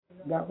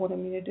God wanted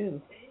me to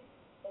do.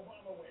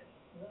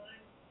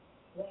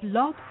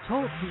 Blog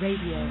Talk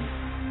Radio.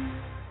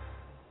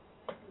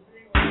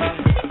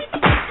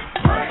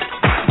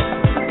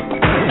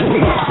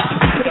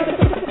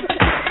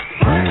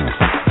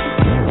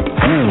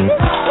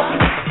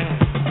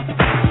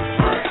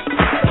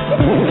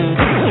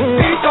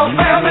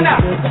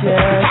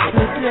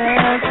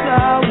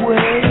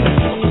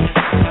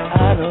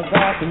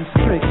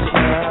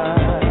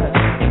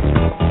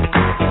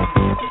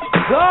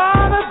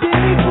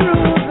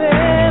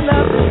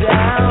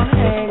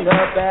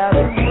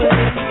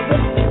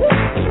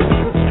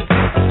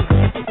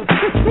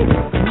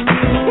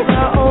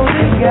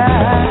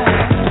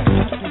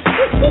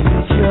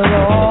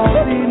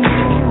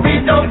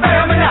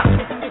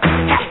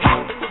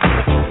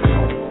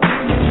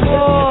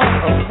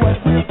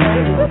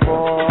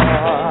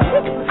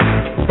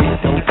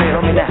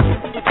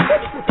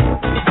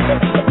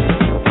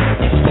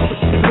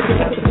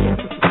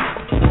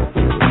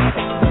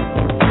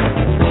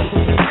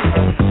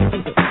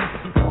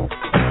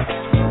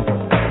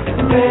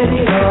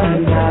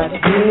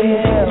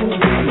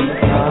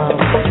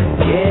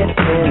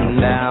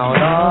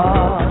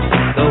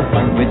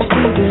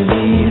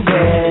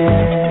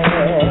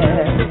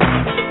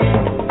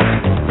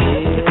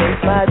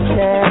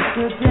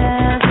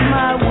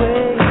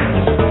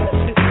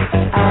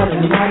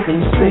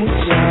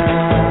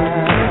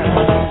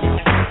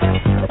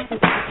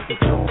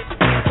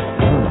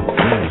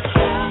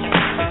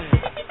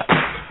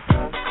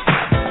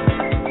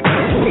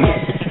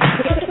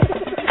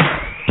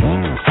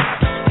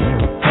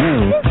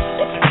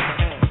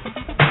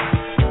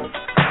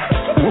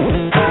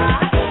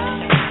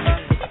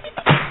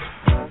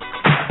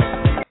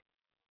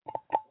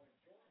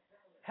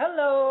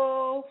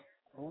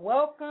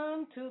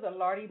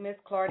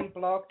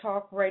 Blog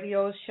Talk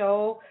Radio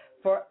show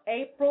for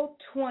April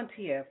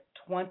 20th,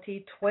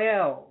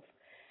 2012.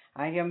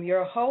 I am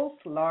your host,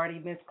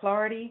 Lardy Miss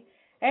Clardy,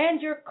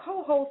 and your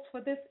co-host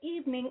for this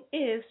evening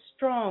is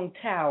Strong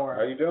Tower.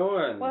 How you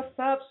doing? What's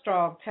up,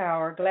 Strong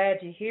Tower? Glad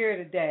you're here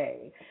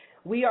today.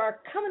 We are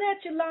coming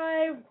at you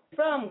live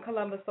from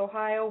Columbus,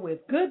 Ohio with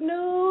good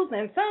news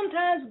and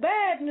sometimes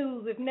bad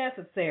news if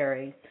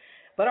necessary.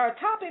 But our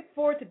topic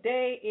for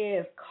today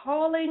is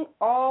calling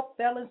all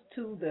felons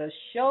to the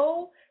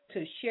show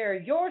to share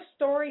your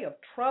story of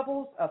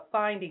troubles of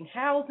finding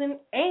housing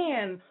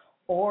and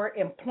or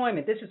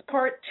employment. This is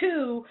part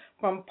 2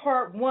 from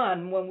part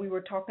 1 when we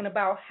were talking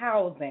about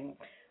housing,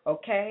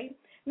 okay?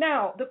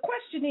 Now, the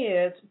question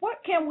is,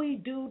 what can we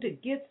do to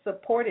get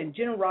support and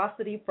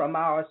generosity from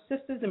our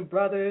sisters and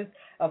brothers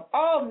of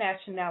all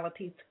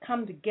nationalities to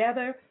come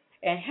together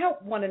and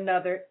help one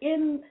another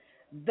in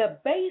the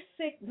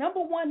basic number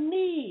 1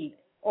 need,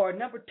 or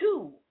number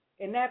 2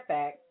 in that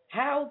fact,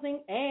 housing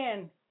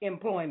and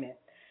employment?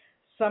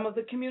 Some of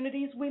the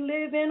communities we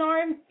live in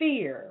are in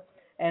fear,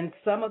 and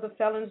some of the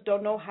felons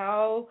don't know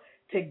how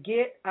to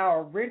get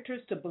our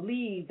renters to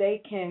believe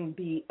they can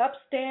be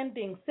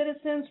upstanding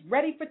citizens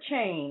ready for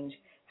change.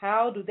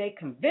 How do they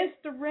convince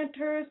the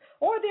renters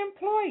or the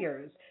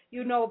employers,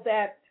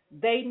 that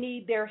they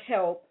need their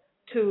help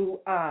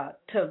to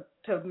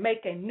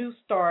make a new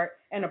start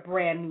and a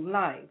brand new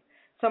life?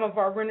 Some of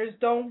our renters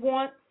don't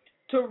want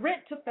to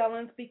rent to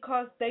felons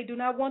because they do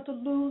not want to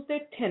lose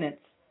their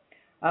tenants.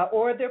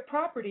 Or their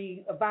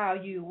property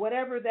value,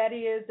 whatever that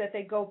is that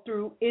they go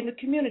through in the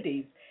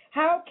communities.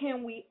 How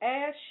can we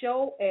ask,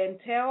 show, and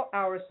tell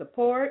our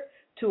support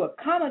to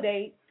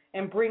accommodate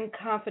and bring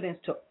confidence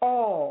to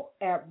all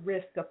at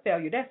risk of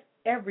failure? That's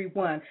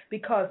everyone,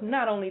 because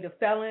not only the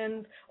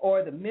felons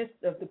or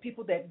the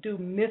people that do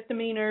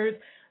misdemeanors,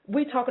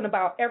 we're talking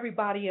about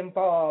everybody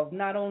involved,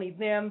 not only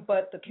them,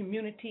 but the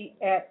community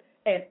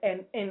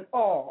and in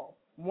all,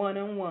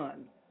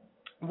 one-on-one.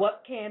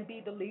 What can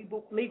be the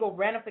legal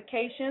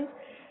ramifications?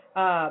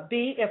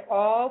 If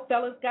all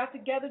fellas got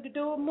together to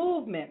do a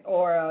movement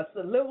or a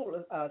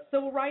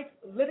civil rights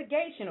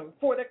litigation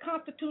for their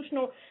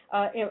constitutional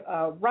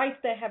rights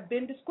that have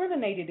been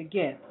discriminated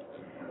against.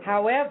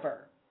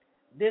 However,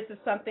 this is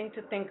something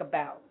to think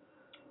about.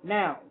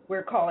 Now,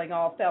 we're calling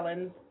all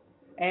felons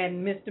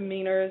and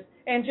misdemeanors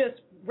and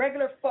just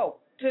regular folk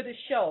to the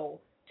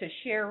show to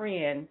share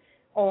in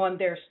on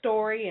their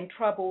story and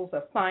troubles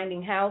of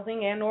finding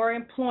housing and or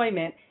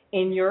employment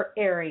in your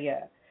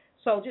area.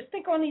 So just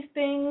think on these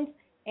things,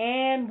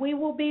 and we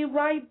will be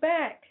right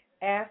back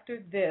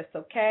after this,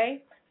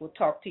 okay? We'll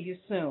talk to you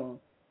soon.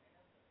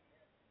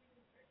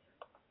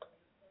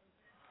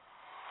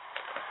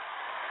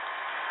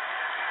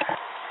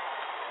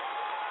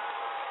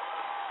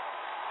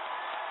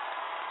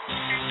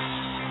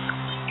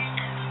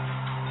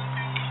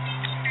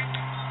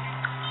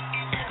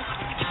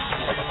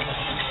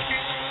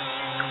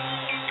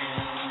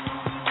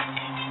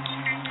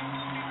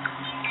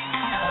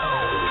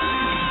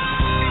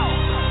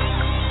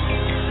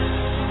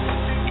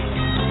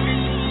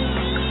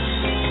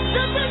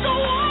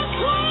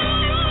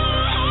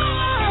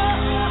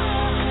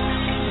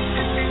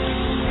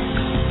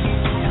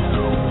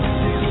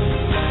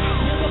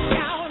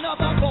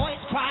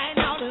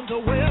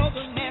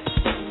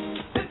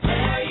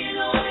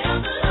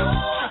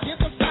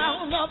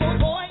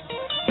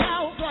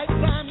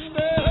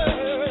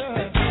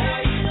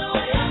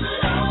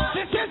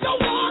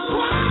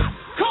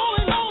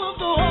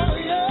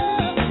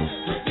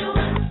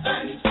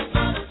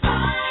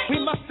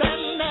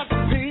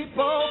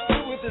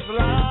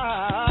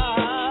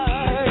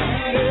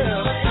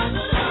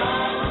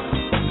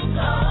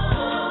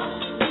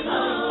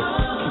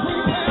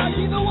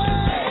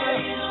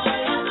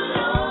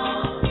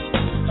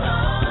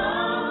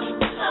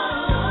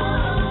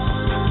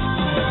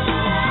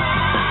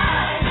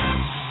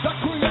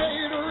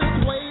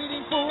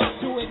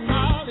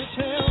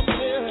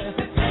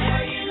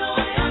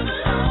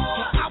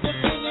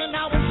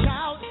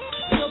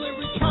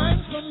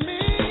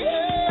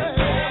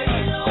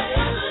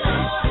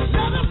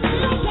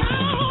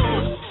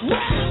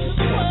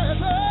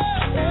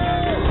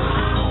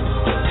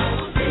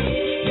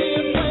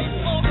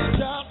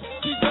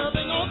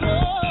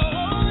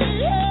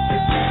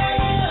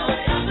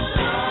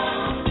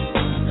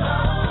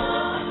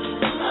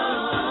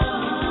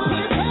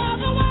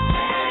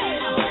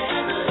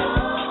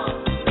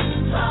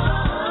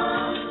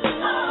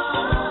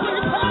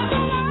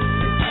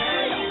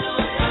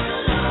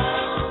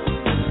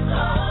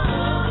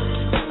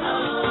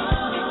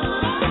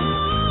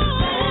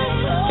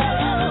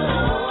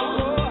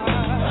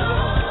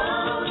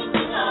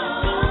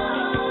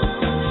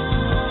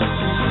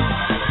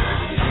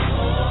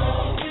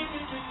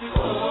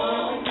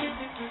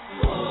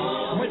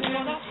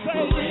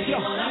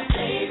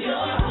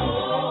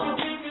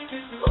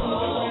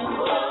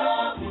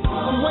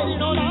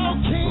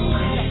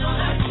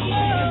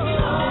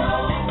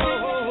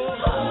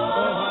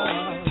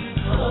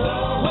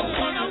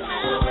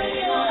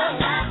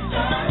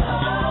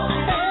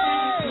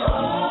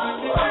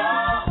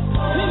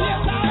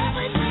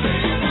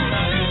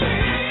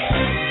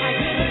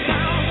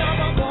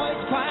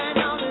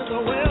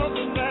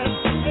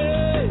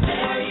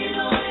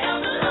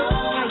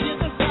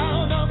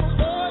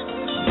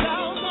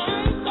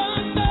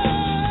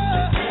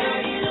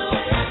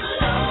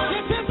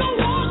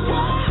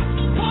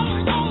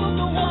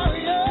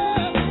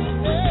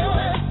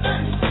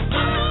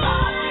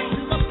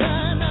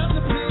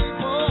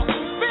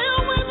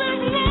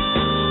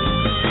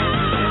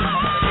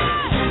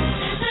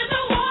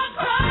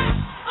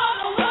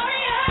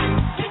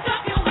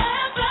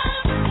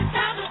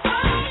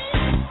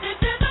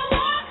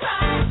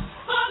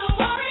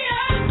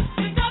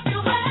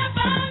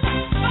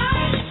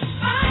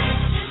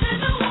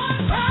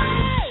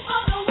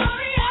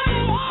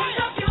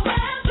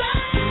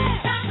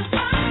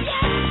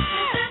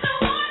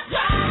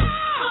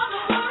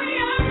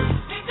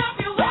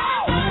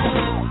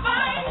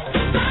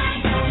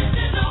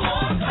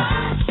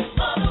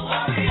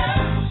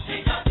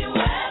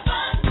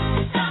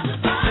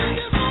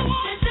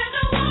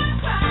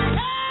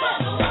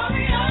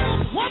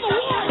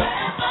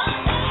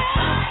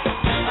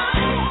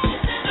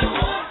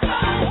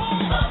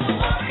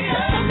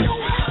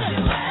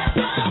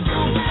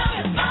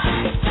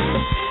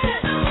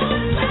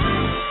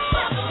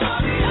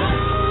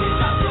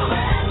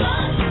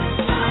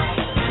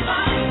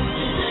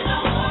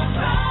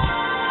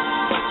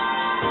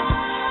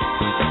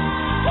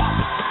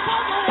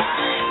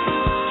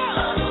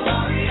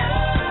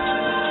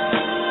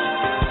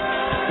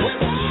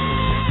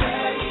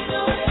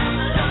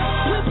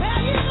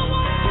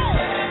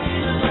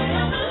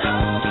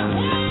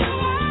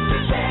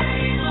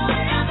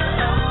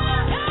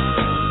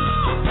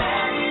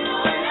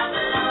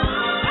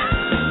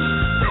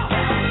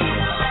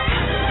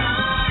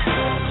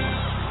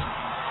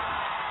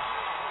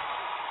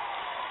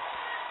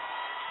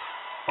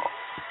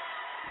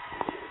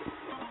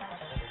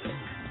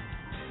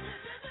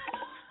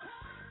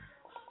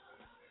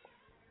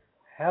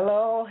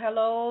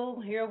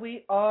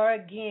 we are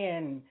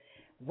again.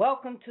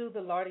 Welcome to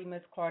the Lardy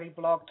Miss Clardy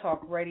Blog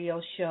Talk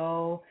Radio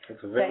Show.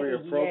 It's a very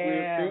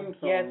appropriate theme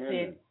song, yes,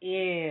 isn't it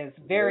is.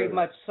 Very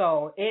much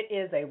so. It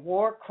is a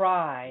war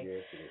cry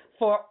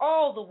for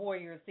all the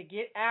warriors to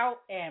get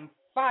out and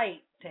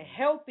fight to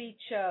help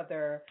each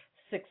other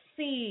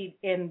succeed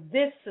in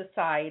this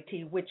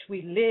society which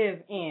we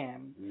live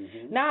in.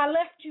 Mm-hmm. Now, I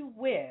left you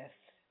with,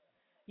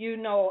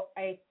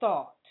 a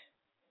thought,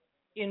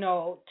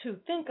 to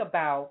think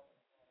about.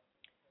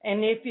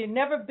 And if you've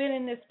never been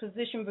in this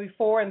position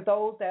before, and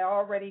those that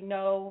already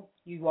know,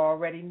 you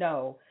already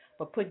know.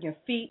 But putting your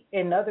feet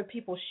in other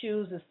people's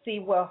shoes to see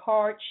what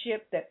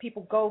hardship that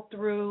people go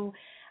through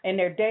in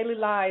their daily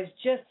lives,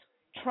 just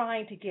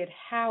trying to get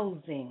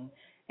housing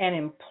and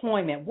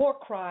employment. War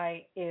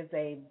Cry is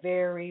a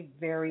very,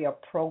 very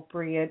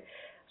appropriate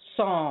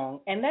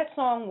song. And that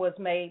song was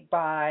made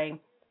by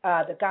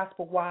the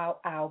Gospel Wild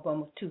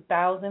album of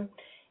 2000.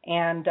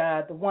 And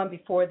the one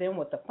before them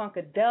was the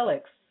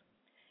Funkadelics.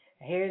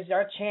 Here's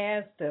our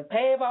chance to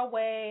pave our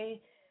way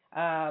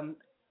and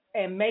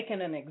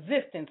making an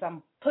existence.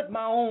 I'm putting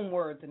my own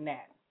words in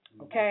that,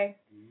 okay?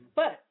 Mm-hmm.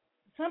 But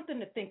something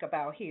to think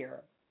about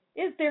here.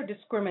 Is there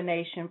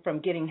discrimination from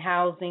getting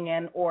housing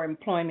and or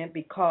employment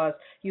because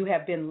you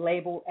have been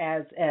labeled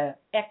as an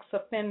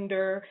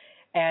ex-offender,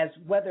 as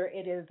whether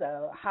it is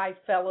a high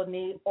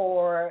felony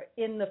or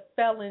in the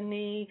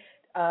felony,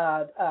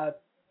 the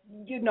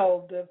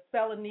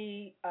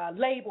felony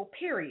label,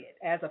 period,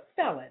 as a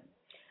felon?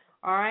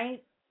 All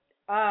right,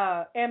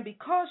 and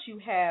because you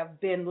have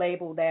been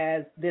labeled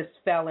as this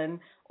felon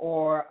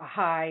or a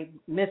high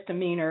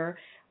misdemeanor,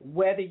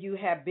 whether you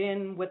have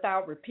been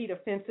without repeat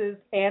offenses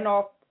and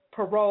off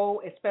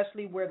parole,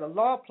 especially where the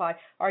law applies,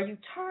 are you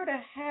tired of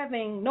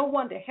having no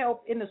one to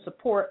help in the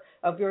support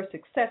of your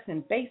success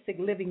in basic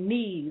living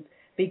needs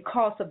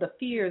because of the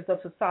fears of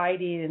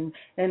society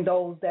and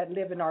those that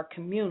live in our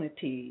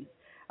communities?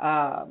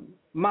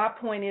 My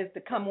point is to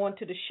come on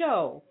to the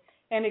show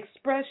and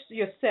express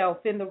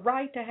yourself in the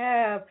right to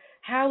have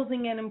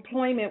housing and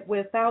employment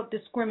without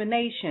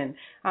discrimination.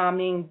 I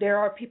mean, there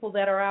are people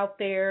that are out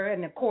there,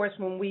 and of course,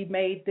 when we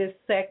made this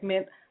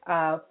segment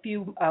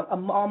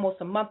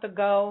almost a month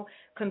ago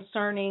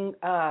concerning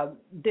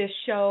this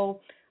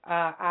show,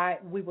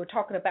 we were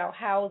talking about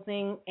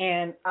housing,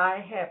 and I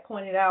had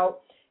pointed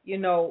out,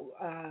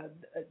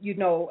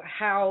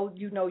 how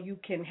you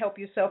can help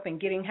yourself in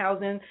getting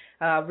housing,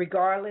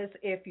 regardless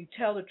if you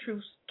tell the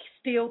truth,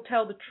 still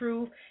tell the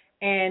truth.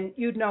 And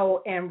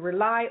and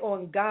rely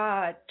on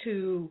God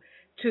to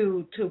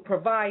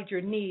provide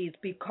your needs,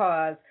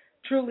 because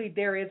truly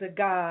there is a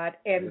God,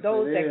 and yes,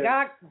 those that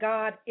got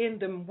God in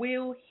them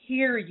will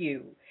hear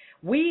you.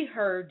 We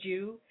heard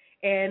you,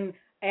 and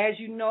as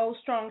you know,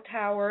 Strong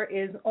Tower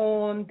is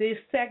on this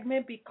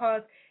segment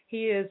because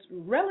he is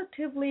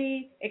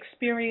relatively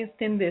experienced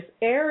in this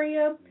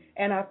area,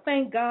 and I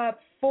thank God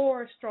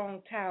for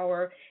Strong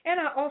Tower. And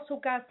I also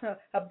got a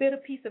bit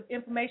of piece of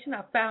information.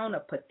 I found a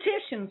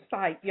petition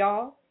site,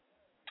 y'all,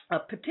 a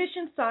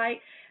petition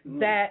site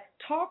that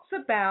talks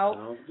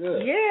about,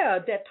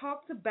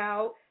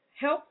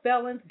 help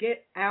felons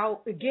get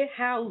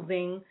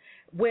housing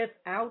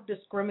without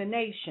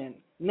discrimination.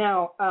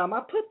 Now,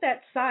 I put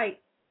that site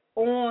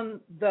on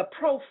the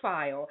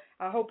profile.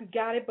 I hope you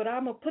got it, but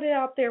I'm going to put it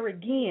out there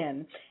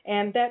again.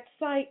 And that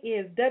site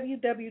is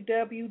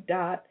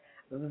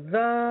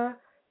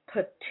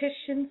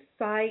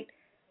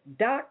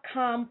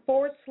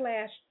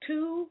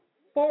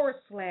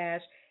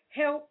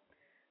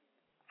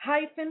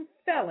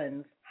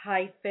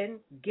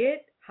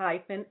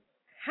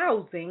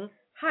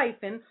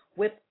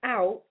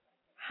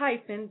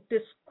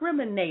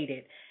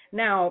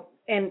Now,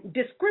 and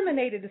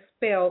discriminated is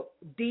spelled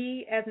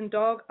D as in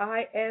dog,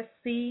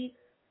 I-S-C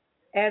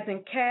as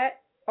in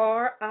cat,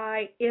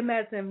 R-I-M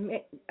as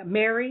in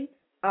Mary,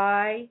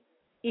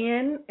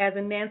 I-N as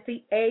in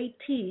Nancy,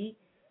 A-T-E-D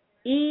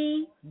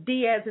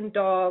as in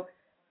dog,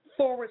 /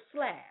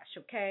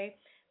 okay?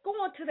 Go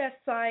on to that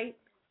site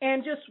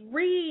and just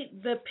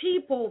read the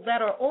people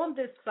that are on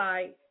this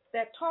site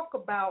that talk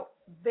about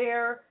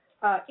their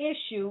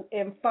issue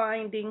in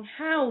finding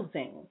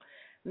housing.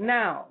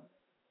 Now,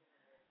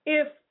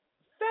 if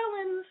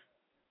felons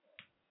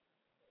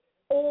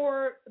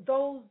or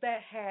those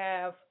that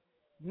have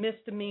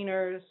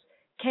misdemeanors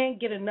can't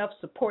get enough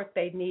support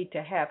they need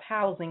to have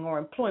housing or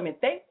employment,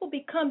 they will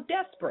become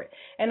desperate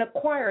and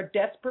acquire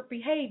desperate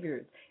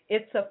behaviors.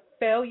 It's a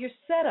failure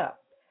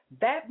setup.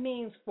 That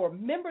means for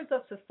members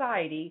of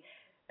society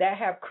that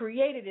have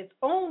created its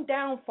own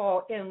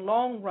downfall in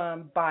long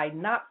run by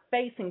not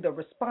facing the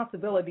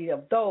responsibility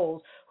of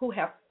those who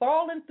have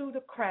fallen through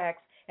the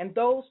cracks, and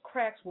those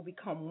cracks will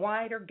become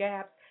wider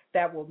gaps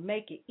that will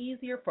make it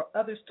easier for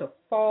others to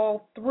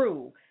fall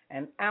through.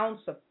 An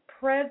ounce of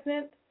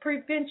present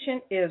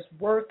prevention is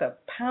worth a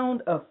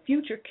pound of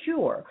future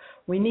cure.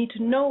 We need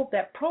to know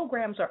that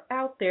programs are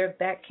out there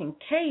that can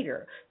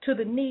cater to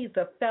the needs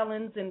of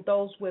felons and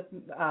those with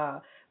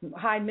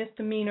high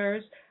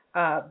misdemeanors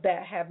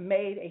that have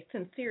made a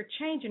sincere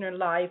change in their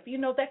life,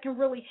 that can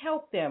really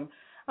help them.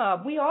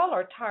 We all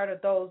are tired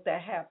of those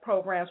that have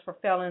programs for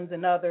felons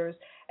and others,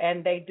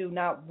 and they do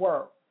not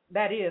work.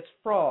 That is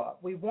fraud.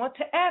 We want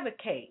to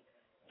advocate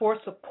for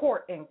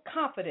support and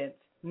confidence,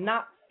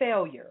 not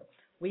failure.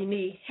 We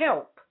need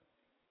help,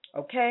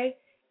 okay?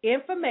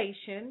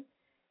 Information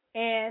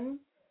and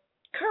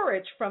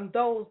courage from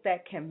those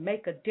that can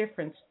make a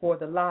difference for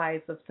the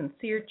lives of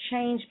sincere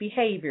change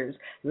behaviors,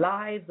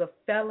 lives of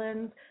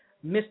felons,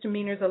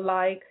 misdemeanors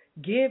alike.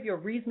 Give your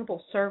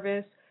reasonable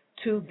service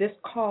to this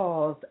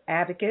cause,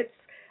 advocates,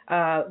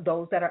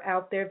 those that are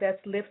out there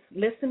that's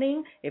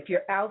listening. If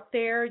you're out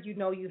there, you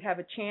know you have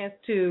a chance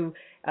to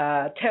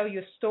tell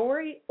your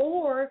story,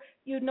 or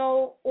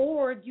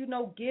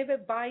give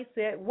advice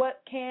at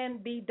what can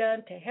be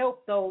done to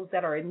help those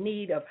that are in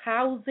need of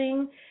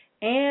housing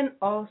and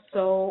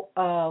also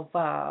of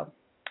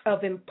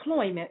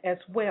employment as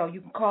well.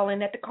 You can call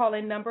in at the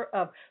call-in number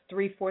of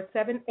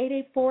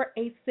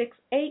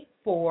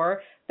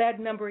 347-884-8684. That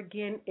number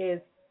again is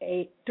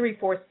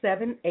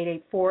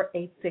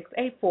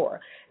 347-884-8684.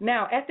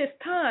 Now, at this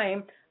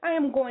time, I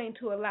am going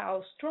to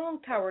allow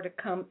Strong Tower to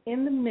come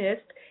in the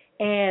midst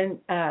and,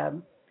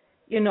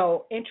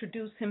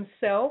 introduce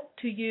himself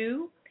to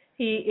you.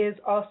 He is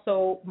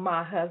also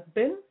my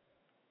husband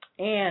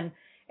and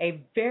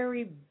a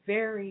very,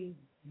 very,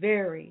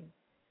 very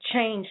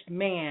changed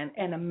man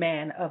and a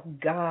man of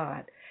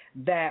God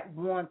that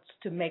wants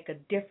to make a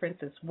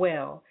difference as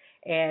well.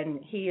 And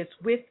he is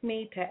with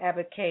me to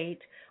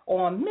advocate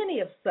on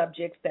many of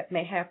subjects that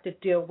may have to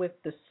deal with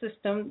the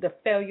system, the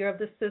failure of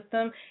the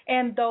system,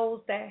 and those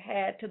that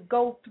had to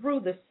go through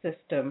the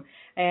system.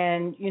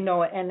 And,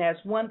 and as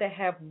one that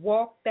have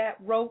walked that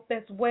road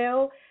as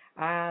well,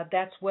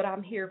 that's what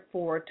I'm here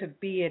for, to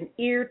be an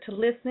ear to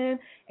listen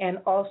and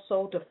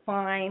also to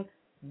find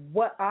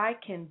what I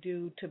can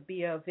do to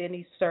be of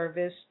any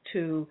service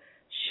to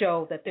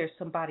show that there's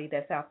somebody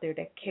that's out there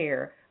that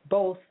care.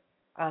 Both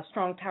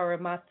Strong Tower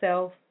and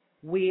myself,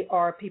 we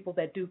are people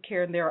that do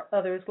care, and there are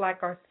others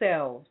like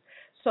ourselves.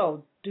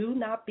 So do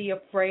not be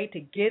afraid to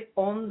get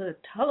on the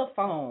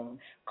telephone.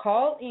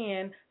 Call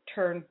in,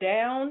 turn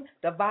down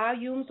the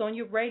volumes on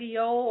your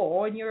radio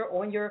or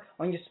on your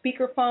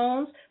speaker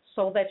phones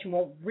so that you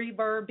won't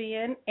reverb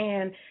in,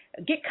 and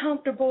get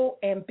comfortable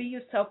and be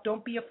yourself.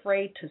 Don't be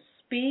afraid to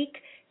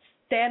speak.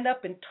 Stand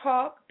up and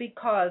talk,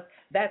 because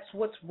that's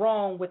what's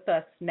wrong with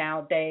us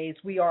nowadays.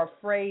 We are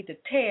afraid to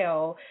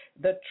tell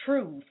the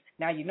truth.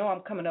 Now,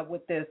 I'm coming up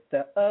with the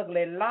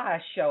Ugly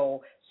Lie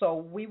Show, so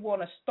we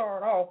want to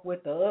start off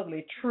with the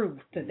ugly truth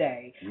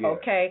today,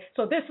 okay?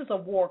 So this is a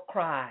war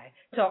cry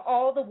to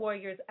all the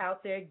warriors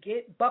out there.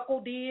 Get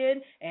buckled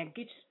in and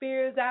get your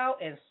spears out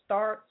and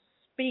start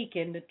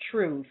speaking the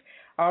truth,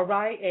 all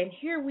right? And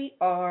here we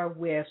are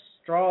with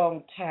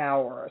Strong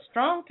Tower.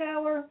 Strong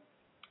Tower,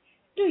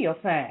 do your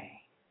thing.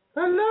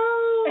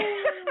 Hello.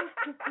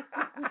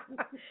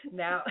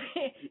 Now,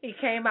 he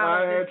came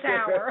out of the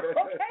tower,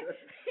 okay?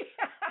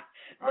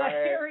 But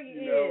here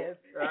he is.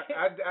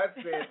 I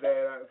said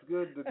that. It's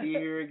good to be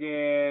here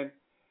again,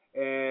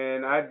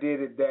 and I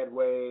did it that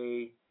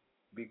way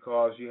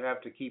because you have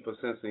to keep a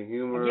sense of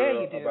humor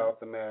about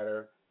the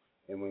matter.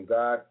 And when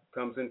God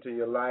comes into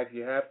your life,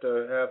 you have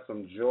to have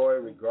some joy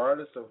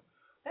regardless of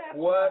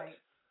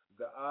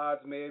the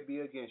odds may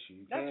be against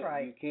you. That's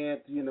right. You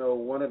can't,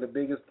 one of the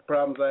biggest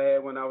problems I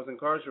had when I was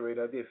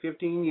incarcerated, I did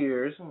 15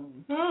 years,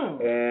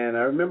 and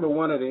I remember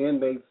one of the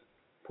inmates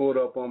pulled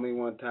up on me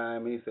one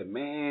time, and he said,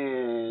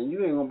 "Man,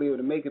 you ain't going to be able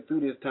to make it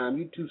through this time.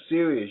 You're too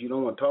serious. You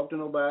don't want to talk to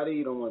nobody.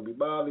 You don't want to be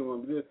bothered. You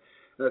want to be this."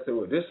 And I said,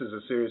 "Well, this is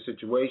a serious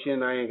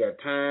situation. I ain't got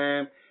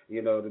time,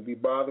 to be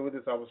bothered with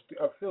this." I was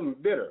feeling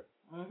bitter,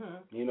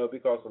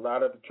 because a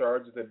lot of the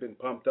charges had been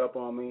pumped up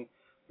on me.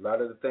 A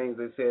lot of the things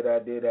they said I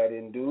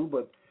didn't do,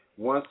 but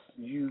once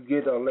you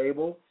get a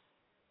label,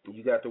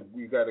 you got to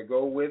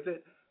go with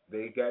it.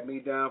 They got me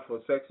down for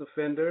a sex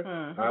offender.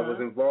 I was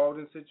involved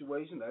in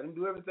situations. I didn't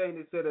do everything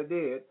they said I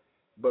did,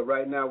 but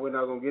right now we're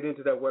not going to get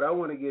into that. What I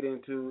want to get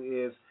into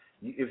is,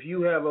 if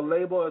you have a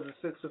label as a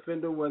sex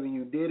offender, whether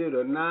you did it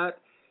or not,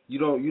 you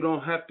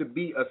don't have to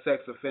be a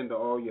sex offender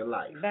all your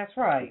life. That's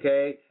right.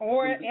 Okay?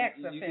 Or an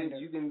ex-offender.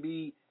 You can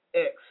be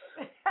X.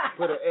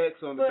 Put an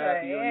X on the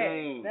back of your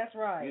name. That's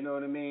right. You know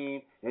what I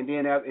mean? And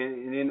then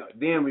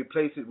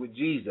replace it with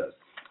Jesus.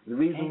 The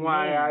reason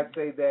why I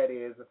say that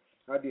is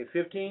I did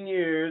 15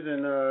 years,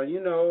 and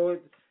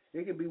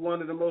it can be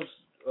one of the most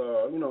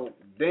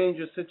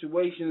dangerous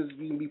situations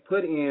you can be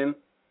put in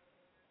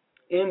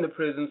the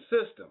prison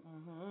system,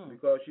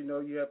 because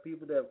you have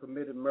people that have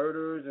committed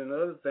murders and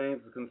other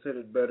things are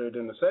considered better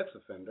than a sex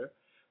offender.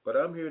 But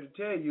I'm here to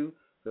tell you,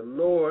 the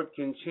Lord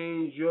can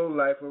change your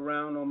life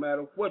around no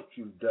matter what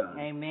you've done.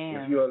 Amen.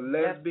 If you're a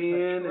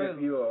lesbian, if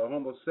you're a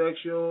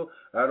homosexual,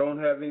 I don't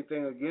have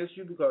anything against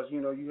you, because,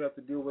 you have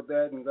to deal with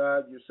that and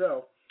God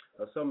yourself.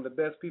 Some of the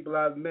best people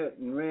I've met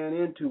and ran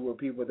into were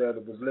people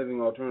that was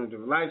living alternative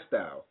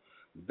lifestyles.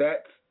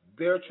 That's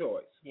their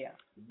choice. Yeah.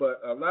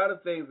 But a lot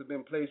of things have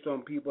been placed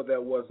on people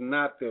that was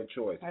not their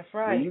choice. That's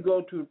right. When you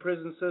go to the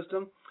prison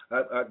system,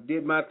 I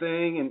did my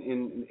thing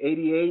in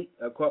 88.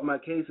 I caught my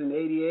case in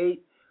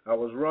 88. I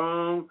was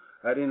wrong.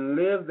 I didn't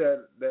live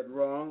that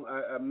wrong.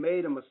 I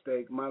made a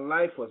mistake. My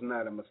life was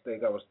not a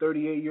mistake. I was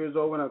 38 years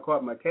old when I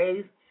caught my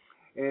case,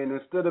 and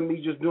instead of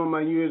me just doing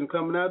my years and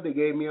coming out, they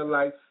gave me a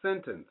life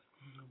sentence.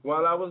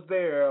 While I was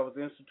there, I was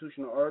an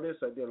institutional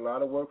artist. I did a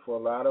lot of work for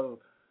a lot of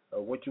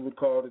what you would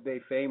call today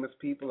famous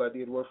people. I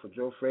did work for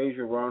Joe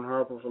Frazier, Ron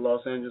Harper for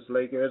Los Angeles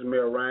Lakers,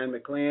 Mayor Ryan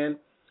McClellan.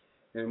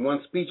 And one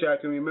speech I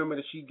can remember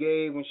that she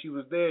gave when she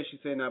was there, she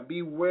said, "Now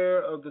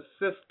beware of the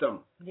system."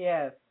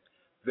 Yes.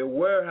 The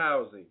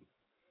warehousing.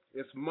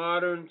 It's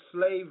modern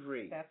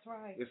slavery. That's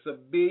right. It's a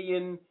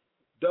billion,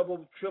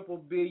 double, triple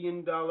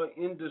 $billion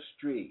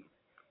industry.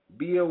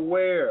 Be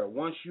aware.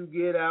 Once you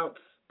get out,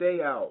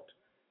 stay out.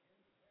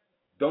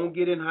 Don't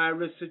get in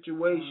high-risk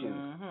situations.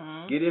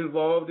 Mm-hmm. Get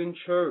involved in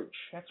church.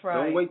 That's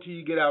right. Don't wait till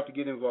you get out to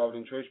get involved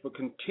in church, but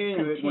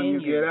continue it when you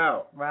get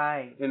out.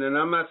 Right. And then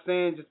I'm not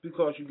saying just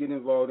because you get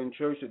involved in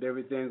church that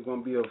everything's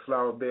going to be a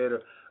flower bed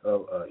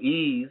of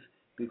ease,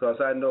 because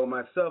I know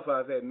myself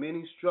I've had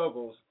many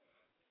struggles.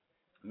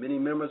 Many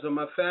members of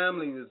my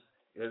family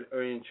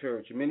are in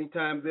church. Many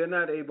times they're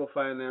not able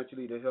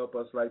financially to help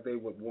us like they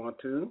would want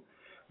to.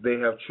 They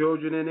have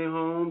children in their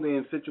home. They're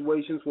in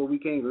situations where we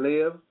can't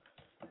live,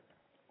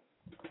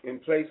 in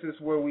places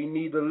where we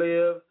need to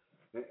live,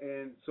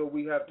 and so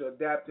we have to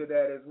adapt to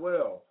that as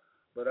well.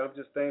 But I'm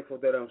just thankful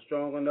that I'm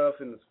strong enough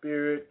in the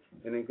spirit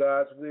and in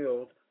God's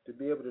will to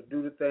be able to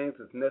do the things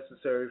that's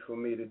necessary for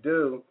me to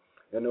do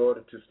in order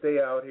to stay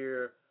out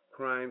here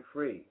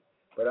crime-free.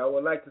 But I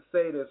would like to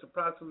say this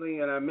approximately,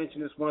 and I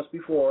mentioned this once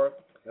before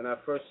in our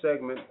first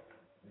segment,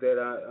 that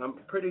I'm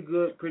pretty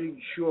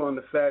sure on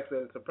the fact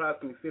that it's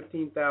approximately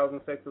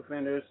 15,000 sex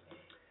offenders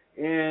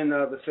in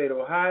the state of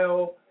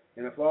Ohio.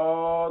 And if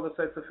all the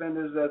sex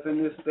offenders that's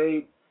in this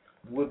state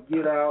would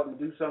get out and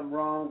do something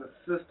wrong,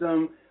 the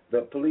system,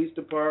 the police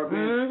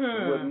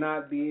department would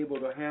not be able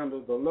to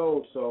handle the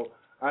load. So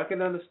I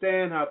can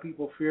understand how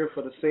people fear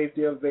for the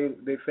safety of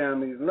their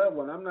family's loved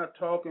one. I'm not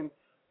talking,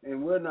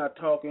 and we're not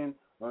talking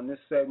on this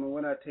segment,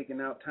 we're not taking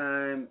out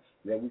time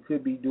that we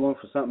could be doing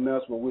for something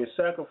else, but we're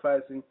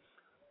sacrificing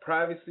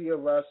privacy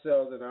of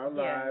ourselves and our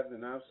lives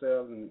and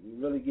ourselves, and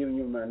really giving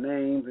you my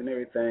names and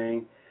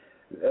everything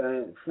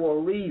for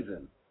a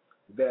reason.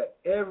 That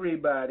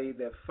everybody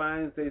that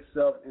finds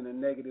themselves in a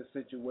negative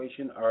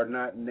situation are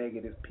not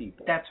negative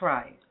people. That's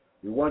right.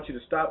 We want you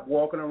to stop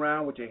walking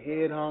around with your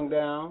head hung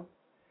down.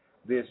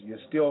 There's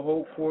still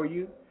hope for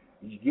you.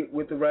 You get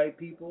with the right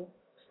people.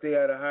 Stay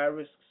out of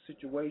high-risk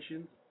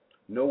situations.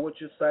 Know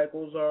what your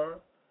cycles are.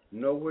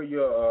 Know where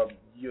your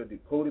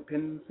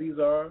codependencies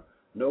are.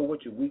 Know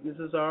what your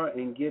weaknesses are,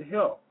 and get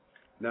help.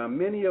 Now,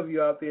 many of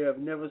you out there have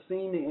never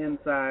seen the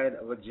inside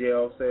of a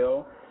jail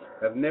cell.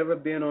 I've never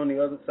been on the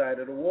other side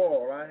of the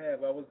wall. I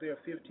have. I was there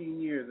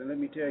 15 years, and let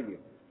me tell you,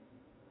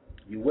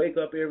 you wake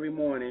up every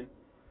morning,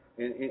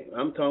 and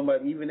I'm talking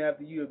about even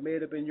after you have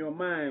made up in your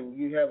mind,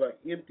 you have an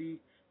empty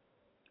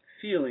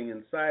feeling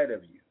inside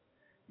of you.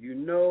 You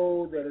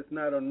know that it's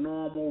not a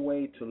normal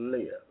way to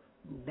live.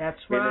 That's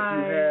right.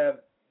 And if you have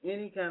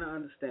any kind of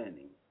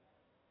understanding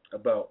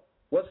about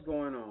what's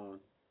going on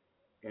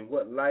and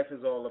what life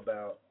is all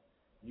about,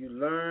 you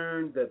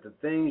learn that the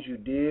things you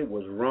did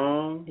was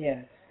wrong.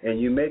 Yes. And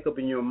you make up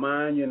in your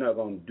mind you're not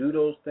going to do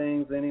those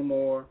things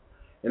anymore.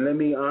 And let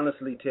me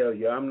honestly tell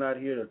you, I'm not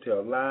here to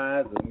tell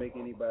lies or make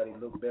anybody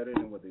look better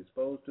than what they're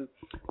supposed to.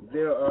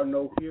 There are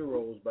no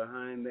heroes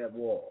behind that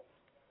wall.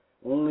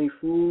 Only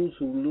fools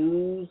who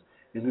lose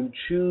and who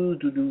choose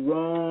to do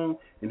wrong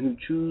and who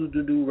choose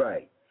to do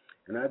right.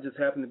 And I just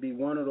happen to be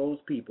one of those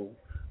people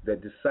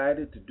that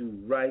decided to do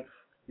right,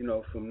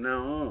 from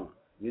now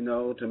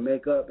on, to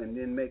make up and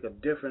then make a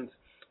difference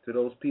to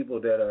those people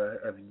that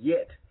have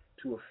yet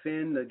to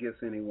offend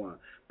against anyone.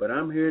 But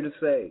I'm here to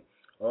say,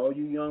 all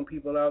you young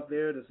people out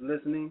there that's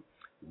listening,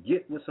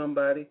 get with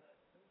somebody.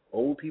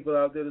 Old people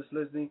out there that's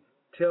listening,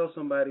 tell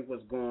somebody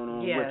what's going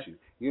on with you.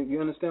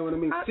 You understand what I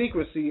mean?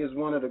 Secrecy is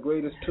one of the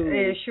greatest tools.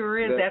 It sure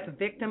is. That's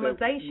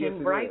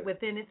victimization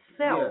within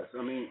itself. Yes,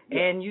 I mean.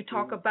 And you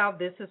talk about,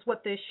 this is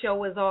what this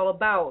show is all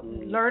about,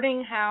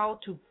 learning how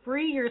to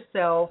free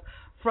yourself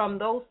from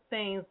those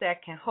things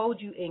that can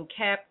hold you in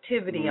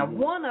captivity. And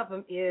one of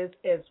them is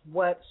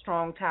what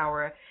Strong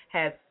Tower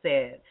has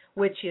said,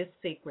 which is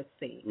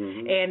secrecy.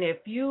 And if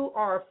you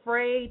are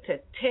afraid to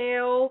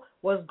tell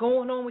what's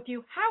going on with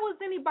you, how is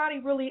anybody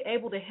really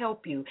able to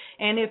help you?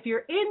 And if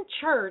you're in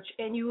church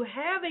and you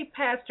have a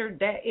pastor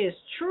that is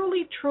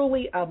truly,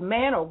 truly a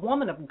man or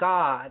woman of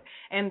God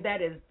and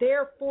that is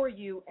there for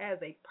you as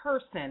a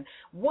person,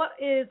 what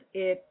is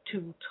it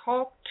to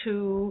talk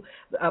to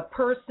a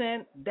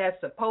person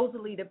that's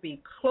supposedly to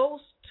be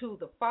close to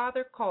the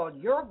Father,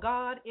 called your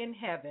God in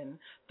heaven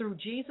through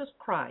Jesus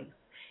Christ,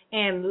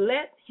 and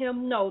let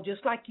him know,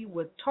 just like you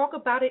would talk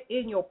about it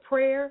in your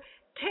prayer?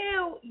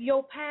 Tell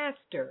your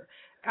pastor.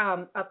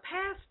 A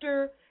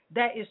pastor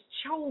that is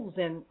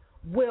chosen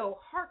will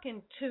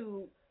hearken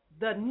to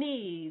the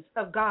needs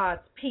of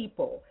God's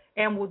people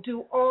and will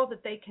do all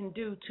that they can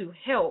do to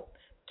help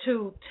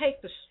to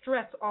take the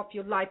stress off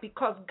your life,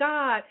 because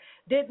God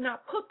did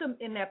not put them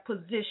in that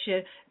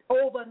position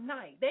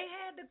overnight. They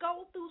had to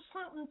go through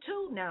something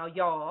too now,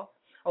 y'all.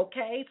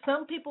 Okay,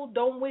 some people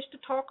don't wish to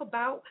talk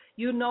about,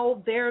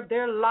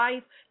 their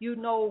life,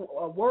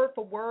 word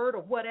for word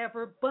or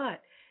whatever,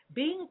 but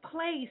being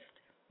placed,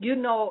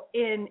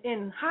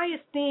 in high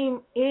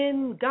esteem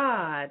in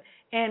God,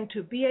 and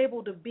to be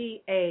able to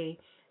be a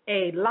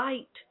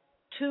light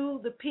to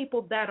the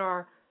people that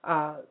are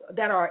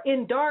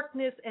in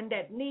darkness and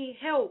that need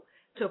help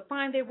to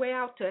find their way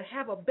out, to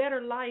have a better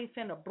life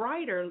and a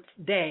brighter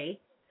day,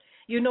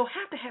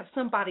 have to have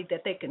somebody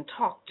that they can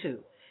talk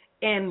to.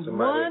 And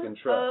someone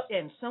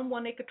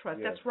they can trust.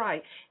 Yes. That's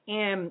right.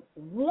 And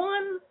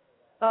one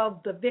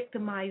of the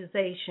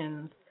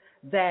victimizations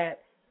that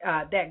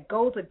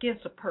goes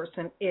against a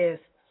person is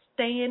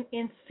staying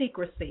in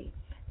secrecy,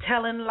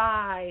 telling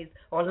lies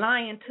or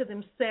lying to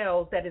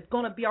themselves that it's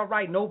going to be all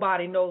right.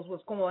 Nobody knows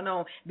what's going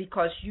on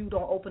because you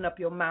don't open up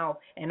your mouth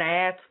and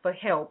ask for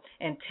help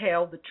and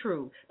tell the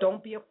truth.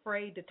 Don't be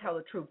afraid to tell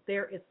the truth.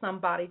 There is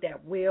somebody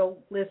that will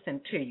listen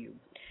to you.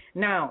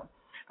 Now,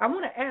 I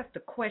want to ask the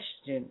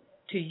question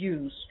to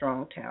you,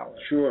 Strong Tower.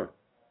 Sure.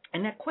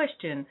 And that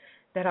question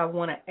that I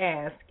want to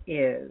ask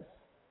is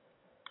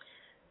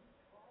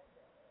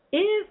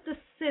the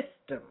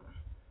system,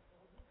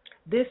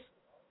 this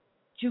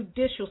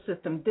judicial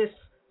system, this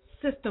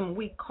system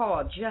we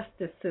call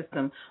justice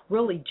system,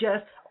 really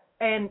just,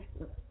 and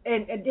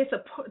it's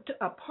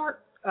a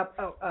part of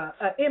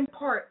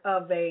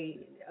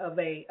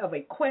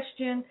a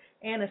question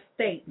and a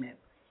statement.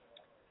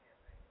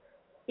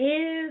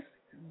 Is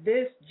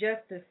this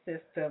justice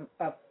system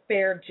a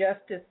fair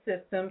justice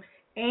system,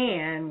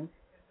 and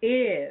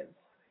is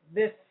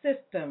this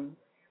system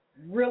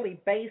really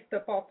based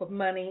off of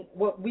money,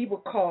 what we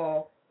would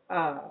call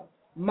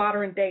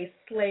modern day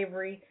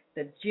slavery,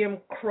 the Jim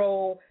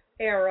Crow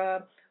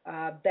era,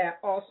 that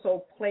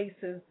also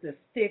places the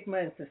stigma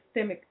and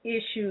systemic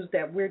issues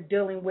that we're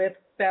dealing with,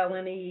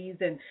 felonies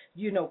and,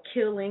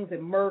 killings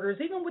and murders,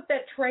 even with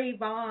that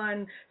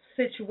Trayvon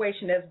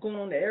situation that's going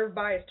on that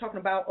everybody is talking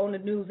about on the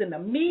news, and the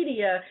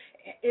media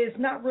is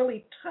not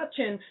really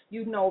touching,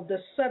 the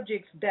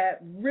subjects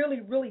that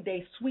really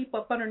they sweep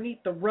up underneath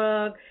the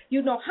rug.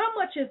 How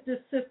much is this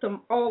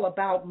system all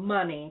about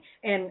money,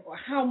 and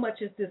how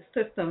much is this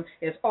system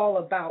is all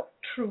about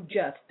true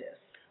justice?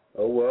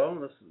 Oh,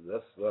 well,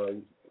 that's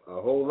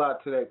a whole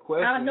lot to that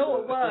question. I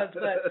know it was,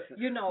 but,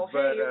 it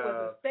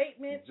was a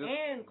statement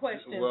and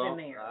questions in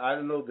there. I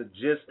don't know the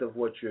gist of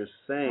what you're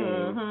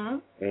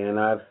saying, and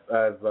I've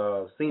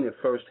seen it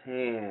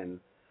firsthand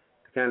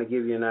to kind of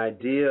give you an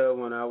idea.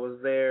 When I was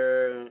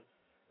there,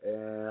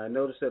 and I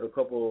noticed that a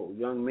couple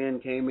young men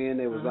came in.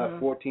 They was like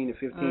 14 to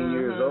 15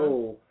 years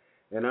old,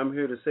 and I'm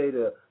here to say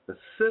the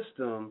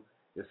system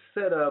is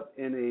set up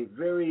in a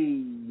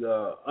very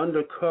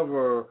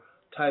undercover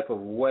type of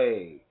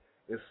way.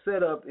 It's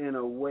set up in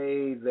a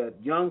way that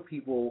young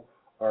people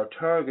are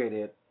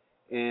targeted,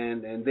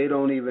 and they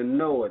don't even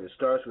know it. It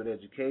starts with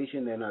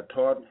education. They're not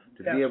taught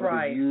to be able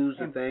to use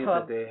the things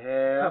that they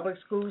have. Public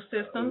school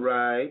system.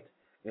 Right.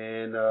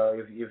 And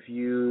if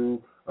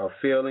you are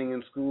failing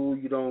in school,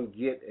 you don't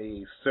get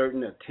a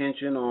certain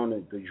attention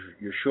on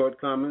your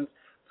shortcomings.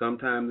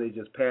 Sometimes they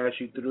just pass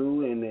you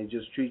through, and they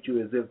just treat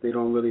you as if they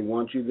don't really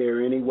want you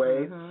there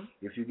anyway.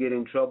 If you get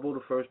in trouble,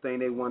 the first thing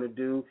they want to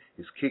do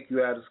is kick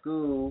you out of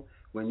school,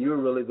 when you're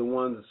really the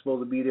one that's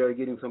supposed to be there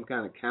getting some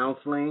kind of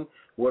counseling.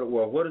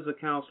 What is a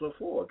counselor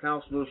for? A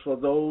counselor is for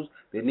those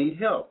that need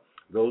help.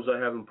 Those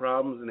are having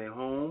problems in their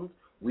homes.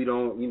 They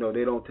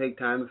don't take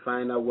time to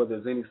find out whether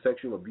there's any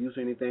sexual abuse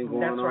or anything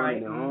going on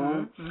in their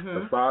home.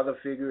 The father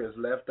figure is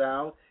left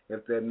out.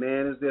 If that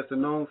man is there, it's a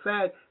known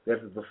fact that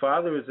if the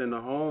father is in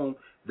the home,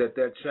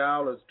 that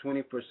child is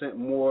 20%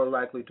 more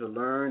likely to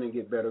learn and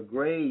get better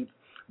grades.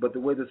 But the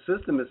way the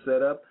system is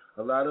set up,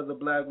 a lot of the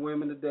black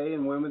women today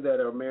and women that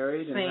are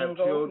married and have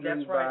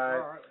children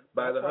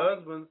by the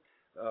husbands,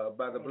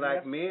 by the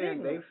black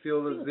men, they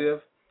feel as if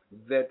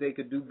that they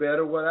could do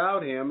better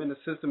without him, and the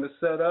system is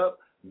set up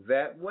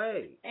that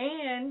way.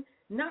 And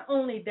not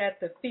only that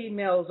the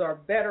females are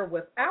better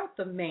without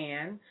the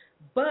man,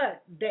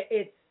 but that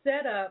it's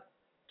set up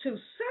to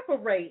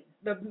separate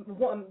the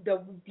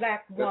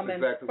black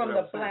woman from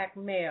the black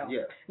male.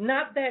 Yes.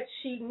 Not that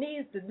she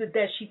needs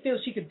that she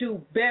feels she could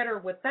do better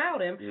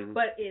without him,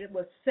 but it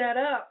was set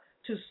up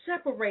to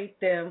separate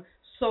them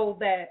so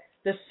that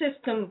the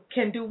system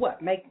can do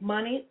what? Make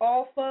money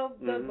off of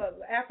the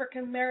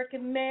African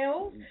American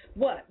males?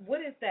 What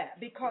is that?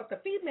 Because the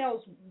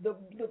females,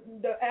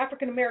 the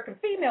African American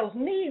females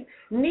need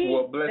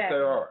well, bless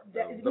their heart.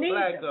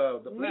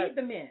 Need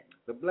the men.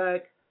 The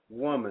black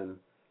woman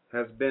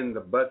has been the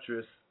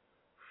buttress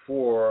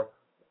for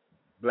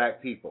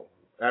black people,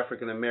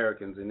 African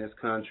Americans in this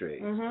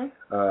country.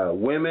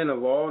 Women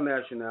of all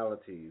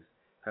nationalities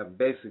have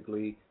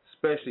basically,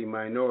 especially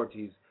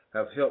minorities,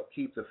 have helped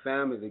keep the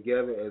family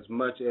together as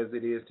much as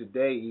it is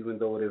today, even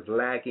though it is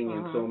lacking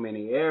in so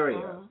many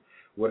areas.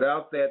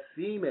 Without that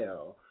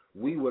female,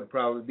 we would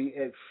probably be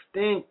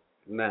extinct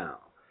now.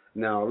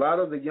 Now, a lot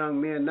of the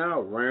young men now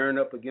are rearing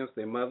up against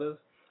their mothers.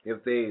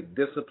 If they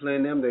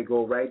discipline them, they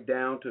go right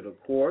down to the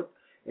court.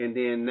 And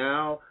then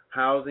now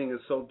housing is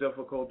so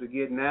difficult to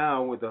get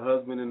now with the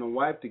husband and the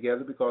wife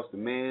together because the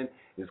man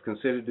is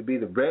considered to be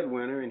the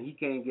breadwinner and he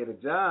can't get a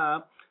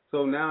job.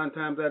 So 9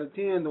 times out of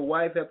 10, the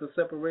wife has to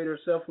separate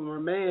herself from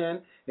her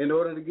man in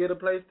order to get a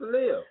place to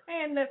live.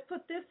 And let's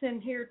put this in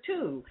here,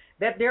 too,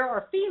 that there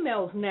are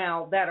females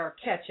now that are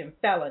catching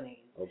felonies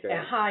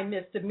and high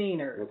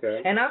misdemeanors.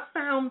 Okay. And I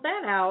found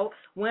that out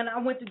when I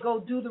went to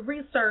go do the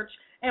research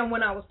and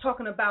when I was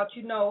talking about,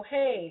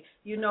 hey,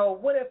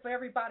 what if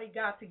everybody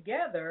got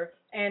together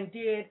and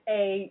did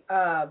an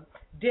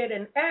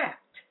act,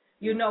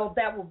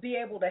 that will be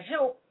able to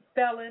help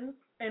felons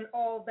and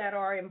all that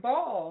are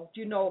involved,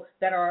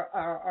 that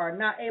are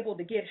not able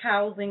to get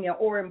housing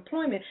or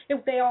employment,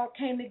 if they all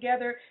came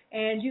together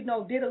and,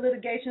 did a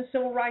litigation,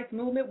 civil rights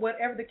movement,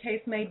 whatever the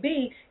case may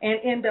be, and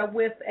end up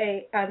with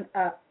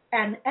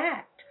an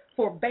act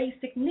for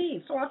basic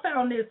needs. So I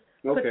found this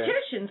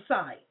petition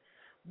site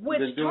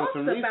which talks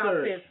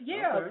about this.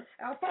 Yeah, okay.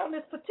 I found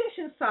this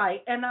petition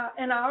site, and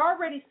I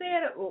already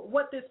said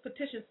what this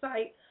petition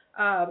site,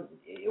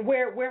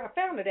 where I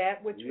found it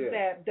at, which was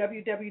at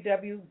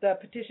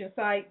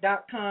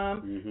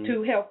www.thepetitionsite.com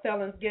to help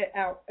felons get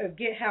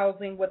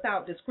housing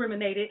without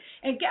discriminating.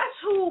 And guess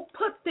who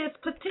put this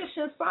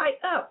petition site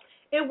up?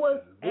 It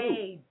was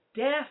a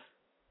deaf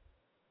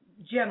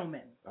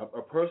gentleman.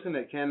 A person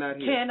that cannot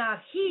hear.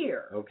 Cannot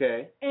hear.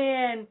 Okay.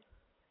 And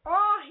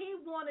all he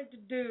wanted to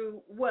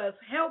do was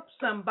help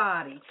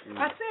somebody.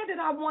 I said that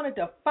I wanted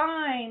to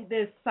find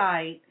this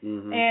site,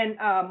 and,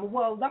 I'm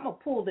going to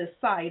pull this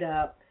site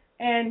up.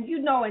 And,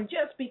 and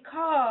just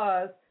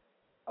because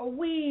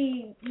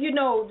we,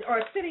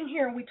 are sitting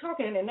here and we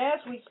talking, and as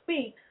we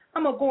speak,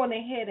 I'm going to go on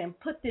ahead and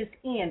put this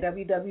in,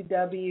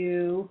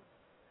 www.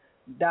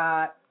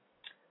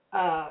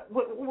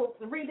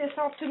 Read this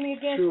off to me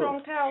again,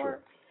 Strong Tower,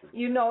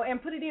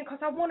 and put it in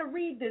because I want to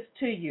read this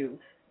to you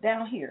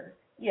down here.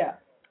 Yeah.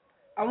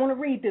 I want to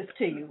read this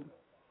to you,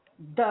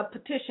 the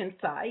petition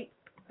site,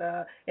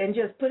 and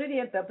just put it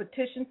in the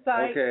petition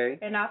site. Okay.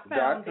 And I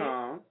found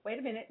 .com. it. Wait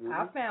a minute.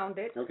 I found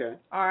it. Okay.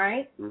 All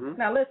right.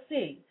 Now, let's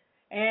see.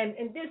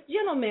 And this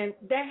gentleman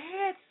that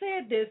had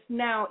said this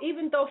now,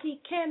 even though he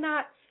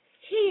cannot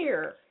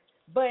hear,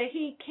 but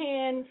he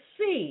can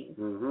see.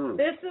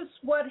 This is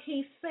what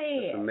he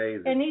said. That's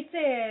amazing. And he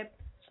said,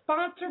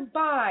 sponsored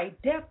by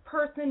deaf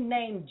person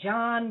named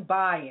John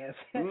Bias.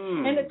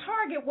 And the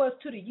target was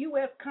to the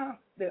U.S.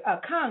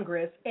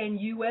 Congress and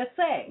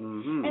USA.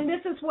 And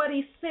this is what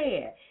he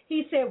said.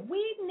 He said,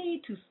 we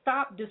need to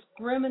stop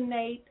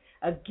discriminate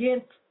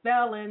against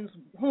felons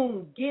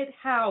who get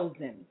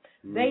housing.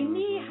 They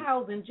need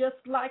housing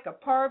just like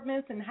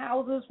apartments and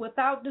houses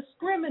without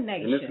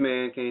discrimination. And this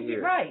man can't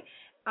hear. Right.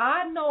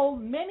 I know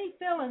many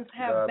felons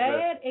have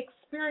bad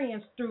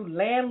experience through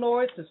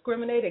landlords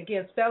discriminate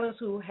against felons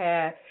who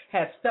has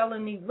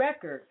felony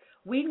records.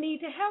 We need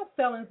to help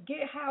felons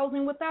get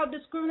housing without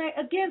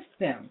discriminating against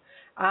them.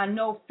 I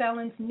know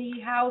felons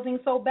need housing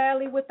so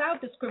badly without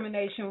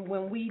discrimination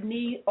when he's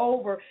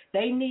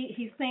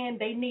saying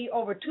they need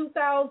over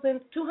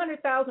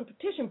 200,000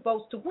 petition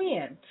votes to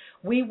win.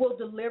 We will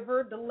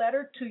deliver the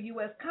letter to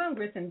U.S.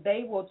 Congress and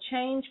they will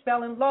change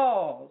felon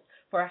laws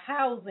for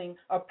housing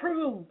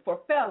approved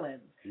for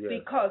felons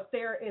because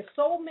there is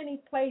so many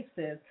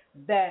places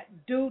that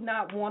do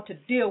not want to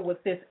deal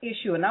with this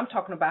issue, and I'm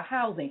talking about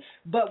housing.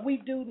 But we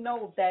do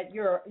know that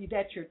your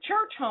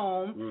church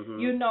home,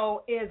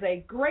 is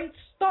a great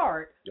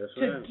start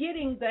to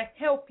getting the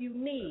help you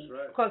need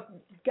because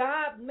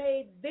God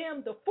made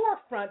them the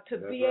forefront to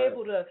be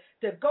able to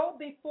go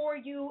before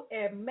you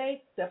and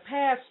make the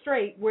path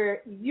straight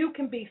where you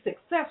can be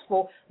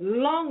successful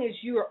long as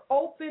you're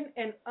open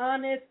and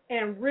honest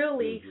and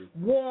really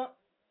want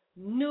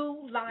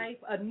new life,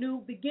 a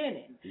new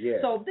beginning.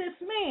 So this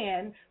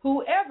man,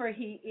 whoever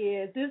he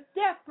is, this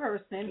deaf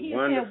person, he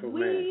said,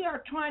 we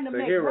are trying to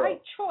make right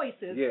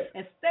choices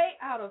and stay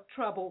out of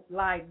trouble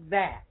like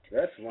that.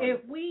 That's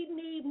wonderful. If we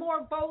need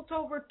more votes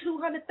over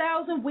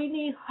 200,000, we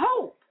need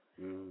hope.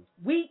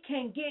 We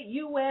can get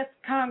U.S.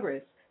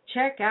 Congress.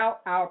 Check out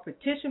our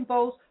petition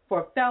votes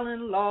for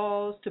felon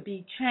laws to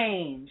be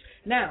changed.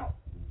 Now,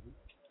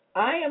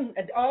 I am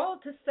all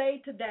to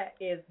say to that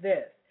is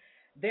this.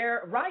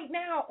 There right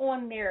now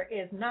on there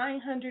is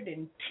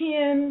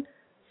 910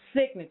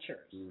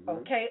 signatures,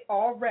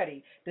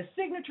 already. The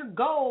signature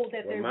goal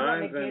that they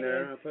want to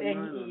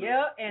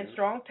get and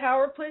Strong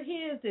Tower put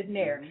his in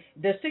there.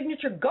 The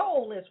signature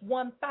goal is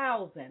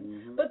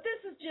 1,000. But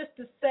this is just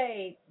to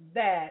say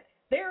that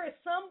there is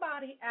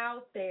somebody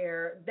out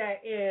there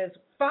that is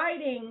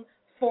fighting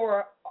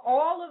for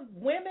all of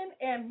women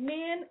and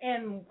men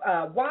and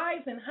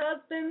wives and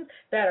husbands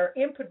that are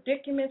in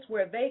predicaments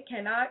where they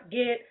cannot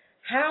get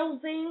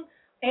housing,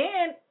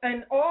 and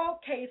in all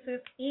cases,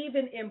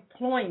 even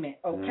employment,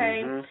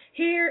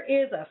 Here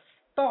is a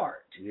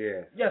start.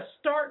 The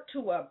start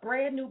to a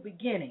brand new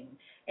beginning.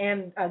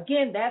 And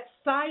again, that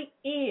site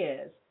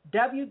is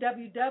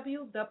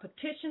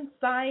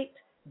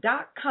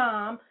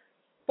www.thepetitionsite.com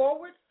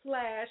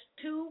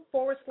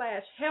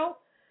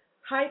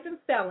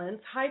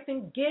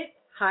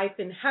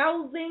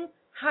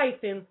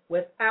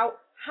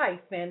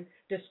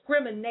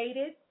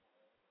 /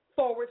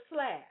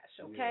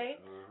 Yeah.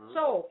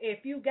 So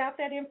if you got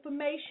that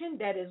information,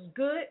 that is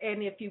good.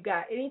 And if you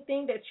got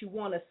anything that you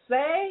want to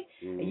say,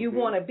 and you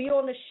want to be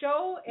on the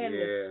show and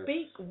to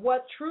speak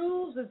what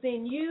truths is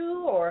in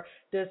you, or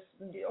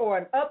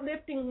an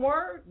uplifting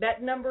word,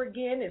 that number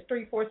again is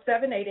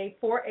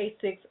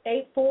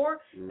 347-884-8684.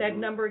 That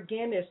number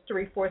again is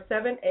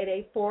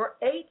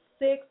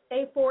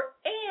 347-884-8684.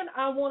 And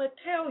I want to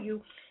tell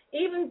you,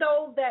 even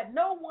though that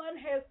no one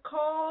has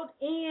called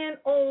in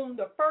on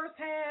the first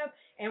half,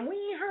 and we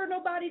ain't heard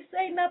nobody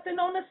say nothing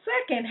on the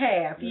second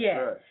half yet.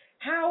 Right.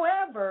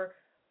 However,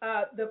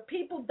 the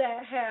people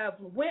that have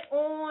went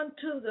on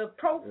to the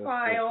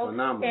profile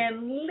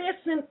and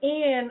listened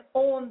in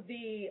on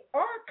the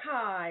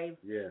archive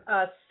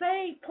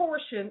saved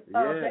portion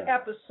of the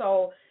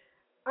episode,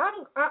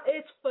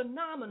 it's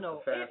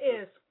phenomenal. It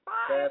is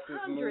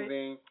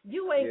 500.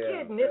 You ain't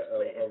kidding.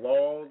 Of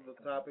all the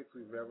topics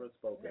we've ever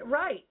spoken.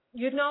 Right.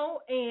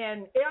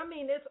 And I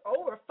mean, it's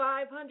over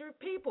 500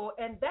 people,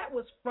 and that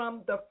was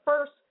from the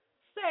first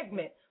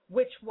segment,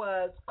 which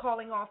was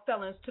Calling All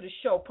Felons to the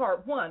Show,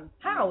 Part 1,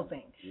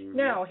 Housing.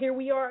 Now, here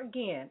we are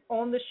again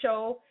on the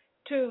show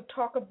to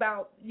talk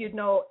about,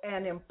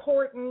 an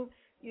important,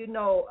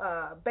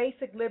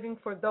 basic living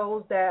for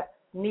those that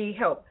need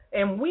help.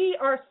 And we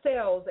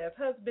ourselves, as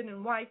husband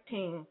and wife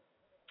team,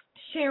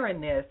 sharing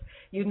this,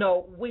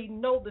 we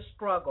know the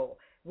struggle.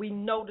 We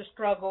know the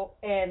struggle.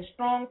 And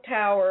Strong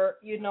Tower,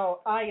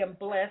 I am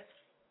blessed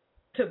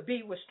to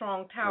be with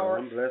Strong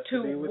Tower,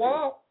 to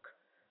walk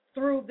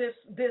through this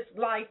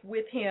life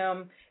with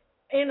him,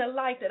 in a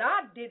life that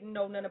I didn't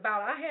know nothing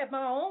about. I had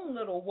my own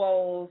little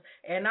woes,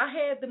 and I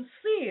had them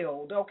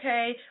sealed,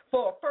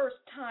 for a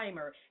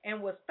first-timer,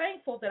 and was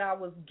thankful that I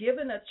was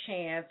given a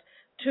chance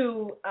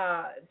to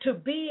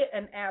be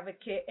an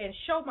advocate and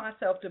show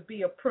myself to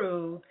be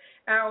approved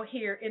out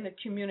here in the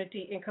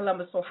community in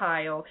Columbus,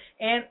 Ohio,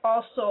 and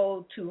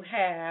also to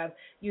have,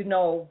 the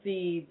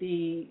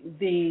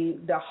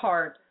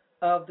heart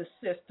of the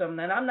system.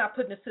 And I'm not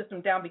putting the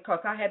system down,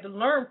 because I had to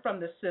learn from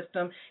the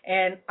system,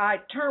 and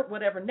I turned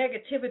whatever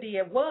negativity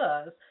it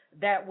was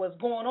that was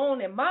going on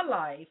in my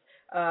life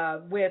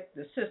with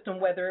the system,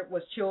 whether it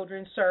was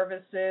children's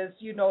services,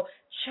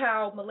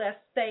 child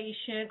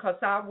molestation,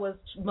 because I was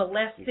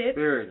molested,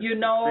 I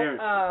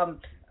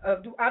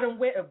done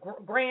went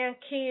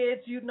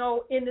grandkids,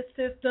 in the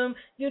system,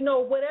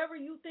 whatever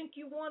you think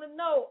you want to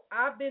know,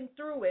 I've been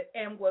through it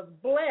and was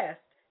blessed.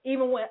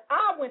 Even when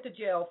I went to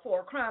jail for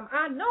a crime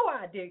I know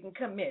I didn't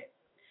commit,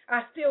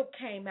 I still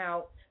came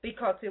out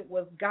because it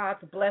was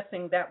God's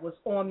blessing that was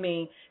on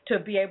me to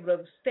be able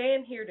to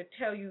stand here to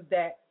tell you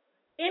that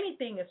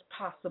anything is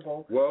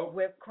possible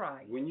with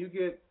Christ. When you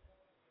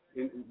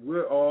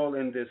we're all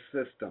in this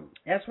system.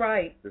 That's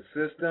right. The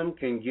system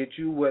can get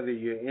you whether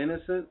you're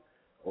innocent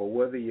or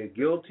whether you're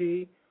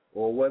guilty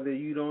or whether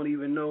you don't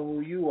even know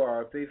who you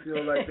are. If they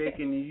feel like they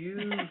can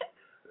use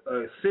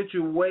a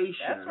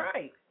situation. That's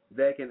right.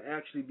 That can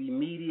actually be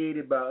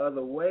mediated by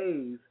other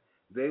ways,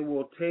 they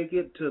will take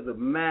it to the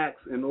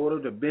max in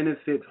order to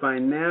benefit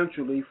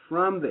financially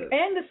from this.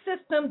 And the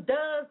system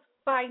does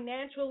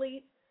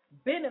financially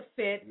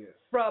benefit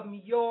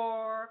from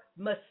your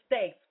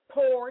mistakes,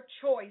 poor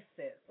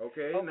choices.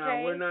 Okay,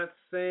 now we're not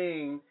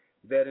saying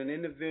that an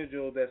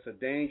individual that's a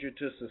danger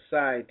to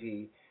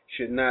society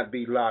should not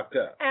be locked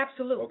up.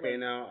 Absolutely. Okay,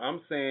 now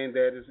I'm saying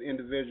that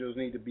individuals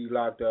need to be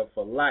locked up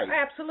for life.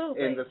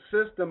 Absolutely. And the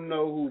system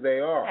know who they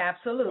are.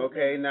 Absolutely.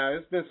 Okay, now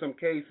there's been some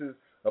cases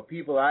of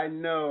people I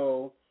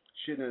know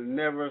should have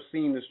never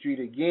seen the street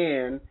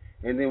again,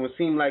 and then it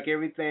seemed like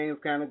everything's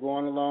kind of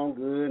going along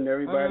good and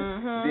everybody,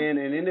 then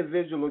an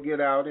individual will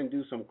get out and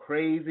do some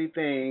crazy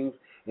things,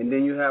 and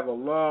then you have a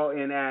law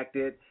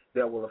enacted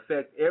that will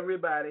affect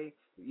everybody,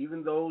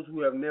 even those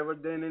who have never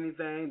done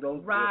anything,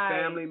 those their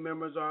family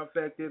members are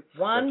affected,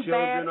 their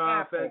children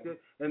are affected,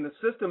 and the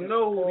system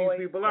knows who these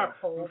people are.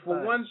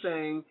 For one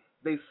thing,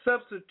 they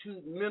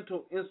substitute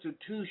mental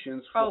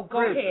institutions for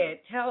prison. Go ahead.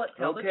 Tell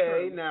the truth.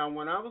 Okay, now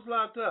when I was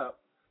locked up,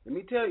 let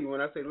me tell you,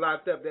 when I say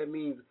locked up, that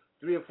means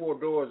 3 or 4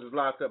 doors is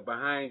locked up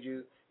behind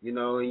you,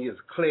 and you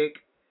just click,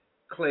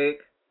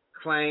 clank.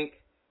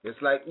 It's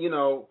like,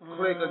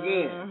 click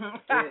again.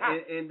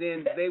 And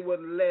then they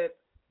would let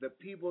the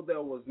people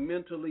that was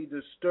mentally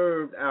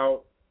disturbed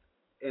out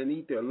and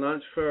eat their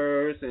lunch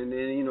first and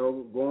then,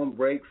 go on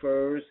break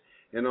first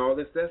and all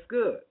this. That's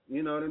good.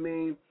 You know what I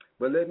mean?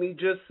 But let me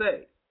just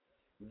say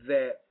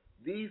that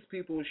these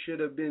people should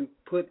have been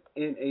put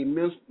in a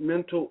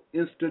mental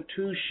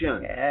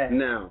institution. Yes.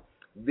 Now,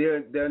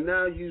 they're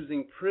now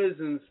using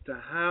prisons to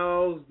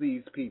house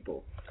these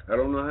people. I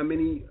don't know how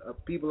many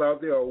people out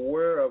there are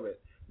aware of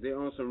it. They're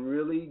on some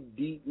really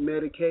deep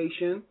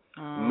medication,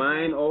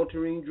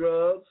 mind-altering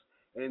drugs,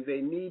 and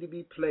they need to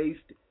be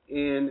placed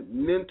in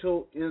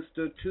mental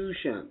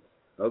institutions,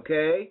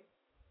 okay?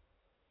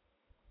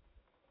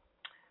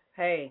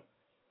 Hey,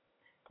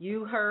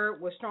 you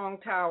heard what Strong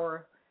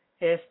Tower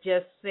has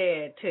just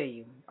said to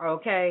you,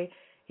 okay?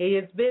 He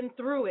has been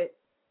through it,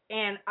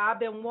 and I've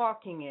been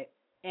walking it,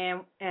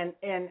 and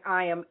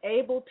I am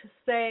able to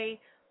say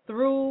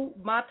through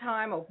my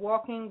time of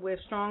walking with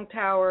Strong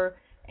Tower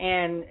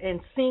and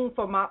seeing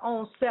for my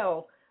own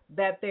self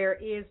that there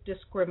is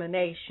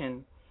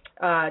discrimination,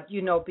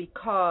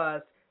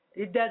 because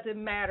it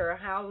doesn't matter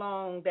how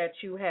long that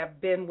you have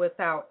been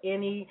without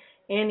any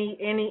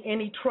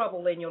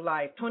trouble in your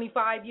life.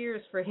 25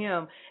 years for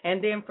him,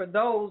 and then for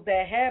those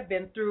that have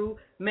been through,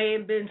 may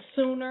have been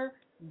sooner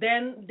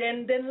than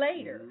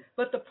later. Mm-hmm.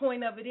 But the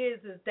point of it is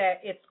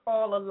that it's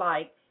all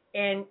alike,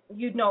 and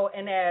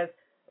and as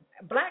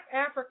Black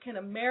African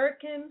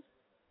Americans,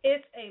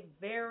 it's a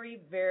very,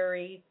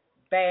 very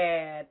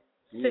bad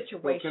situation.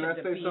 Well, can I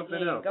to say be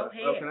something in. else? Go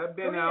ahead. Okay,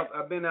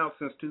 I've been out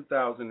since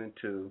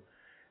 2002,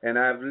 and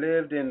I've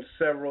lived in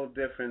several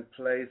different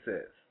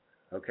places.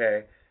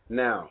 Okay.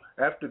 Now,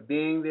 after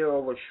being there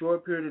over a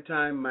short period of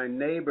time, my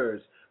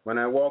neighbors, when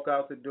I walk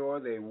out the door,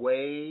 they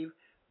wave,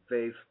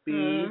 they speak,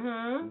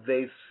 mm-hmm.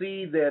 They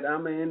see that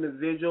I'm an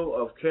individual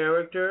of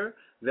character,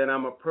 that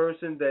I'm a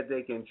person that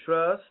they can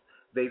trust.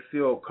 They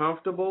feel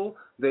comfortable.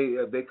 They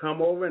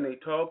come over and they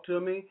talk to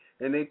me,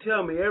 and they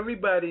tell me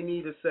everybody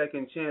needs a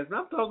second chance. And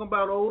I'm talking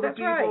about older That's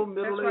people, right.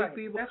 middle-aged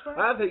people. That's right.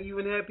 I've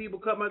even had people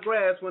cut my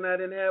grass when I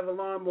didn't have a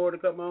lawnmower to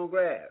cut my own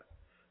grass.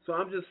 So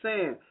I'm just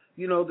saying,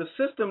 the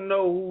system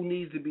know who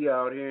needs to be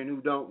out here and who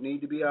don't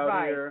need to be out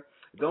right. here.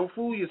 Don't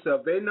fool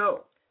yourself. They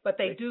know. But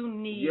they do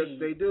need. Yes,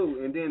 they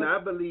do. And then I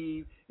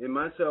believe in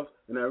myself,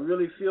 and I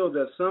really feel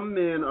that some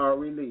men are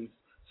released,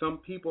 some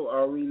people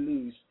are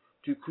released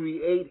to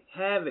create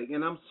havoc.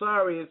 And I'm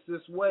sorry it's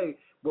this way,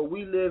 but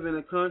we live in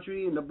a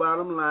country, and the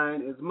bottom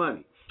line is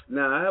money.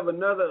 Now, I have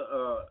another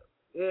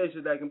edge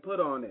that I can put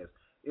on this.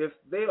 If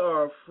they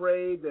are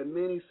afraid that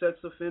many sex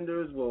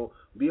offenders will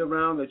be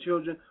around their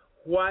children,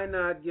 why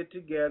not get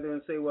together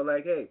and say, well,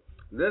 like, hey,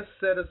 let's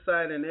set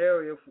aside an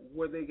area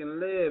where they can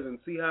live and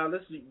see how,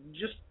 let's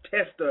just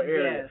test our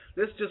area. Yes.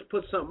 Let's just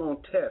put something on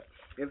test.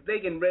 If they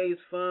can raise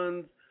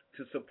funds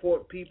to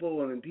support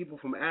people and people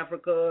from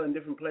Africa and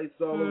different places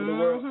all over the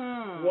world,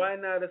 why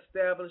not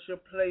establish a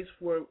place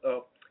where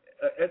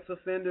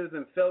ex-offenders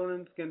and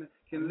felons can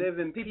live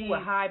in people peace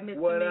with high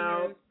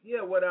misdemeanors,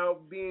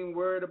 without being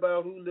worried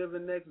about who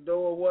living next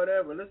door or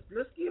whatever.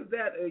 Let's give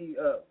that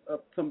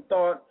some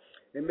thought,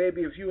 and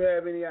maybe if you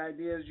have any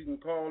ideas, you can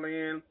call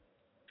in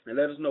and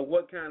let us know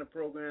what kind of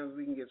programs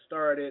we can get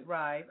started.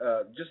 Right.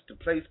 Just to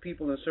place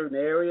people in certain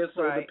areas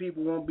so right. that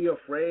people won't be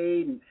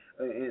afraid and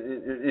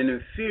in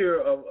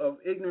fear of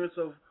ignorance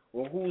of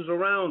who's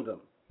around them.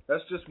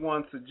 That's just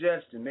one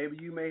suggestion. Maybe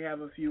you may have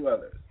a few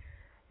others.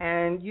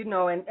 And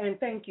and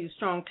thank you,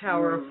 Strong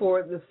Tower,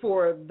 for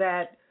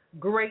that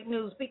great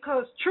news,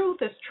 because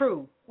truth is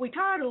true. We're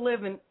tired of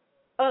living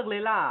ugly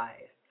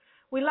lies.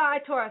 We lie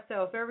to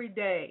ourselves every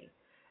day.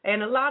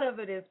 And a lot of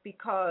it is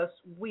because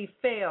we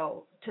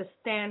fail to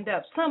stand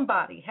up.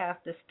 Somebody has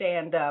to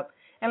stand up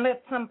and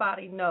let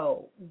somebody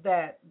know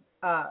that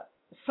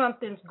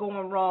something's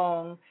going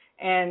wrong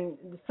and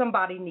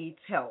somebody needs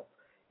help.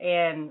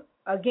 And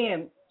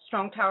again,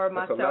 Strong Tower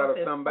myself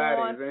is on.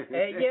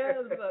 Yes,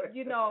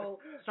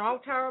 Strong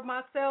Tower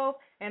myself,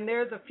 and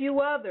there's a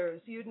few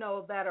others,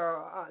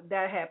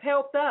 that have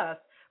helped us.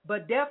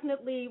 But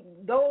definitely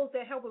those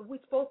that help us, we're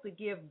supposed to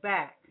give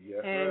back. Yes,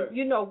 and,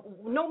 right.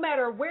 No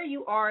matter where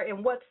you are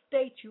and what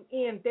state you're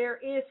in, there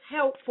is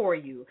help for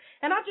you.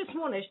 And I just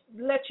want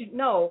to let you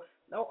know,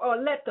 or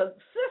let the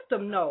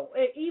system know,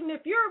 even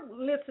if you're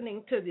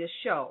listening to this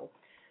show,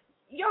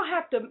 y'all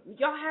have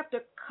to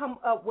come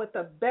up with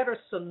a better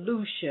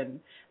solution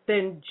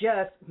than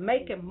just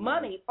making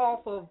money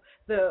off of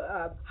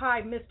the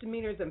high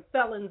misdemeanors and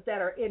felons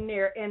that are in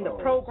there, and the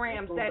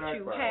programs that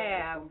you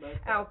have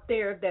out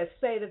there that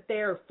say that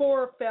they're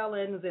for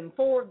felons and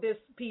for this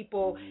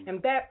people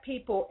and that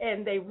people,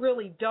 and they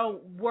really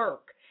don't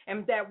work.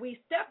 And that we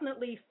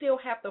definitely still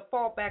have to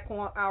fall back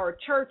on our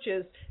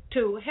churches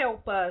to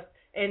help us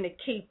and to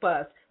keep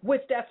us,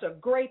 which that's a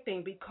great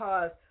thing,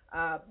 because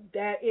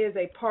that is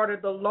a part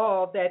of the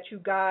law that you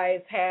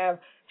guys have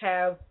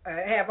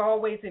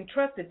always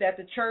entrusted that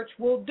the church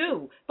will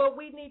do. But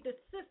we need the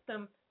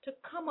system to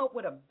come up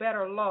with a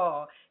better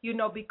law,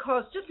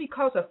 because just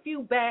because a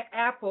few bad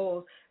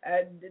apples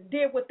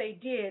did what they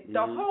did,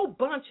 the whole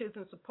bunch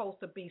isn't supposed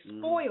to be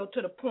spoiled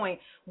to the point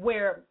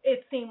where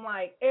it seemed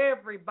like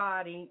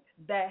everybody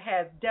that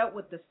has dealt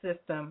with the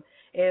system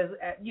is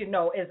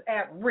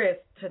at risk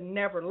to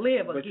never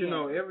live again.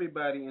 But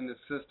everybody in the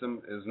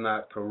system is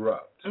not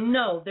corrupt.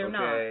 No, they're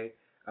not. Okay,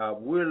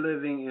 we're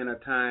living in a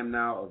time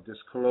now of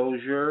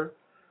disclosure.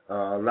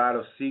 A lot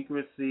of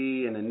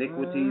secrecy and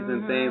iniquities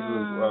and things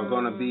are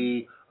going to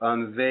be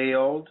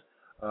unveiled.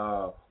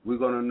 We're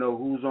going to know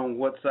who's on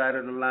what side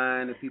of the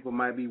line. If people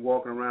might be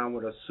walking around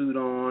with a suit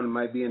on,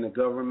 might be in the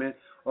government.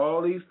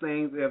 All these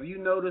things. Have you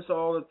noticed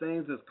all the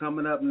things that's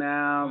coming up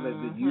now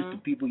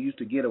that people used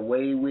to get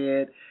away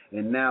with,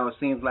 and now it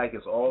seems like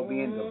it's all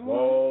being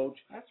divulged?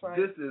 That's right.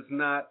 This is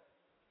not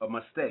a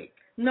mistake.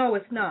 No,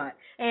 it's not.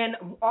 And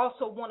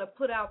also want to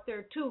put out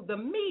there, too, the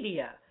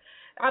media.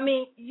 I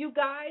mean, you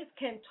guys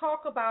can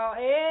talk about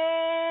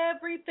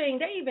everything.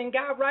 They even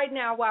got right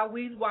now while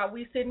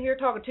we sitting here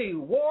talking to you,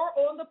 war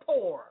on the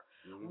poor.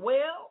 Mm-hmm.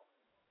 Well,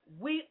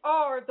 we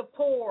are the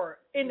poor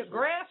in the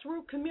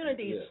grassroots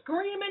community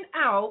screaming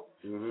out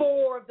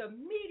for the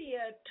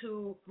media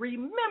to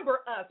remember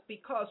us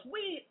because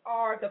we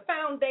are the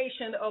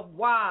foundation of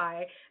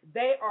why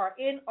they are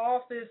in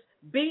office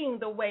being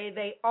the way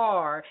they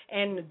are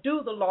and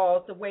do the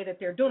laws the way that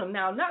they're doing them.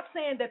 Now, I'm not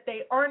saying that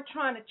they aren't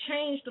trying to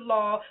change the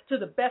law to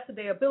the best of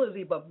their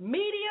ability, but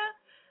media,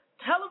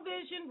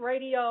 television,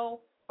 radio,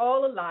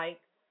 all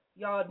alike,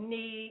 y'all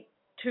need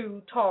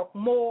to talk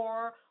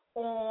more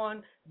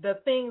on the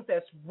things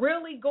that's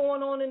really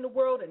going on in the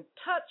world and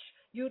touch,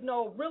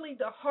 really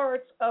the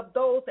hearts of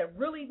those that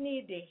really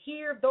need to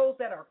hear, those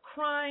that are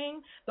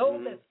crying,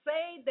 those that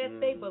say that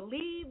they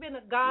believe in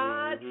a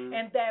God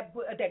and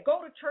that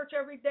go to church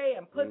every day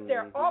and put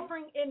their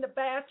offering in the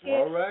basket,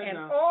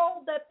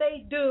 all that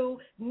they do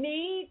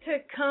need to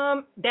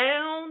come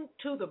down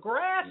to the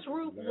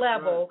grassroots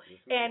level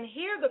and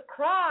hear the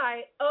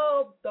cry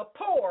of the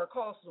poor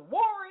because the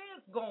war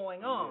is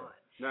going on.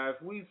 Now,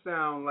 if we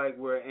sound like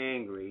we're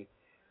angry,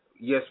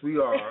 yes, we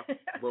are,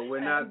 but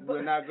we're not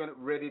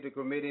ready to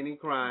commit any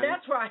crime.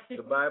 That's right.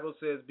 The Bible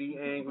says, "Be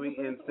angry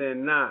and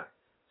sin not."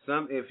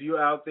 If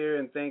you're out there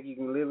and think you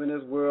can live in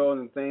this world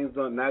and things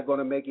are not going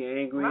to make you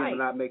angry and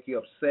not make you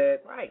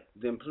upset,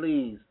 then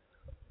please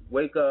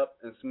wake up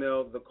and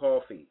smell the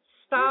coffee.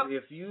 Stop.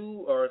 If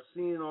you are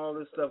seeing all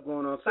this stuff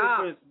going on, say,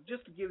 for instance,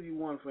 just to give you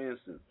one, for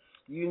instance.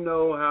 You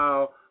know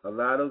how a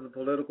lot of the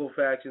political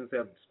factions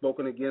have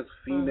spoken against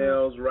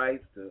females'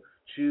 rights to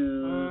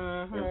choose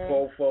and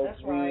poor folks,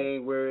 we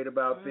ain't worried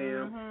about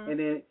them. And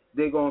then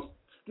they're going to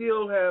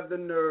still have the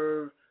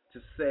nerve to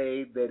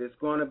say that it's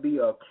going to be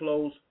a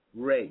close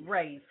race.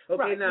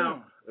 Okay,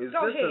 now, is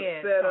this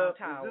a setup?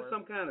 Is this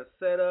some kind of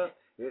setup?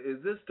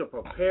 Is this to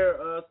prepare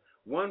us?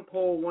 One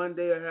poll one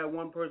day will have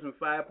one person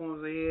 5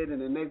 points ahead,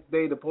 and the next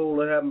day the poll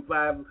will have them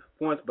 5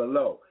 points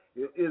below.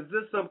 Is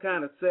this some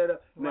kind of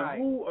setup? Now,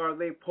 who are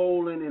they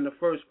polling in the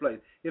first place?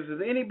 If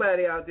there's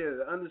anybody out there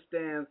that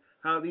understands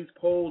how these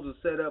polls are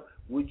set up,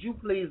 would you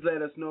please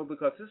let us know?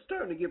 Because it's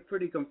starting to get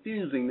pretty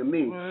confusing to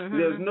me.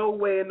 There's no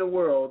way in the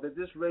world that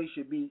this race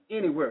should be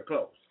anywhere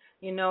close.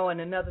 And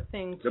another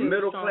thing, too. The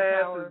middle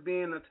class is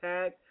being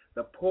attacked.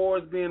 The poor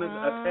is being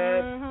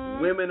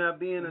attacked. Women are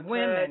being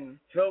attacked.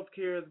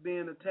 Healthcare is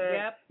being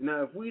attacked.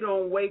 Now, if we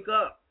don't wake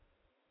up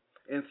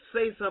and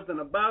say something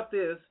about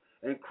this,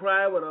 and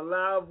cry with a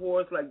loud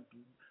voice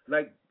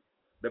like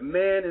the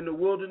man in the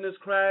wilderness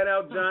cried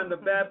out, John the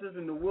Baptist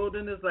in the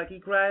wilderness, like he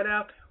cried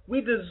out.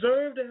 We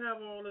deserve to have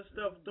all this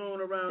stuff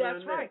thrown around.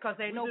 That's right, because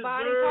ain't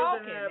nobody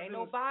talking. Ain't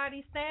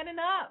nobody standing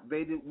up.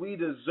 We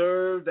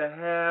deserve to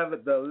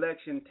have the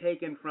election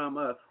taken from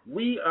us.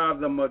 We are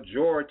the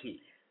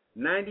majority.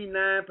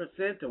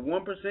 99% to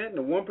 1%, and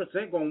the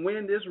 1% going to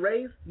win this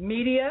race.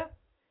 Media,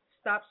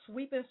 stop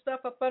sweeping stuff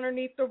up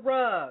underneath the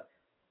rug.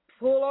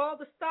 Pull all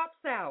the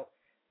stops out.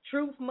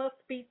 Truth must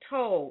be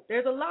told.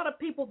 There's a lot of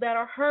people that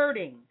are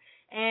hurting.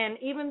 And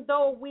even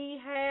though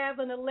we have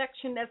an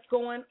election that's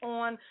going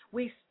on,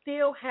 we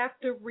still have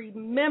to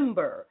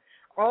remember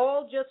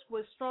all just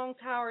what Strong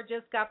Tower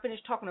just got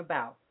finished talking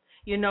about.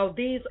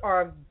 These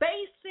are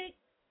basic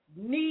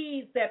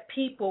needs that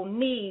people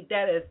need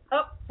that is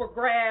up for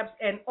grabs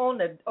and on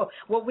the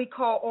what we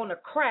call on the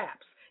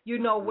craps.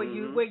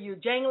 Where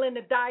you're jangling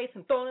the dice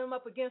and throwing them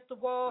up against the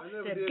wall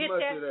to get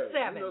that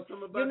 7. I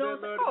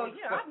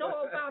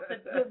know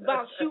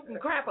about shooting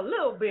crap a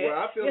little bit.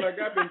 Well, I feel like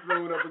I've been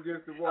thrown up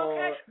against the wall.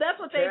 Okay, that's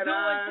what they do.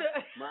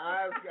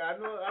 My eyes,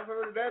 I've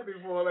heard of that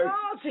before. Like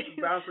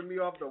bouncing me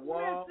off the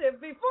wall.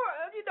 Listen,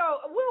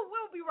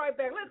 we'll be right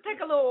back. Let's take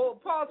a little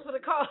pause for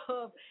the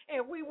call,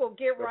 and we will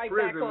get right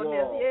back on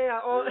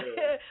wall.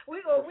 this.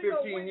 We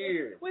 15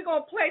 years. We're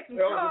gonna play some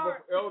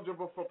cards.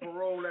 Eligible for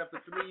parole after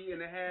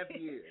 3.5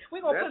 years.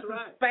 We're going to put some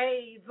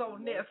spades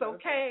on this,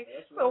 okay?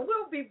 So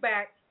we'll be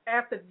back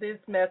after this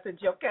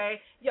message, okay?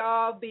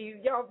 Y'all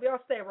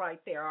stay right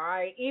there, all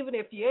right? Even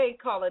if you ain't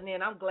calling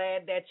in, I'm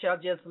glad that y'all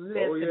just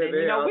listening.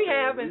 We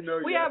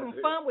having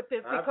fun with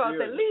this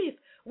because at least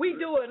we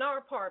doing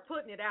our part,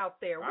 putting it out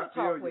there. We'll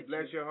talk with you.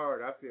 Bless your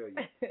heart. I feel you.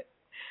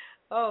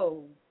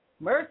 Oh,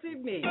 mercy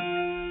me.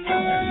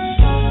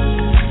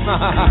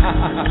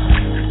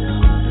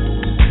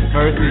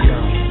 Mercy,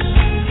 y'all.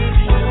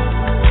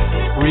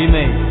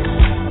 Remake.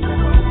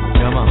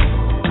 Come on.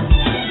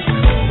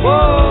 Whoa,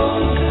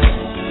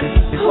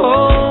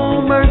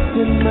 oh,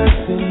 mercy,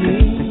 mercy me.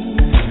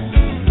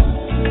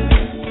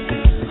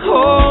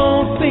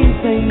 Oh, things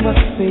they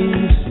must be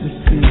used to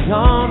see.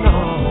 Oh, no.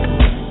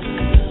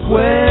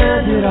 Where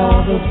did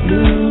all the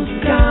blue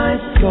skies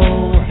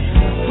go?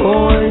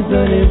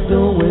 Poison is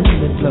the wind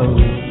that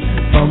blows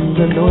from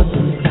the north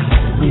and south.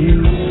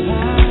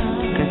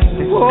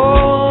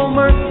 Oh,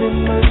 mercy,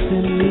 mercy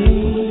me.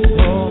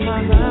 Oh,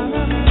 my God.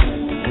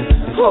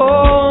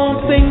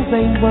 Oh, things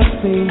ain't what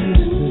they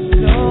used to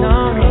be. No.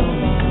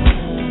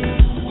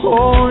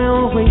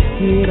 Oil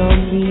wasted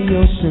on the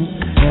ocean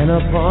and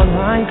upon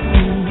high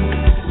seas,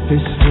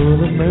 fish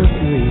full of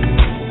mercury.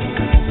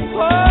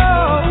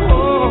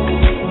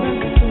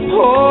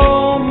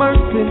 Oh,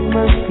 mercy,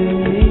 mercy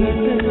me.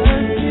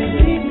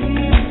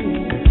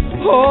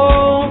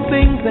 Oh,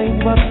 things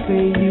ain't what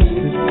they used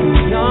to be.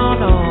 Oh,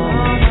 no.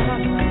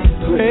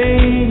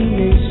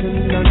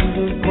 Radiation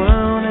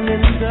underground and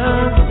in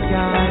the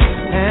sky,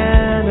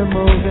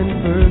 animals and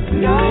birds who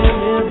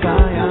live by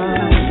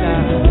our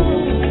side.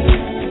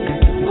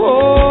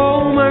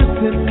 Oh,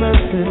 mercy,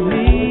 mercy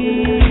me.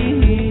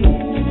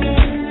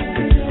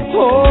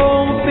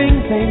 Oh,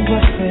 things ain't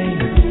what they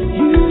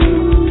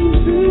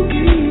used to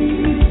be.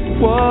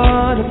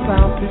 What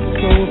about this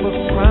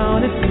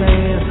overcrowded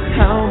land?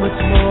 How much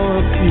more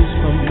abuse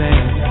from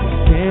man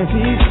can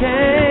he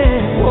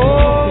stand? Oh,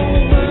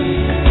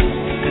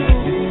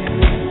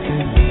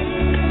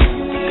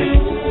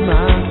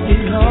 my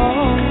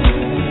Lord,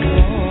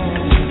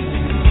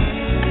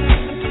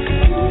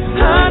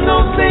 I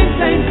know things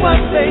ain't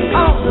what they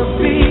ought to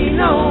be,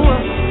 no.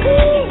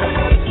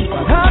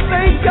 But I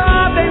thank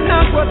God they're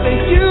not what they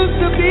used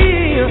to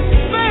be.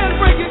 Man,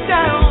 break it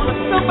down.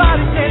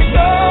 Somebody said,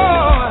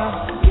 Lord,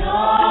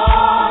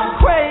 your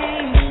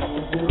grace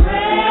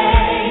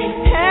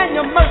and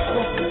your mercy.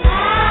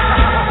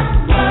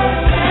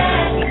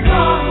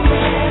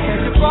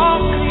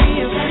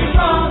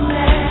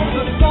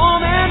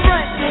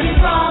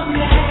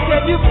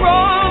 You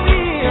brought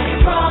me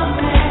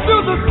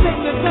through the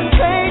sickness and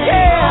pain,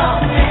 yeah.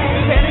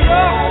 Let it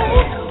go.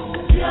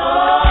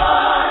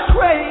 Your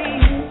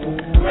grace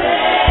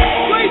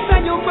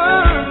and your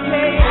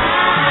mercy.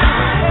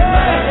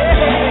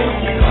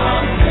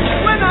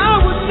 When I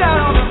was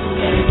down,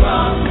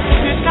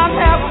 did not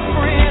have a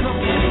friend.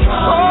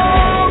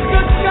 Oh,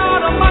 good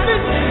God Almighty,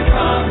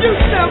 you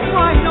stepped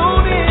right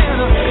on in.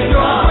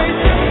 Your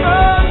grace and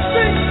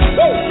mercy.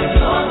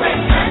 Your grace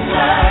and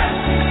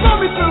mercy. Brought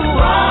me through.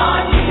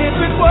 If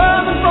it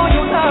wasn't for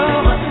your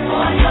love, tell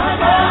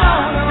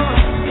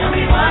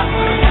me what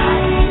would I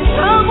do?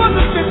 I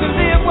wasn't fit to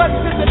live,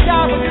 wasn't fit to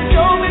die, but you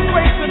showed me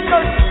grace and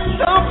mercy.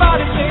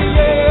 Somebody say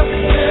yeah,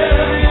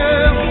 yeah,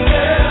 yeah,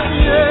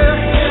 yeah,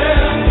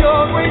 yeah.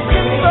 Your grace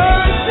and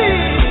mercy.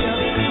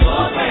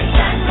 Your grace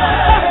and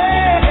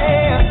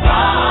mercy.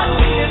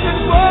 If it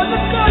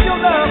wasn't for your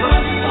love,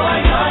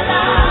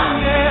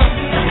 yeah.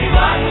 Tell me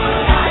what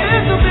would I do?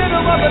 In the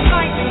middle of the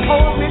night,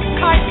 hold me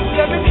tight.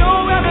 Let me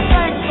know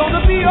everything's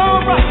gonna be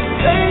alright.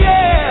 Say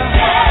yeah,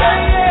 say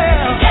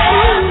yeah,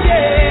 ooh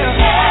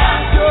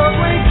yeah. Your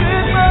grace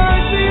and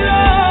mercy,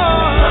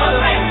 Lord. Your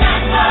grace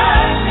and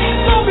mercy.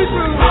 Pull me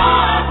through.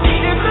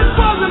 If it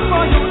wasn't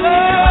for your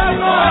love,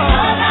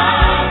 Lord,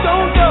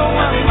 don't know.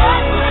 I'm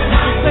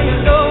saying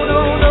no,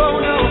 no, no,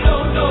 no, no,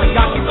 no.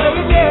 Got to say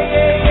yeah,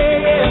 yeah,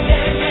 yeah,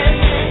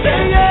 yeah.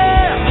 Say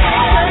yeah,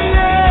 say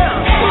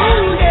yeah,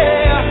 ooh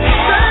yeah.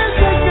 Say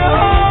take me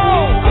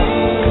home.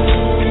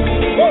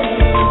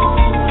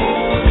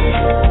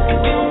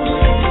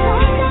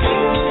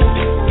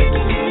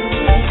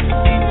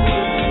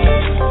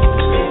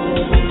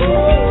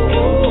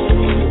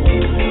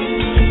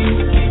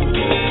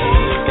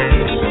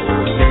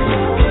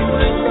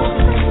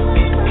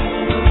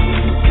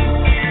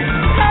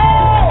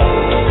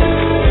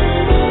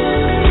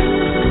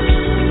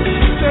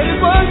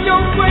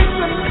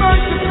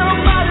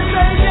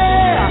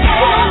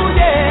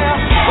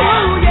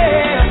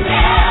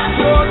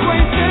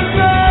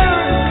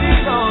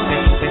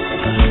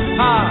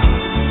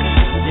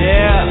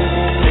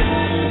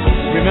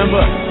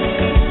 Remember,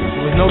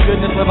 it was no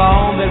goodness of our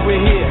own that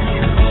we're here.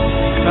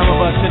 Some of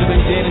us should have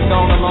been dead and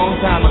gone a long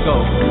time ago.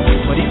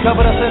 But he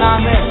covered us in our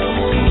mess.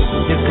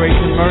 His grace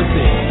and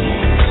mercy.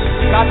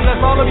 God bless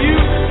all of you.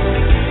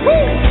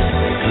 Woo!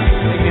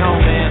 Take me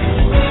home, man.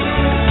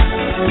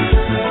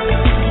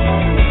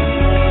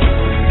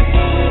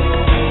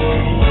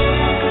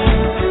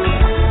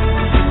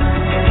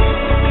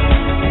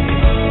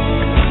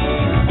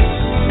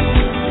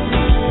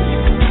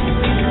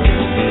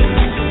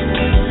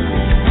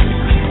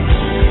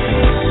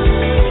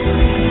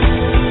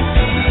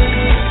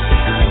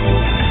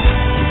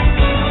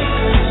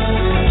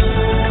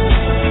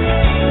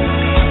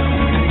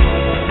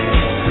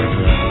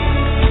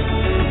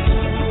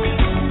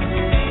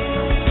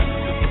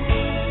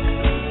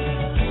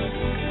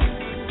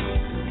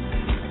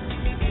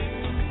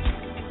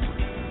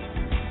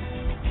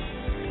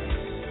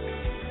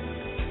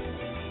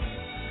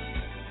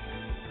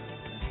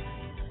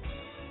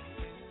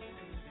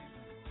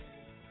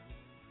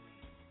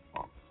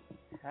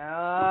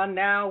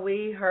 Now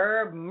we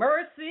heard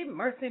mercy,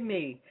 mercy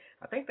me.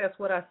 I think that's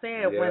what I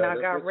said when I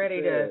got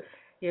ready to,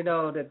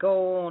 to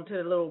go on to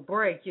the little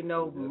break.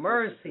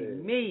 Mercy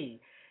me.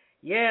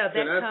 Yeah, that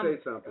Can I say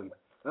something?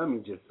 Let me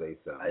just say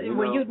something.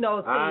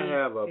 I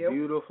have a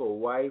beautiful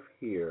wife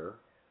here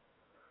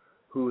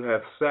who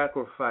have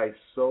sacrificed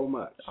so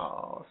much.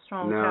 Oh,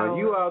 strong Now, power.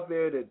 you out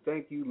there that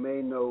think you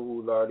may know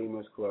who Lordy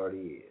Miss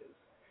Clardy is,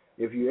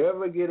 if you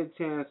ever get a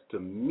chance to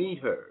meet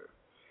her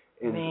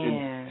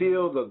and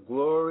feel the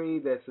glory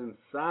that's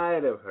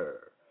inside of her,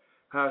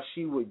 how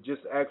she would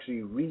just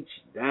actually reach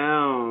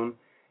down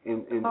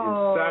and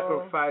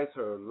sacrifice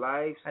her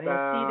lifestyle. I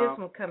didn't see this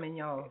one coming,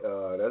 y'all.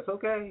 That's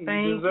okay.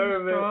 Thank you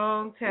deserve you,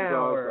 Strong it.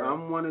 Tower. Because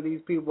I'm one of these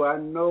people. I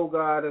know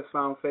God has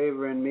found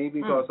favor in me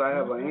because I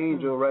have an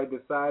angel right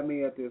beside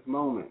me at this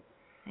moment.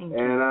 Thank and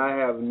you. I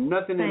have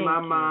nothing in my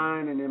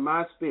mind and in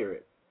my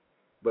spirit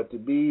but to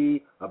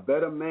be a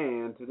better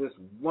man to this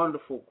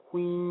wonderful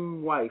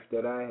queen wife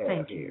that I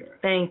have here.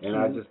 Thank you. And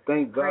I just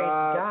thank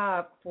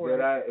God for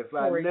that if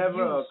I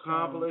never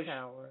accomplish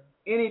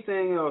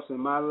anything else in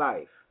my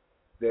life,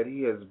 that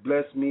He has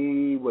blessed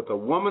me with a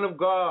woman of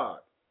God,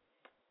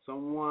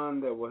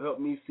 someone that will help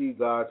me see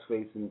God's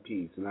face in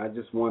peace. And I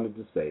just wanted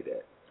to say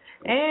that.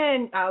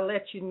 And I'll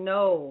let you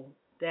know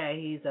that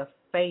He's a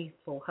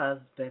faithful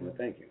husband. Well,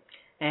 thank you.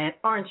 And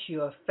aren't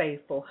you a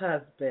faithful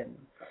husband?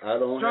 I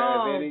don't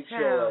Strong have any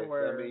Tower.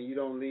 choice. I mean, you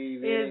don't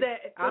leave any. If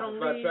I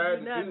tried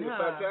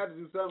to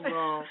do something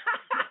wrong,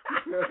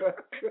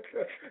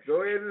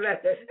 go ahead and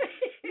let it.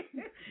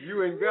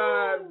 You and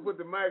God put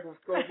the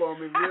microscope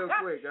on me real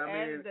quick. I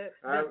mean, and the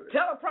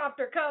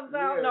teleprompter comes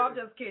out. Yeah. No, I'm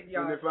just kidding,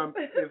 y'all. And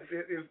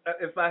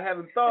if I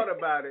haven't thought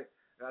about it,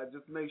 I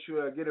just make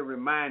sure I get a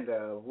reminder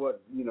of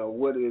what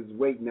is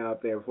waiting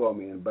out there for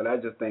me. But I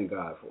just thank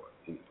God for it.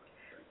 Anyway.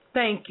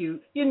 Thank you.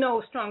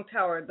 Strong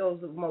Tower,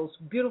 those are the most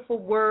beautiful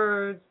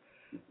words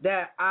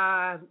that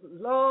I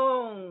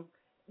long,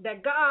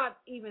 that God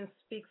even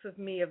speaks of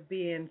me of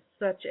being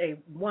such a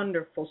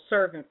wonderful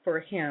servant for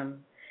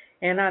Him.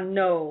 And I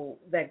know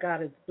that God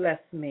has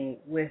blessed me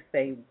with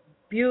a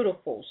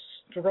beautiful,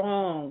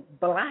 strong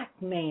black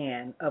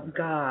man of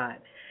God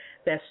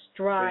that's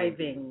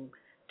striving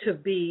to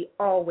be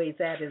always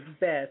at his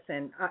best.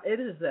 And it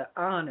is an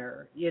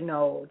honor,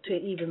 to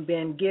even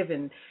been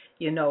given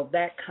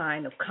that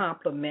kind of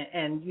compliment,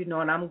 and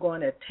and I'm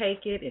going to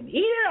take it and eat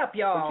it up,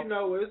 y'all.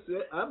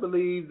 But I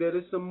believe that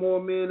there's some more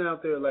men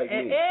out there like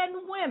me and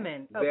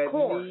women, of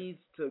course, that needs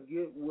to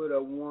get with a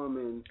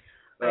woman,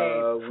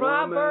 a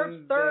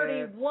Proverbs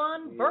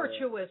 31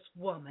 virtuous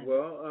woman.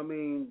 Well, I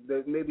mean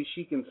that maybe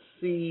she can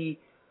see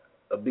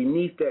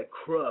beneath that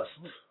crust,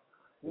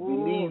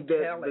 beneath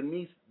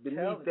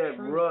that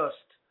rust,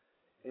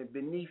 and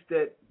beneath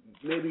that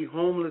maybe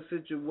homeless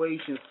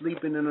situation,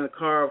 sleeping in a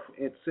car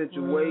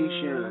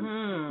situation,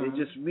 and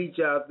just reach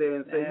out there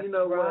and say,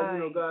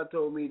 what, God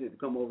told me to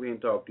come over here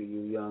and talk to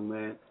you, young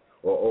man,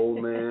 or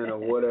old man, or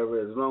whatever,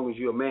 as long as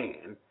you're a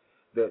man,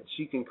 that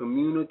she can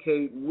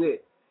communicate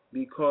with,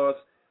 because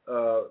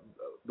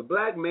the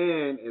black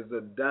man is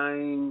a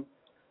dying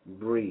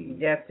breed.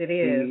 Yes, it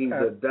is. He's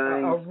a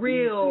dying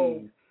real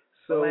species.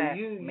 So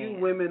you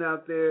women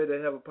out there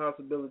that have a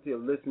possibility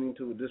of listening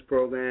to this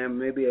program,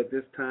 maybe at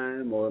this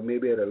time or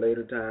maybe at a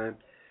later time,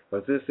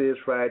 because this is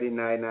Friday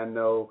night and I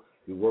know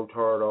you worked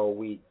hard all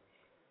week.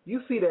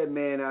 You see that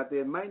man out there,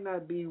 it might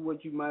not be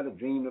what you might have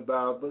dreamed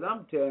about, but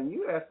I'm telling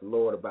you, ask the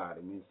Lord about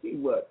him and see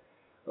what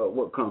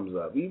comes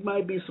up. You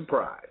might be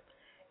surprised.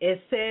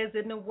 It says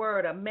in the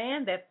Word, a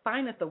man that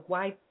findeth a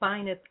wife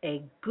findeth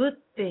a good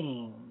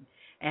thing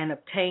and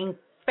obtains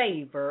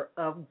favor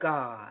of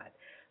God.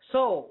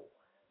 So,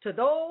 to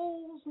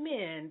those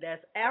men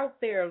that's out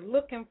there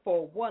looking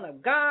for one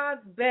of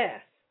God's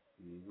best,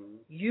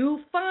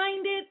 you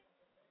find it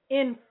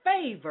in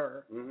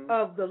favor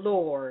of the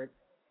Lord,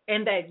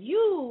 and that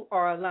you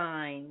are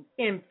aligned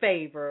in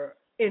favor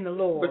in the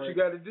Lord. But you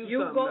got to do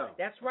something now.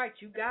 That's right.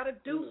 You got to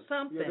do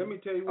something. Yeah, let me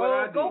tell you what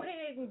I did. Go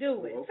ahead and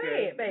do it. Okay.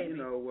 Say it, baby.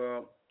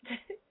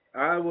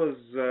 I was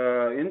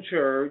in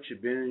church,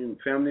 been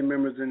family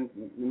members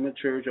in the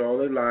church all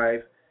their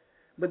life.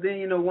 But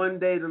then, one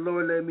day the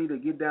Lord led me to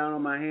get down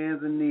on my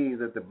hands and knees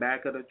at the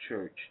back of the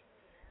church.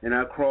 And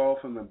I crawled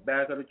from the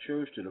back of the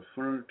church to the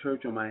front of the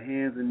church on my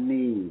hands and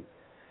knees.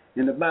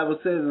 And the Bible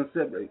says,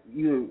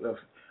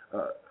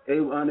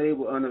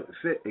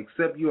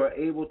 except you are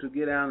able to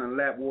get down and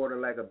lap water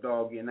like a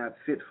dog, you're not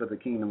fit for the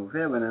kingdom of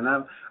heaven. And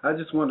I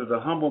just wanted to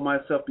humble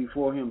myself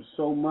before Him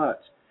so much,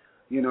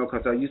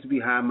 because I used to be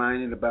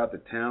high-minded about the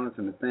talents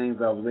and the things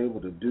I was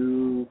able to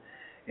do.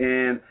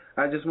 And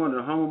I just wanted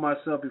to humble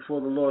myself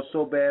before the Lord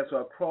so bad, so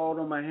I crawled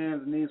on my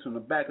hands and knees from the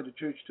back of the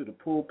church to the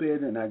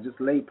pulpit, and I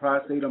just lay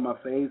prostrate on my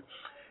face,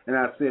 and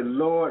I said,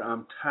 Lord,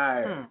 I'm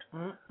tired.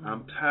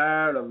 I'm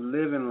tired of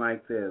living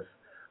like this.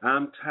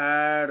 I'm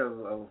tired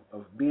of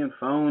being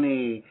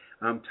phony.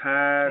 I'm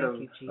tired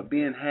of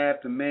being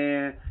half the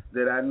man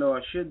that I know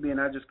I should be,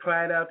 and I just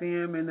cried out to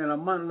Him, and then a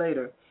month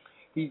later,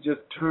 He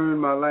just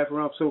turned my life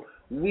around. So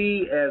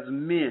we as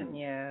men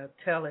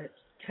tell it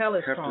have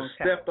strong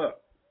to step up.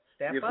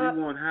 If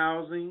we want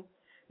housing,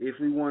 if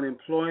we want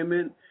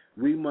employment,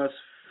 we must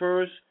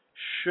first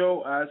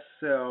show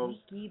ourselves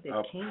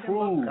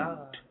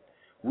approved.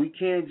 We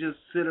can't just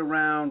sit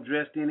around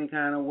dressed any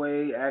kind of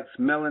way,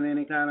 smelling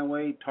any kind of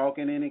way,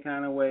 talking any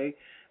kind of way,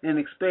 and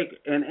expect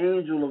an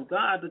angel of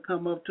God to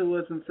come up to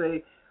us and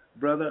say,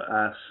 brother,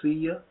 I see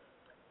you.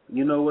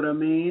 You know what I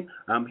mean?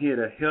 I'm here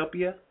to help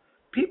you.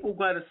 People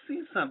got to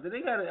see something.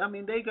 They got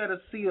to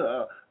see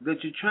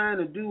that you're trying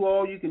to do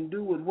all you can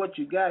do with what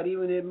you got,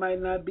 even if it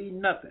might not be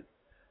nothing.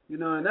 You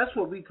know, and that's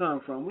what we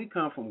come from. We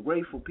come from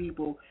grateful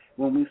people.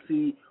 When we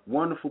see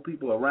wonderful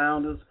people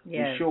around us,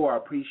 Yes. we show our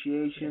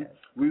appreciation. Yes.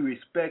 We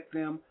respect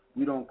them.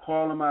 We don't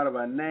call them out of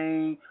their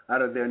name.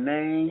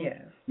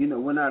 Yes. You know,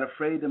 we're not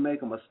afraid to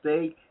make a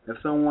mistake. If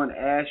someone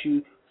asks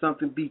you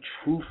something, be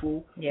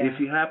truthful. Yeah. If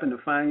you happen to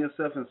find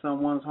yourself in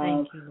someone's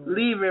home, you,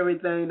 leave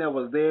everything that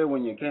was there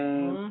when you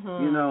came.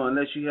 Mm-hmm. You know,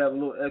 unless you have a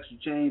little extra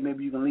change,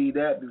 maybe you can leave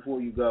that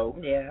before you go.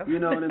 Yeah. You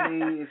know what I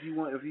mean? If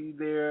you're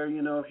there,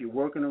 you know, if you're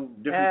working in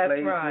different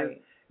That's places,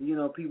 right. you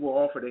know, people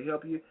offer to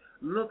help you.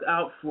 Look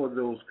out for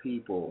those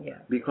people, Yeah.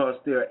 because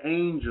they're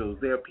angels.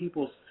 They're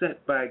people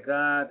sent by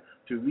God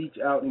to reach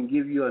out and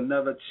give you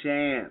another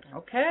chance.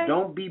 Okay.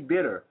 Don't be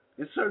bitter.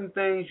 There's certain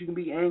things you can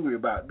be angry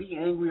about. Be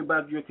angry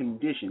about your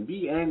condition.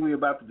 Be angry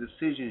about the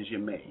decisions you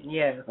make.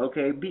 Yes.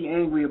 Okay? Be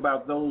angry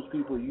about those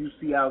people you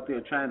see out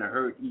there trying to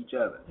hurt each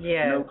other.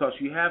 Yes. You know, because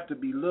you have to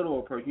belittle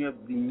a person. You have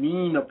to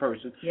demean a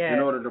person Yes. in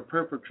order to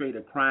perpetrate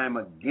a crime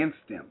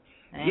against them.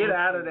 Get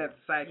out of that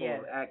cycle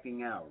of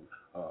acting out.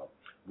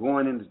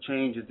 Going into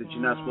changes that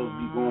you're not supposed to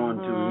be going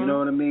to. You know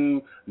what I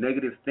mean?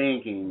 Negative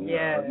thinking.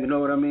 You know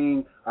what I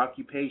mean?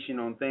 Occupation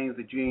on things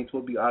that you ain't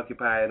supposed to be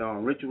occupied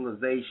on.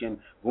 Ritualization,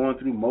 going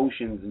through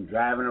motions and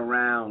driving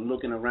around,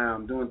 looking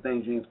around, doing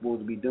things you ain't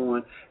supposed to be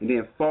doing, and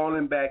then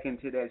falling back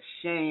into that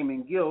shame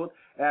and guilt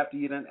after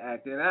you done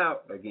acted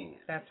out again.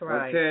 That's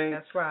right. Okay?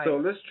 That's right. So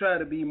let's try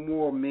to be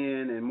more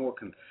men and more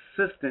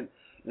consistent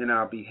in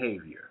our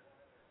behavior.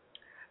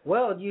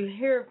 Well, you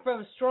hear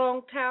from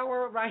Strong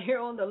Tower right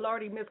here on the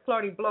Miss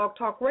Clardy Blog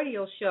Talk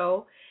Radio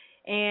Show.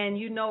 And,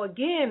 you know,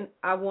 again,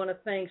 I want to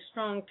thank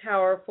Strong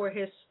Tower for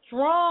his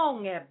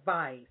strong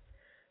advice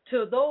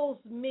to those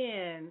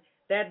men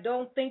that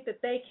don't think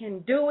that they can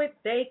do it.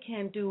 They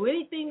can do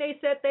anything they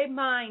set their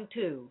mind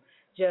to.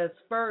 Just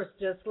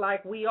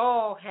like we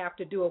all have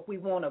to do if we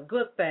want a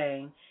good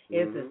thing,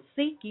 is to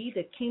seek ye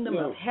the kingdom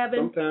of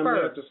heaven sometimes first. Sometimes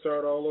we have to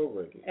start all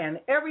over again. And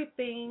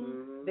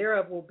everything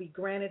thereof will be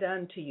granted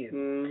unto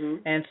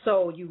you. And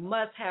so you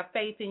must have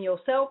faith in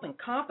yourself and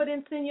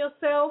confidence in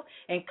yourself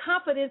and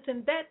confidence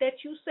in that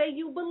you say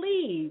you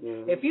believe.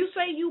 If you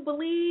say you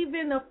believe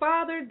in the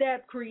Father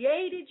that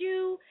created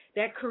you,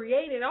 that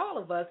created all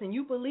of us, and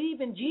you believe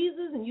in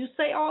Jesus and you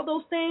say all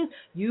those things,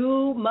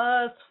 you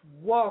must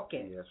walk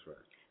it. That's right.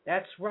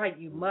 That's right.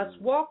 You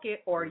must walk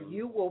it or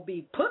you will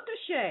be put to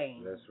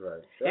shame. That's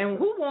right. And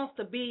who wants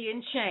to be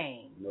in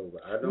shame?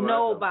 Nobody.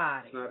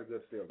 Nobody. It's not a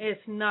good feeling.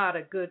 It's not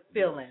a good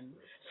feeling.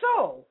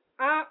 So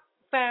I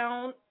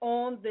found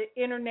on the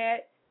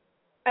internet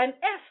an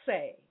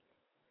essay.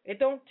 It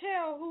don't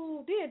tell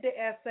who did the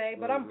essay,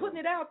 but I'm putting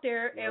it out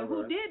there. And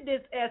who did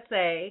this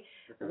essay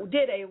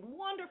did a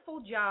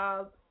wonderful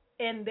job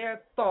in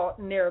their thought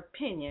and their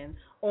opinion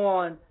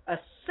on a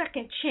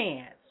second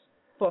chance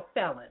for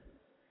felons.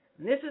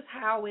 This is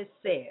how it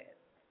said.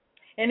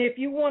 And if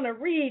you want to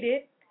read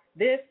it,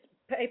 this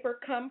paper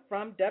comes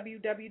from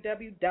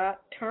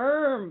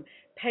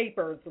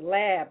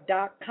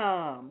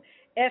www.termpaperslab.com.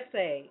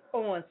 Essay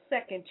on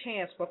second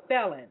chance for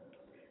felons.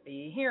 Are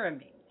you hearing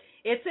me?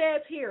 It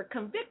says here,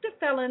 convicted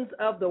felons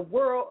of the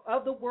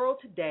world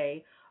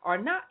today are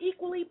not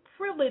equally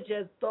privileged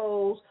as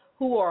those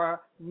who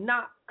are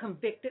not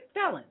convicted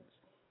felons.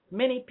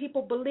 Many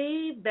people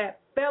believe that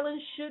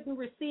felons shouldn't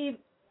receive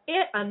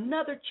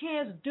another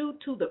chance due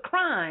to the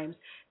crimes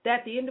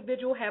that the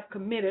individual have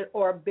committed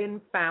or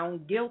been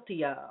found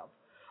guilty of.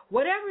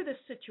 Whatever the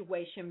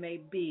situation may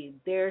be,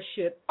 there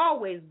should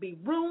always be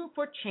room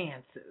for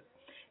chances.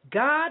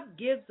 God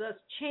gives us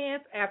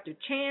chance after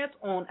chance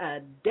on a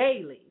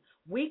daily,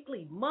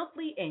 weekly,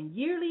 monthly, and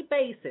yearly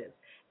basis.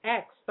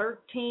 Acts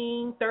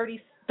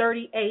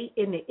 13:38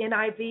 in the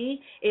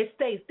NIV, it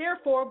states,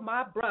 therefore,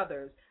 my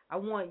brothers, I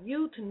want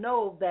you to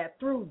know that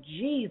through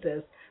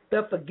Jesus,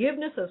 the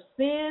forgiveness of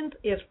sins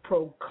is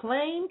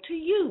proclaimed to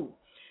you.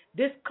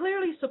 This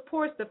clearly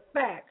supports the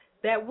fact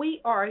that we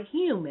are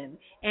human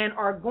and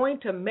are going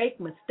to make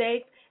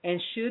mistakes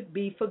and should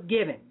be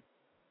forgiven.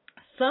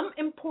 Some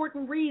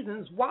important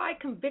reasons why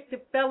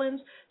convicted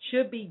felons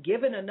should be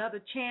given another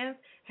chance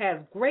has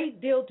a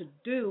great deal to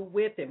do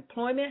with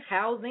employment,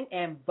 housing,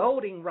 and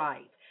voting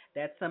rights.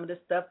 That's some of the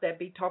stuff that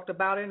be talked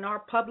about in our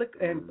public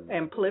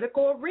and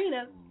political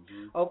arenas,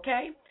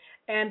 okay?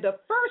 And the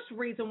first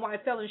reason why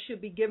felons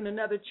should be given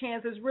another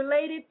chance is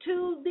related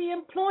to the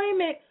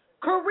employment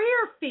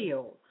career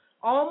field.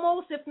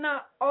 Almost, if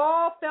not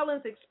all,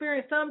 felons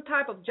experience some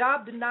type of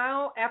job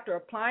denial after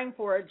applying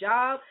for a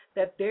job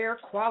that they're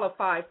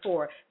qualified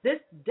for. This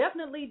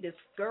definitely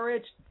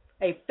discouraged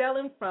a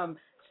felon from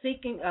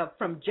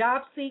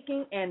job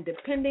seeking, and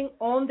depending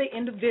on the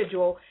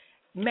individual,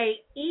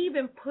 may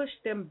even push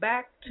them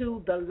back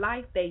to the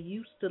life they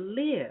used to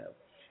live.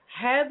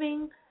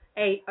 Having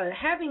a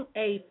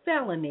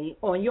felony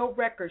on your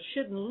record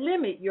shouldn't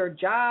limit your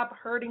job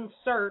hunting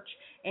search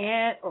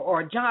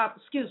or job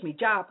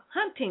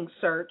hunting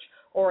search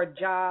or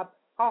job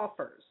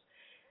offers.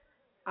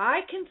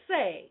 I can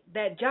say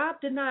that job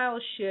denial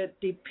should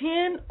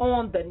depend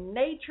on the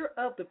nature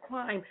of the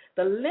crime,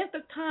 the length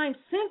of time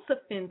since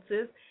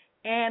offenses,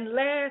 And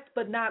last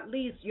but not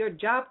least, your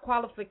job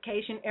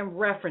qualification and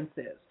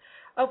references.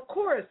 Of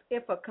course,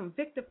 if a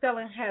convicted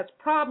felon has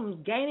problems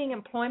gaining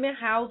employment,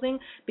 housing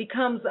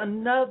becomes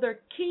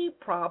another key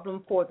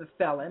problem for the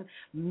felon.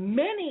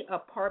 Many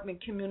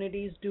apartment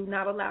communities do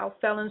not allow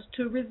felons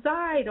to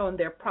reside on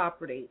their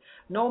property,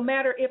 no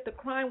matter if the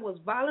crime was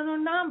violent or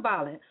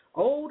nonviolent,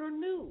 old or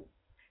new.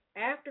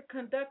 After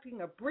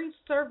conducting a brief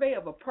survey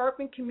of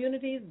apartment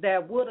communities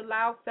that would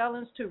allow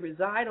felons to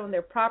reside on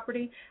their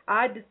property,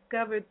 I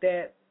discovered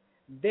that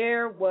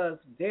there was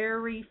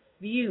very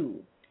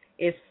few.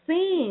 It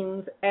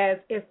seems as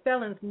if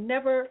felons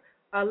never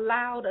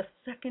allowed a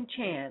second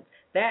chance,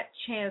 that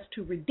chance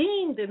to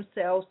redeem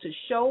themselves, to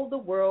show the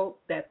world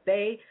that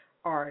they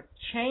are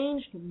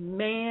changed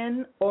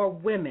men or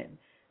women.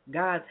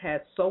 God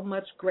has so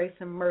much grace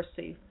and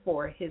mercy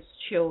for his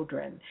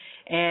children.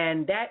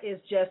 And that is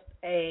just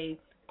a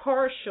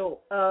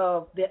partial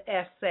of the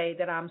essay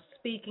that I'm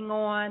speaking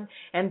on,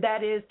 and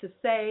that is to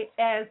say,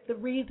 as the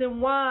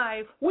reason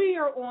why we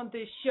are on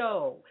this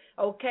show,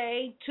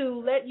 okay,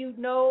 to let you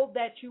know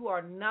that you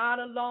are not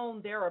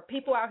alone. There are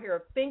people out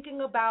here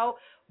thinking about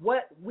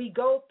what we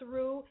go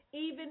through,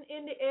 even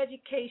in the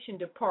education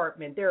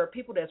department. There are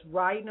people that's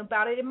writing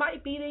about it. It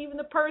might be even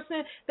the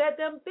person that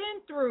done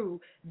been through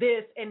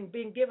this and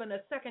been given a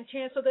second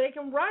chance so that they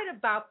can write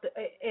about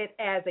it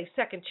as a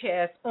second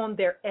chance on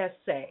their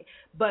essay.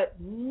 But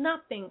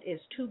nothing is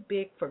too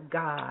big for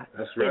God.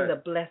 That's right. In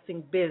the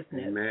blessing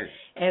business. Amen.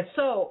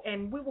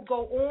 And we will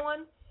go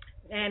on.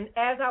 And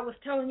as I was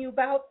telling you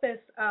about this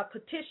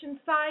petition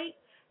site,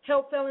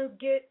 Help Felons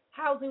Get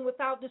Housing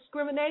Without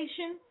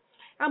Discrimination,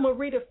 I'm going to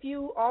read a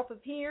few off of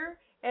here,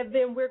 and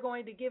then we're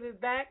going to give it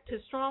back to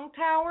Strong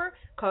Tower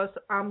because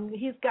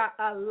he's got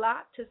a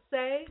lot to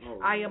say.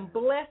 I am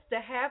blessed to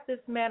have this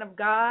man of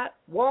God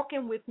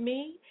walking with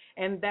me,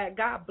 and that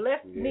God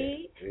blessed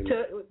me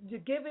to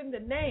give him the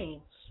name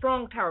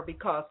Strong Tower,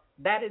 because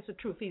that is the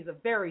truth. He's a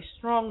very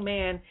strong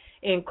man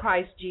in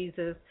Christ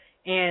Jesus,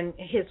 and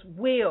his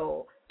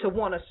will to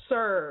want to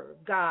serve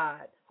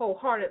God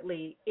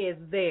wholeheartedly is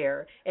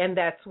there, and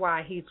that's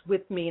why he's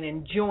with me and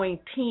enjoying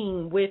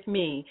team with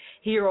me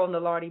here on the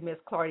Lardy Miss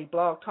Clardy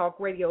Blog Talk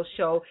Radio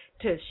Show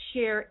to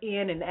share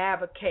in and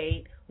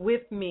advocate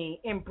with me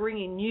in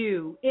bringing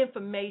you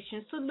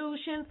information,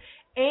 solutions,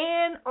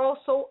 and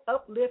also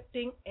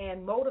uplifting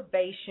and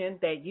motivation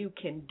that you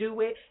can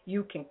do it.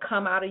 You can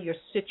come out of your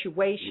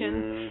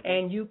situation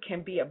and you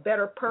can be a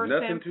better person.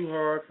 Nothing too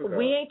hard for God.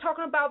 We ain't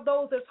talking about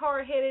those that's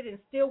hard-headed and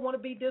still want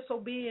to be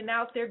disobedient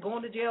out there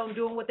going to jail and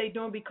doing what they're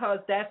doing because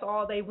that's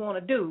all they want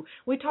to do.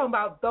 We're talking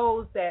about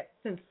those that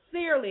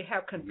sincerely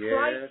have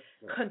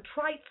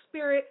contrite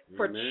spirit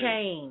for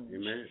change.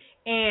 Amen.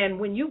 And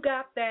when you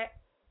got that,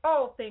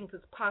 all things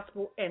is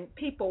possible, and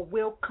people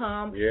will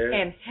come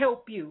and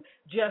help you.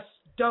 Just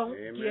don't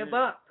give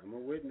up. I'm a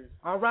witness.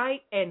 All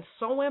right? And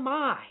so am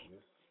I.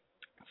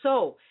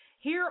 So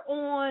here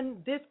on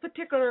this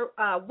particular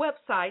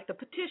website, the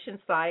petition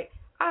site,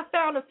 I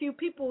found a few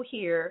people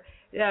here,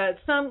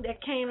 some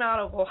that came out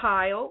of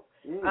Ohio,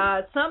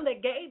 some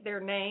that gave their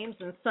names,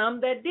 and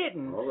some that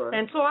didn't. Right.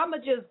 And so I'm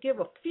going to just give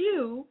a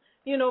few,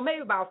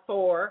 maybe about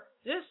 4,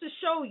 just to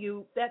show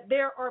you that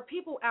there are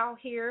people out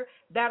here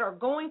that are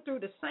going through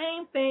the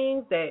same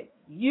things that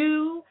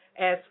you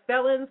as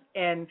felons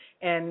and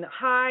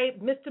high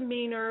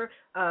misdemeanor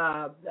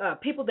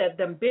people that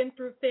have been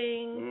through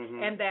things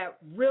and that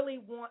really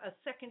want a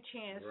second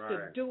chance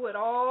to do it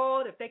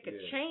all. If they could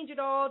change it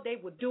all, they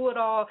would do it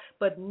all,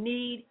 but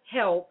need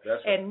help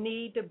and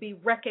need to be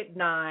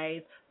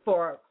recognized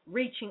for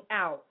reaching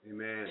out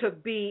to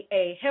be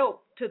a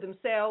help to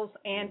themselves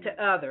and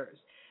to others.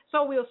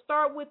 So we'll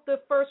start with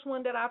the first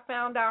one that I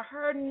found out.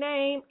 Her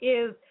name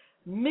is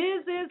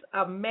Mrs.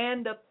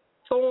 Amanda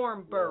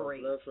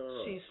Thornbury.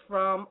 She's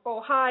from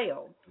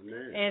Ohio.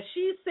 And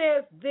she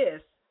says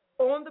this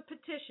on the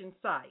petition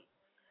site: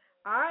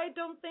 I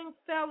don't think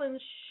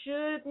felons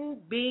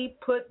shouldn't be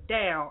put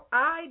down.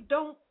 I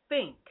don't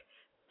think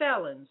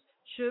felons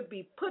should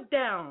be put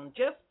down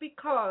just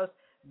because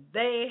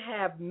they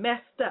have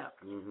messed up.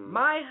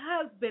 My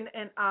husband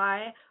and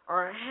I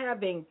are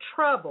having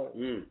trouble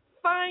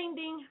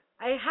finding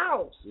a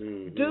house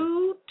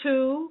due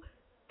to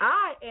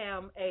I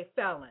am a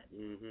felon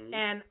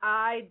and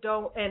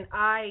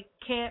I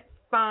can't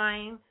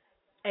find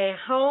a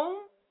home.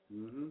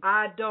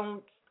 I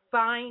don't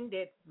find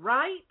it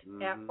right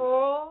at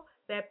all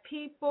that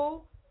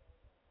people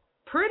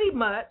pretty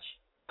much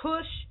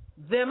push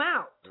them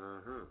out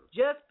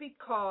just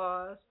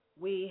because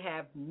we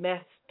have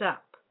messed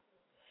up.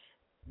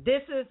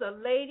 This is a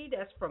lady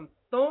that's from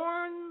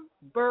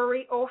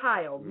Thornbury,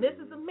 Ohio,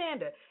 Mrs.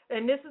 Amanda,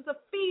 and this is a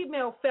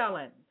female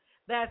felon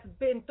that's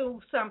been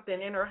through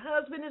something, and her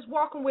husband is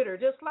walking with her,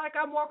 just like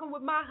I'm walking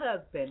with my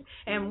husband,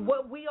 and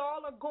what we all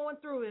are going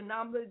through, and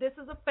this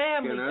is a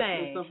family thing. Can I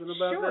say something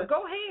about that? Sure,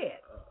 go ahead.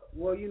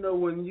 Well,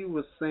 when you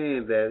were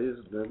saying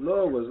that, the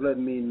Lord was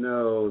letting me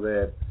know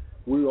that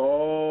We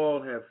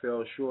all have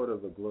fell short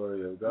of the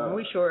glory of God.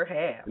 We sure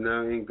have.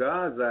 Now, in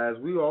God's eyes,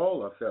 we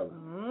all are felons.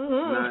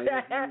 Mm-hmm.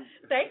 Now,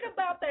 think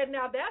about that.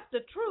 Now, that's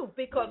the truth,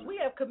 because we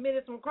have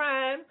committed some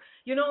crimes,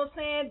 you know what I'm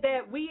saying,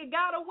 that we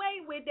got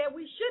away with, that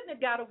we shouldn't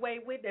have got away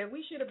with, that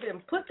we should have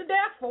been put to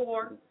death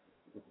for.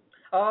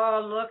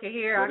 Oh, look at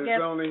here. But I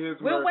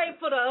guess we'll wait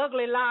for the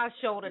Ugly Lie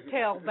show to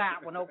tell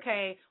that one,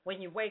 okay? When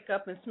you wake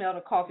up and smell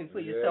the coffee for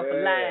yourself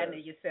and lying to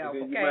yourself,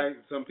 okay?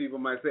 Some people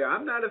might say,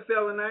 I'm not a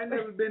felon. I ain't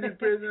never been in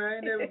prison. I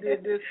ain't never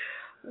did this.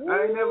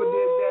 I ain't never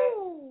did that.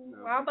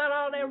 No. How about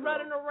all that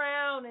running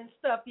around and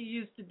stuff you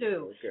used to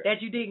do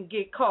that you didn't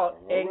get caught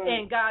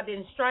and God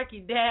didn't strike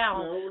you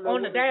down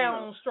on the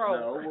downstroke?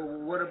 No, well,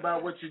 what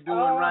about what you're doing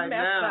right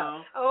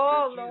now that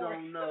you Lord.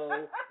 don't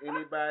know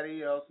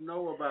anybody else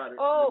know about it?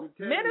 Oh,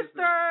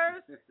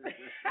 ministers.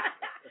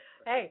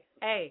 Hey,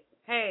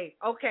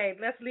 okay,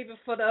 let's leave it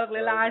for the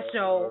Ugly Lie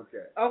show.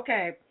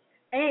 Okay.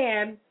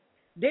 And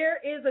there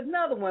is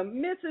another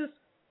one, Mrs.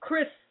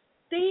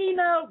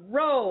 Christina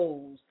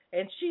Rose,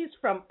 and she's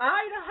from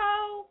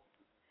Idaho.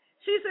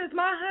 She says,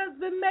 my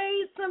husband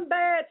made some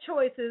bad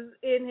choices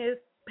in his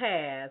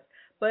past,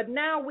 but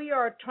now we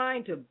are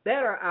trying to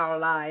better our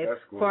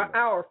lives for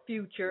our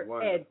future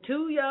and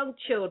 2 young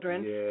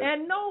children,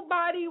 and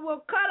nobody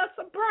will cut us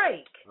a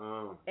break.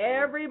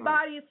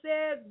 Everybody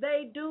says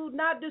they do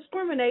not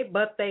discriminate,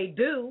 but they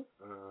do.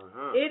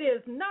 It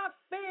is not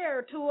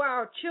fair to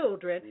our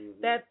children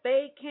that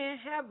they can't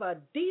have a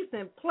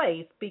decent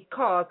place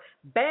because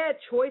bad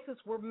choices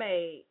were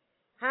made.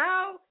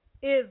 How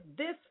is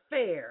this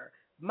fair?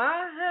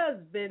 My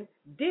husband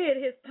did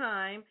his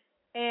time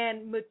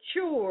and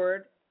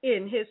matured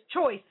in his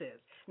choices.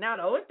 Now,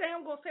 the only thing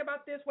I'm going to say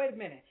about this, wait a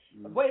minute.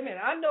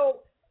 I know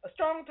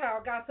Strong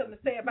Tower got something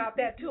to say about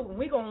that, too, and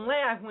we're going to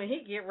laugh when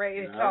he get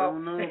ready to talk. I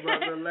don't know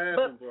about the laughing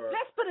but part.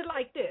 Let's put it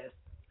like this.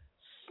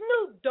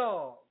 Snoop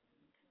Dogg,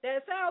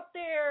 that's out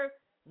there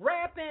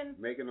rapping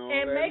making all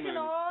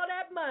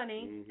that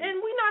money. And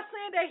we're not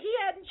saying that he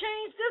hadn't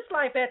changed his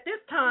life at this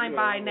time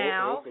by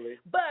now. Hopefully.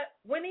 But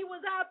when he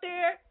was out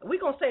there, we're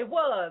going to say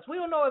was. We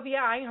don't know if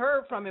I ain't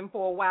heard from him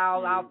for a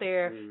while out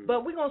there.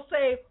 But we're going to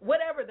say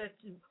whatever the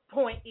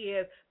point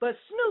is. But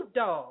Snoop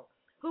Dogg,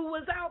 who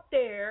was out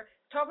there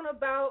talking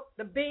about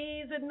the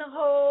bees and the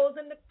hoes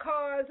and the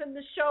cars and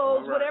the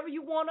shows, whatever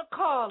you want to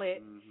call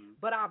it.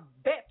 But I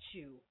bet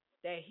you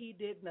that he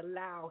didn't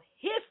allow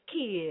his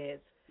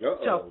kids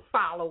to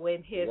follow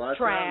in his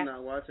tracks.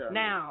 Watch out.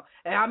 Now,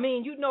 I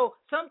mean,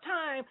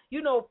 sometimes,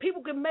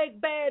 people can make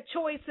bad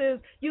choices,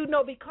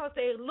 because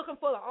they're looking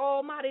for the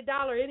almighty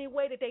dollar any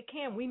way that they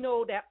can. We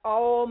know that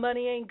all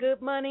money ain't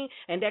good money,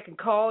 and that can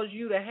cause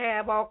you to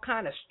have all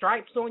kind of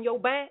stripes on your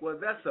back. Well,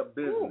 that's a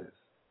business.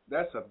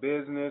 That's a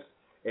business,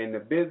 and the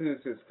business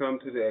has come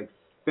to the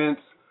expense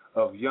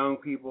of young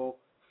people,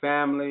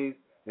 families,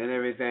 and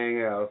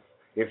everything else.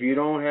 If you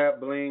don't have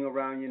bling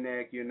around your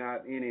neck, you're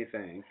not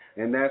anything,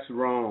 and that's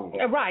wrong.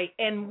 Right,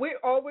 and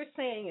all we're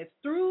saying is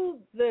through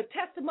the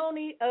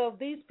testimony of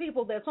these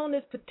people that's on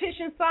this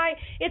petition site,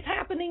 it's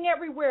happening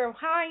everywhere,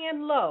 high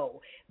and low.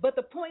 But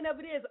the point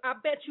of it is, I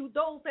bet you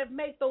those that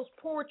make those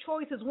poor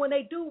choices, when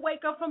they do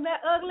wake up from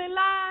that ugly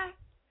lie,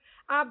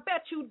 I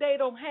bet you they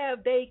don't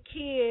have their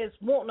kids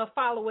wanting to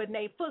follow in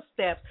their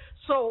footsteps.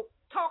 So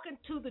talking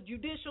to the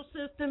judicial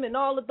system and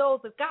all of those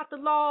that got the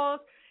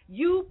laws,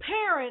 you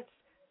parents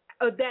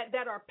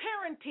that are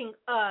parenting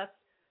us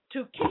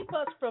to keep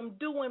us from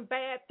doing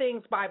bad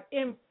things by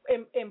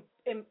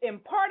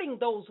imparting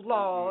those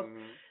laws,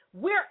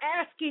 we're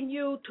asking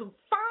you to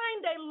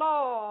find a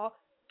law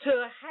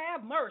to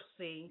have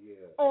mercy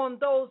on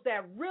those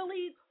that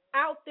really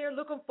out there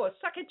looking for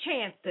second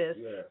chances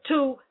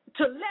to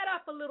let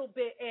up a little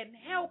bit and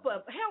help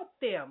us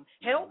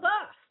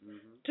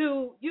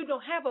to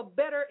have a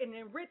better and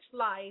enriched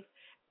life.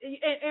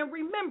 And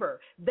remember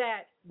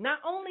that not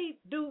only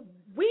do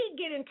we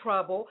get in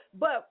trouble,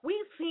 but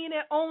we've seen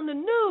it on the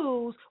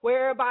news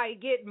where everybody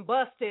getting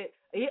busted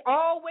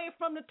all the way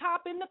from the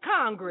top in the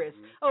Congress.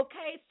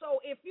 Okay, so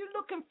if you're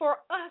looking for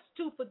us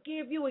to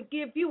forgive you and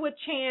give you a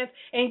chance,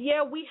 and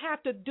we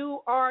have to do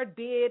our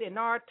bid and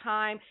our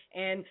time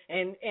and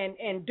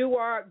do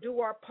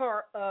our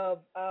part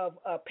of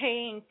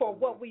paying for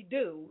what we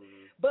do.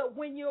 But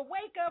when you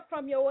wake up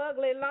from your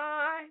ugly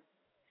lie,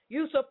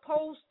 you're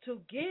supposed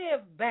to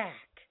give back.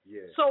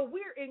 So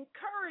we're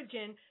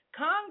encouraging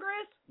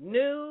Congress,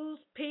 news,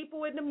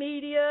 people in the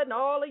media, and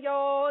all of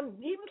y'all, and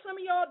even some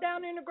of y'all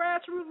down in the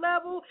grassroots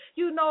level,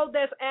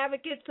 that's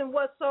advocates and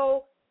what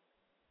so.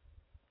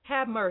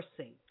 Have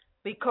mercy,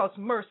 because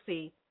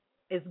mercy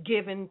is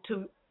given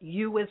to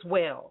you as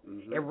well.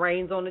 It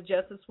rains on the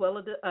just as well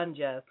as the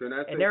unjust,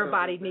 and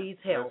everybody needs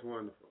help. That's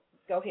wonderful.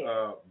 Go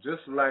ahead.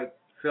 Just like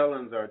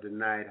felons are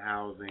denied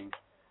housing,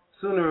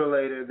 sooner or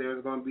later,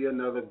 there's going to be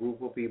another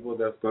group of people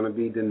that's going to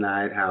be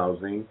denied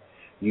housing.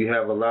 You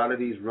have a lot of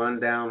these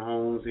rundown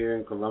homes here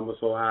in Columbus,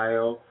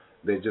 Ohio.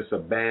 They're just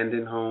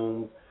abandoned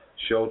homes,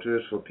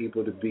 shelters for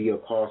people to be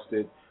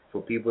accosted,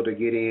 for people to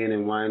get in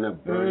and wind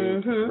up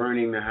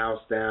burning the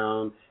house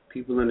down.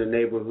 people in the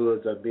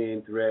neighborhoods are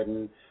being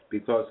threatened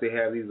because they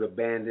have these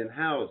abandoned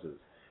houses.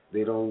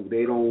 They don't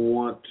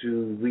want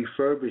to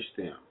refurbish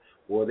them,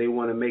 or they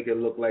want to make it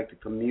look like the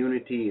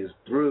community is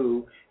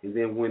through, and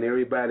then when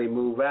everybody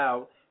move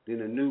out,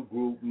 then a new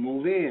group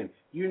move in.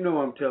 You know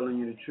I'm telling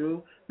you the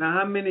truth. Now,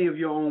 how many of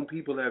your own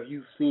people have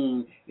you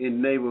seen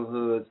in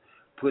neighborhoods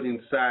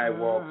putting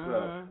sidewalks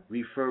up,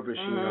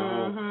 refurbishing the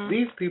home?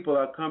 These people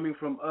are coming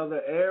from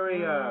other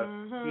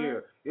areas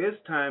here. It's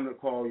time to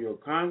call your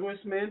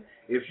congressman.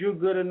 If you're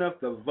good enough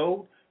to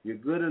vote, you're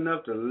good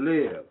enough to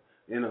live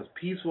in a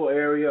peaceful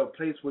area, a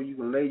place where you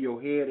can lay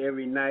your head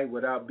every night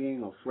without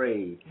being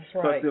afraid.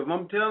 That's right. Because if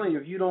I'm telling you,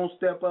 if you don't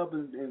step up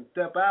and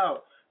step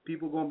out,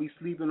 people are going to be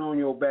sleeping on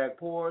your back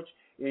porch,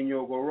 in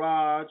your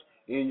garage,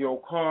 in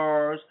your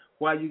cars,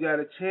 while you got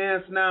a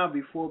chance now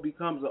before it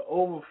becomes an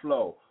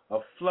overflow, a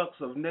flux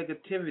of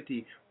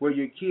negativity where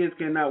your kids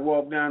cannot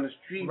walk down the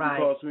street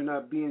because we're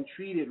not being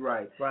treated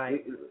right.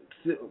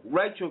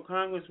 Write your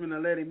congressman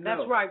and let him know.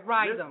 That's right,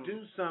 write them. Let's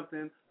do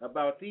something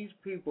about these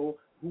people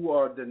who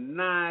are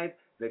denied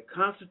the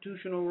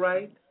constitutional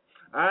right.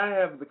 I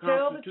have the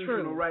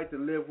constitutional right to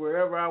live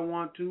wherever I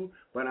want to,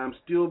 but I'm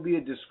still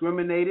being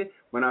discriminated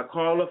when I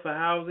call up for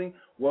housing.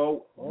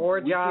 Well,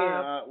 or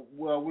job.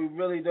 We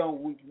really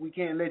don't. We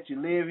can't let you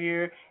live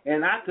here,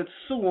 and I could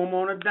sue them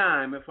on a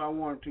dime if I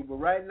wanted to. But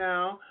right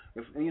now,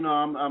 if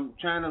I'm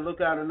trying to look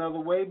out another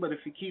way. But if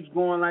it keeps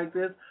going like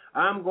this,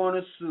 I'm going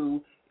to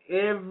sue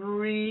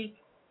every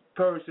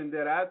person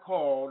that I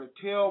call to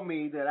tell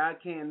me that I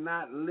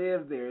cannot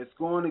live there. It's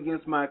going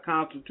against my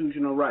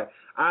constitutional right.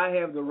 I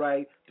have the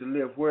right to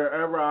live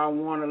wherever I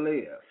want to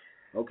live.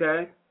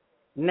 Okay?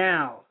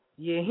 Now,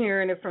 you're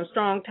hearing it from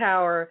Strong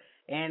Tower,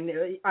 and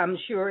I'm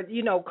sure,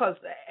 because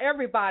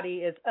everybody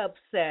is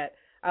upset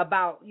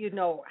about,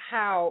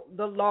 how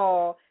the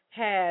law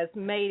has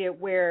made it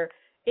where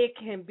it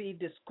can be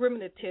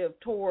discriminative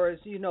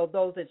towards,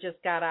 those that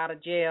just got out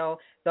of jail,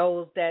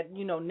 those that,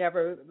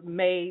 never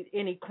made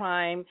any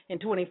crime in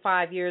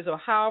 25 years or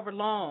however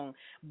long.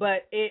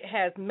 But it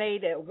has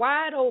made it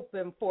wide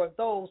open for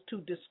those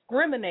to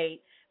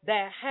discriminate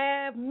that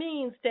have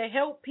means to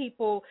help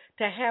people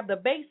to have the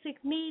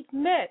basic needs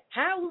met,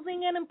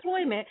 housing and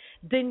employment,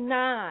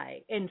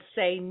 deny and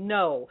say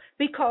no,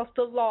 because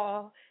the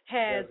law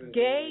has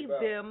gave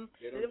them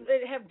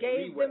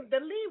the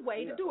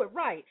leeway to do it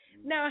right.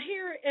 Now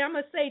here I'm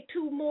gonna say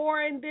two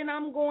more, and then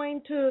I'm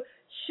going to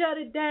shut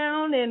it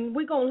down, and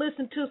we're gonna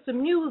listen to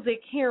some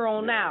music here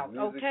on out.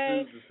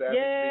 Okay?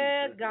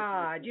 Yeah,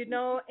 God,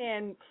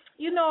 and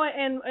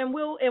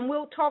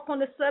we'll talk on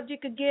the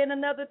subject again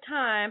another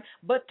time.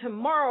 But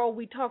tomorrow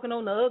we talking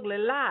on the ugly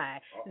lie.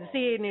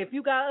 See, and if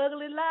you got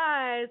ugly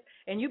lies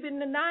and you've been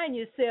denying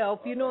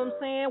yourself, you know what I'm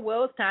saying?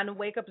 Well, it's time to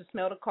wake up and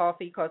smell the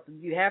coffee, because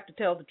you have to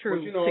tell the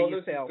truth to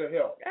yourself. This is to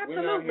help.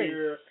 Absolutely. We're not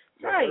here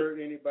to hurt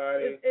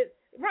anybody.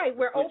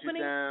 We're put opening.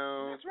 You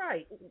down, that's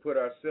right. Put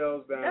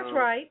ourselves down. That's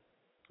right.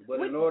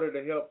 But in order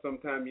to help,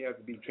 sometimes you have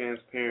to be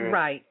transparent.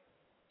 Right.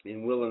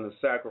 And willing to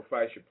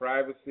sacrifice your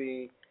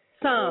privacy.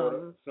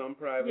 Some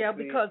privacy. Yeah,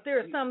 because there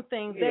are some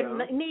things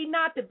that need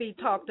not to be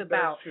talked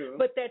about,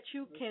 but that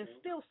you can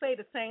still say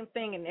the same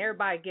thing and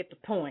everybody get the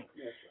point.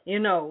 Yes,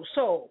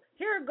 So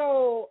here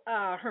go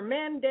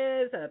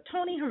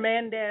Tony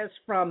Hernandez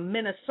from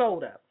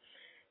Minnesota.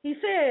 He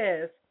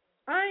says,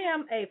 I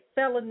am a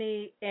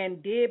felony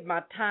and did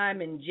my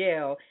time in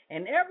jail,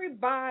 and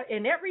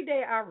every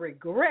day I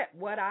regret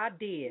what I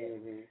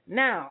did.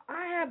 Now,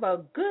 I have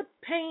a good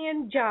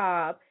paying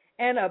job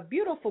and a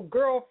beautiful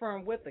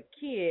girlfriend with a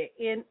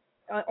kid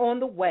on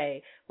the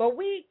way, but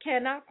we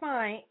cannot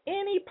find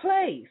any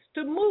place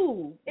to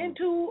move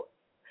into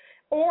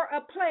or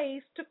a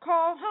place to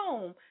call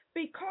home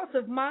because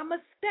of my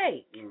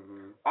mistake.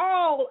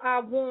 All I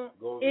want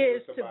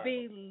is to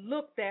be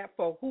looked at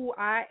for who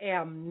I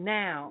am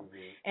now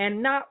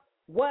and not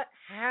what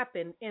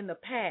happened in the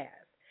past.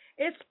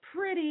 It's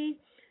pretty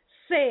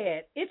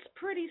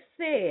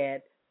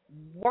sad.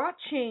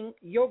 Watching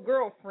your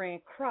girlfriend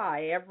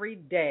cry every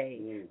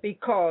day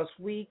because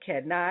we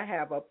cannot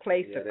have a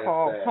place to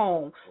call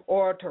home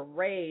or to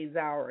raise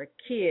our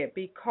kid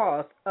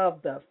because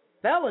of the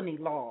felony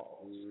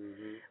laws.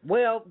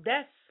 Well,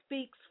 that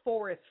speaks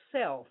for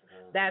itself.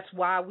 That's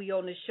why we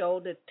on the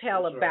show to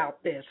tell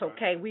about this,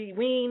 okay? We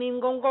ain't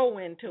even going to go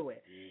into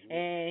it.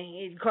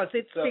 And because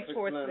it speaks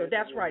for itself.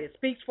 That's right. It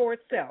speaks for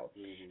itself.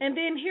 And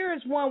then here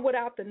is one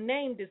without the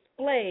name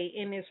display,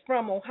 and it's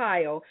from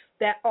Ohio,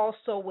 that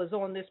also was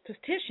on this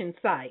petition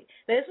site.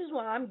 This is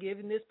why I'm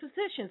giving this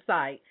petition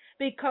site,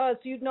 because,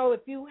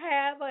 if you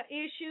have an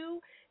issue,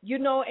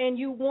 and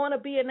you want to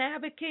be an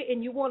advocate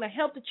and you want to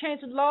help to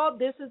change the law,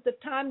 this is the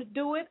time to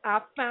do it.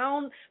 I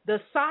found the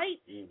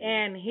site,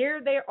 and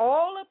here they're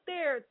all up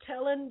there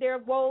telling their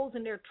woes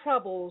and their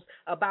troubles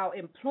about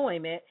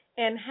employment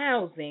and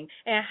housing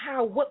and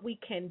what we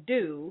can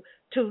do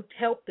to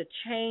help to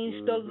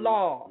change the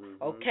law,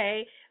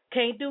 okay?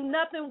 Can't do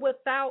nothing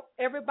without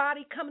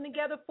everybody coming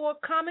together for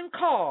a common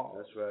cause.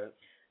 That's right.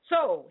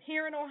 So,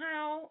 here in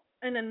Ohio,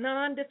 in a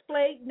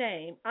non-displayed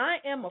name, I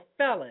am a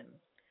felon.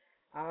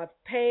 I've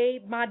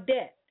paid my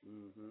debt,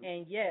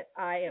 and yet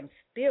I am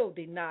still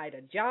denied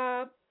a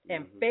job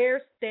and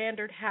fair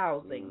standard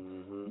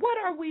housing. What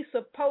are we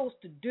supposed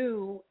to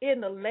do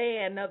in the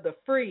land of the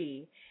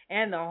free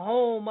and the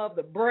home of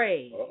the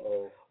brave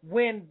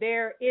when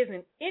there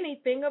isn't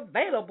anything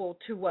available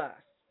to us?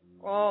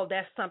 Oh,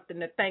 that's something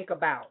to think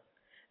about.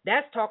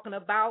 That's talking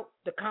about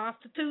the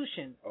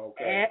Constitution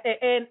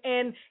and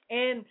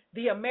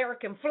the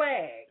American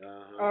flag.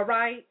 All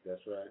right?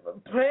 That's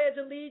right. Pledge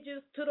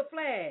allegiance to the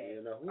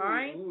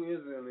flag. Who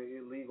is an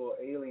illegal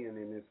alien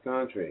in this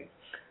country?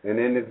 An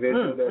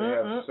individual that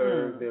have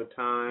served their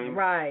time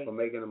for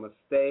making a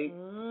mistake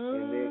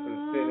and they're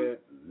considered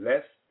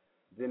less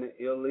than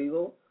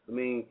illegal. I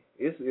mean,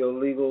 it's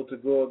illegal to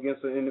go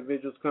against an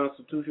individual's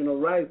constitutional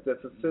rights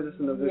that's a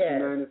citizen of this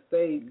United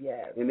States,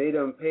 and they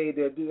done paid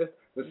their due.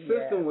 The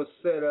system was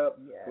set up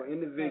for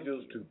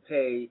individuals to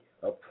pay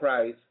a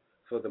price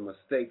for the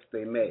mistakes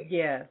they make.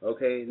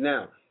 Okay,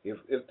 now,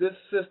 if this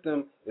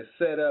system is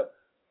set up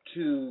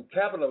to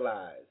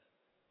capitalize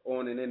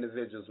on an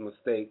individual's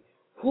mistake,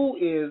 who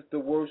is the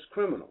worst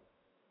criminal?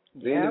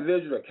 The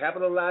individual that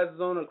capitalizes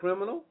on a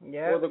criminal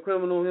or the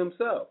criminal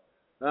himself?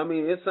 I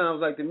mean, it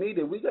sounds like to me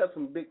that we got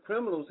some big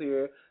criminals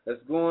here that's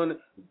going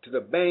to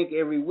the bank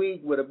every week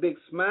with a big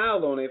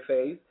smile on their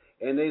face,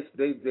 and they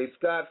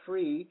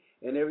scot-free,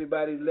 and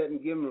everybody's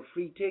give them a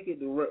free ticket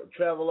to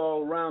travel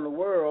all around the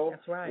world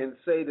and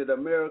say that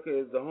America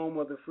is the home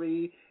of the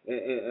free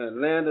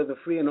and land of the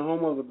free and the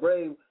home of the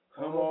brave.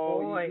 Come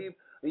on, you people.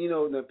 You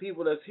know, the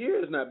people that's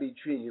here is not be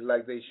treated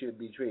like they should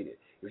be treated.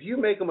 If you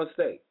make a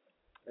mistake,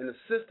 and the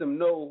system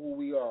know who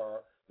we are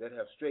that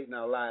have straightened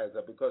our lives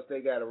up because they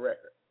got a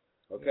record.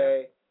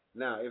 Okay?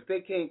 Now, if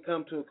they can't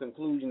come to a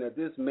conclusion that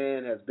this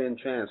man has been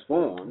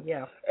transformed,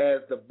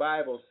 as the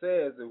Bible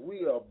says, that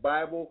we are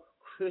Bible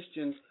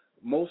Christians,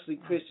 mostly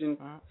Christian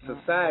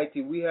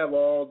society, we have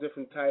all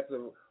different types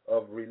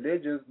of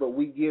religions, but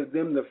we give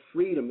them the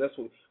freedom. That's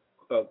what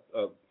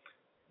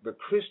the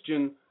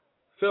Christian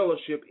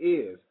fellowship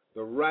is,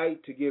 the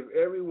right to give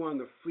everyone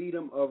the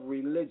freedom of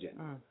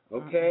religion.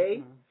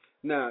 Okay?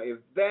 Now, if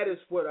that is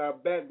what our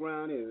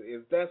background is,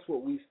 if that's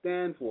what we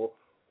stand for,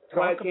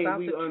 why can't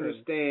we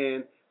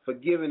understand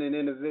forgiving an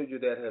individual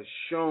that has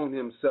shown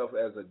himself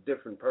as a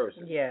different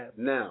person?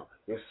 Now,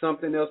 if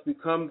something else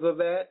becomes of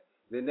that,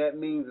 then that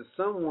means that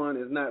someone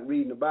is not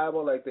reading the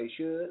Bible like they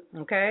should.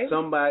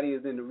 Somebody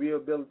is in the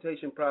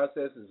rehabilitation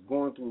process, is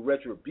going through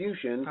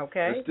retribution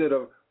instead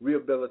of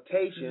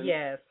rehabilitation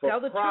for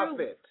profit.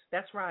 Truth.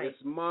 That's right. It's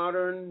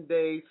modern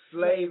day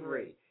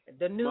slavery.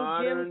 The new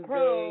modern Jim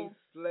Crow. Day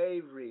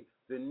slavery.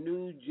 The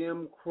new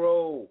Jim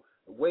Crow.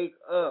 Wake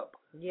up.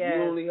 You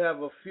only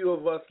have a few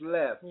of us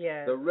left.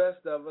 The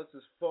rest of us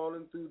is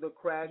falling through the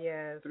cracks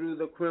through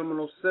the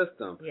criminal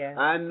system.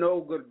 I know,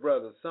 good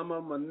brothers, some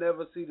of them will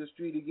never see the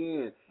street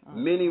again.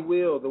 Many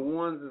will. The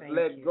ones that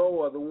let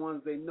go are the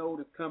ones they know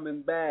that's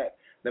coming back.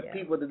 The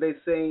people that they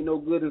say ain't no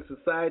good in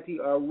society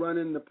are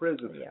running the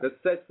prison. The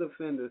sex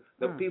offenders,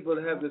 the people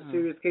that have the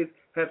serious case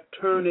have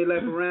turned their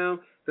life around.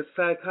 The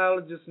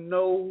psychologists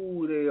know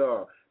who they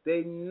are.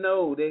 They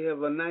know they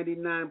have a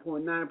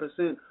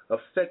 99.9%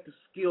 effective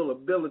skill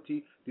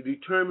ability to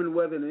determine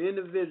whether an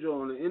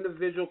individual on an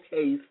individual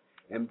case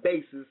and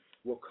basis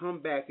will come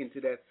back into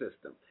that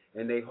system.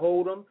 And they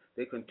hold them.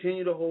 They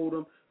continue to hold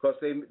them because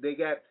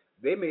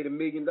they made $1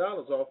 million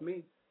off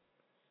me.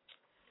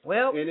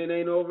 Well, and it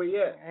ain't over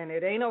yet. And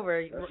it ain't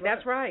over.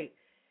 That's right.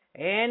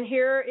 And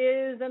here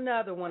is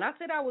another one. I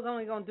said I was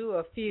only going to do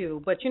a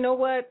few, but you know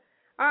what?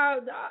 I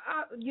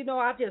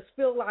just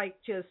feel like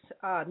just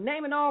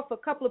naming off a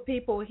couple of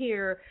people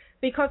here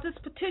because this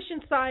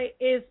petition site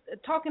is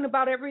talking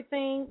about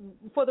everything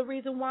for the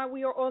reason why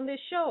we are on this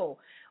show.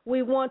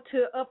 We want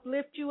to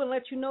uplift you and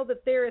let you know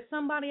that there is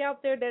somebody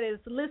out there that is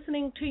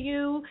listening to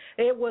you.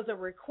 It was a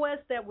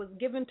request that was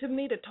given to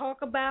me to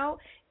talk about,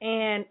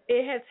 and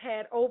it has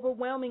had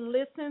overwhelming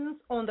listens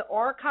on the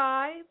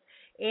archives.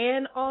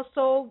 And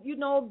also,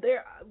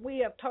 we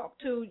have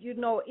talked to,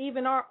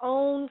 even our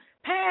own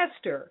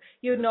pastor,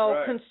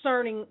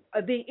 concerning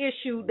the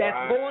issue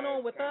that's going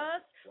on with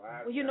us.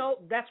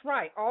 That's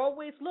right.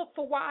 Always look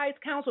for wise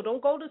counsel.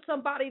 Don't go to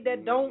somebody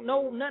that don't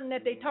know nothing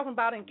that they're talking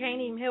about and can't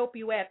even help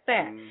you at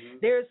that.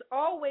 There's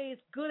always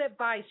good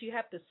advice. You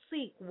have to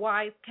seek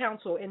wise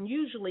counsel, and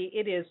usually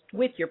it is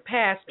with your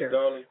pastor.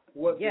 Darling,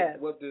 what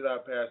did our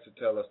pastor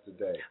tell us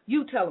today?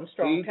 You tell him,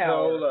 Strong Tower. He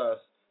told us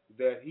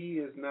that he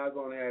is not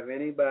going to have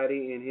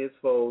anybody in his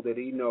fold that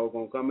he knows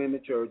going to come into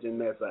church and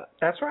mess up.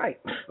 That's right.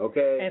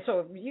 Okay? And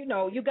so,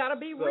 you got to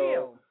be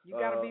real. You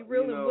got to be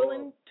real and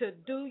willing to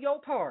do your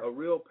part. A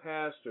real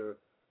pastor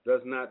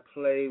does not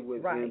play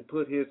with and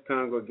put his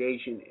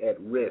congregation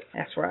at risk.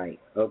 That's right.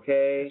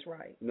 Okay? That's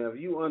right. Now, if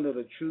you're under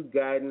the true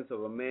guidance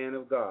of a man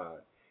of God,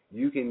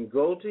 you can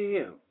go to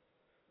him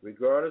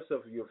regardless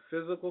of your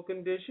physical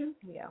condition,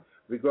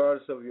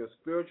 regardless of your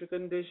spiritual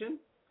condition,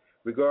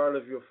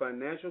 regardless of your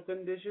financial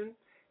condition.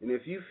 And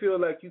if you feel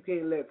like you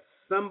can't let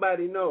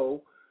somebody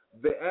know,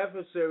 the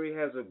adversary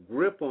has a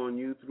grip on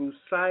you through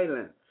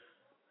silence,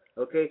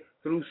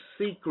 through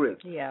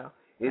secrets.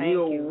 And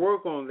he'll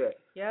work on that.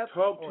 Yep.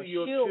 Talk to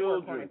your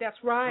children. That's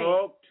right.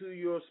 Talk to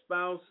your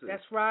spouses.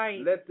 That's right.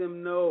 Let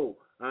them know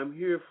I'm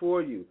here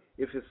for you.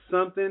 If it's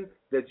something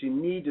that you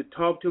need to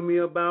talk to me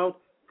about,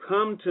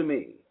 come to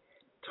me.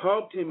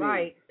 Talk to me.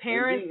 Right.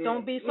 Parents,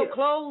 don't be so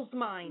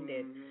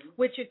closed-minded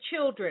with your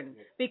children,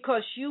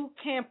 because you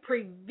can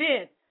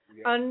prevent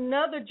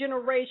another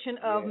generation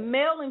of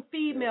male and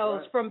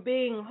females from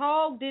being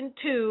hauled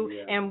into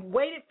and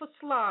waited for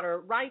slaughter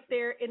right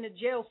there in the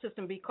jail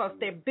system, because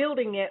they're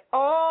building it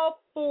all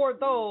for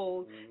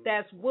those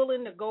that's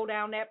willing to go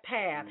down that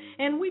path.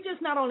 And we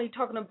just not only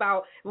talking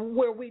about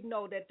where we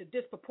know that the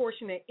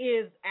disproportionate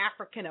is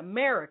African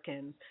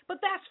Americans,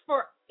 but that's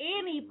for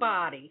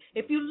anybody.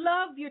 If you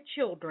love your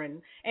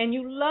children and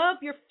you love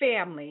your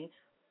family,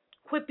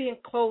 quit being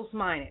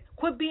closed-minded.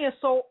 Quit being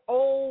so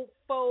old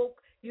folk,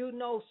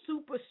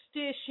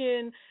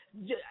 superstition.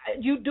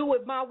 You do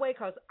it my way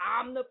because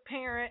I'm the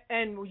parent,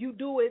 and you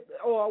do it,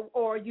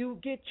 or you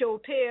get your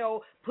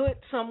tail put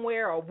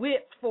somewhere or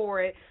whipped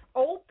for it.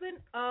 Open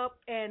up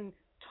and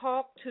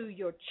talk to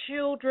your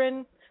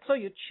children, so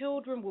your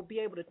children will be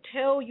able to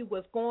tell you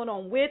what's going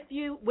on with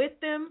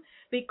them,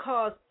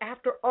 because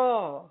after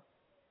all,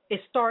 it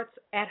starts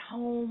at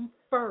home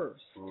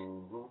first.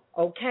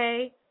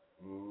 Okay?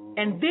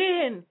 And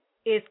then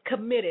it's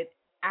committed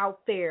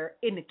out there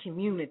in the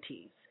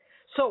communities.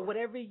 So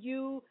whatever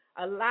you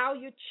allow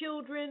your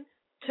children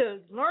to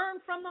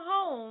learn from the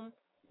home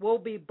will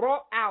be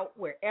brought out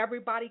where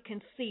everybody can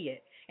see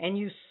it. And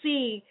you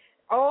see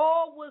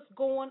all what's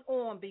going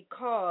on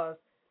because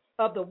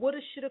of the woulda,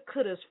 shoulda,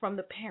 couldas from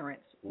the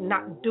parents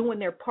not doing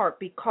their part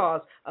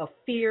because of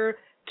fear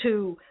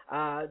to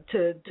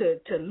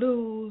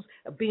lose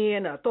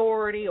being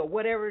authority or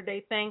whatever they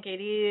think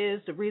it is,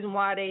 the reason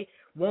why they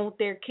want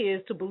their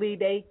kids to believe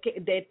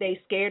that they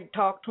scared to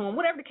talk to them,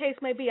 whatever the case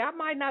may be. I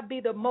might not be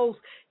the most,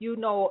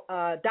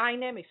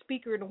 dynamic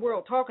speaker in the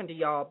world talking to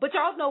y'all, but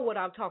y'all know what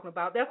I'm talking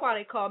about. That's why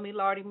they call me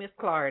Lardy Miss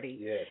Clardy.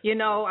 Yes.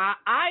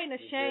 I ain't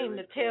ashamed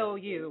to tell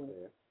you,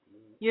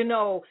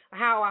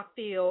 how I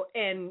feel.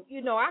 And,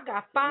 I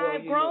got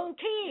 5 grown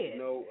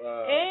kids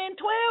and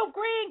 12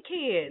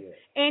 grandkids. Yes.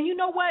 And you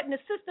know what? And the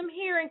system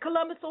here in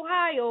Columbus,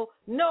 Ohio,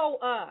 know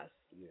us.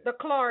 The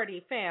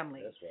Clardy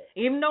family. That's right.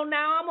 Even though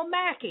now I'm a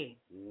Mackey.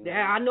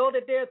 I know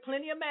that there's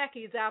plenty of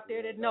Mackeys out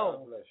there that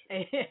know.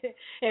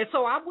 And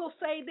so I will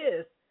say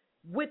this,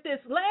 with this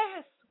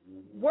last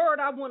word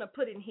I want to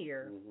put in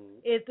here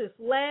is this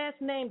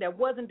last name that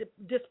wasn't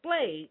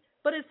displayed,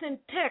 but it's in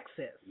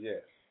Texas.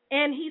 Yes.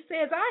 And he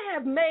says, I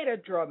have made a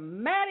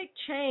dramatic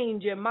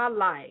change in my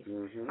life.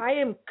 I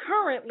am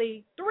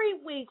currently 3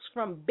 weeks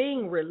from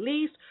being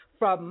released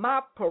from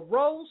my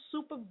parole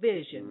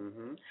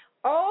supervision.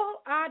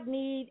 All I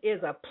need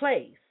is a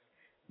place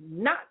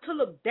not to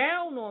look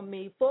down on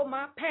me for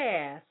my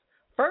past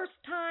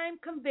first-time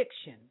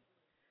conviction.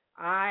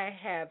 I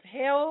have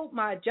held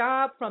my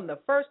job from the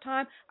first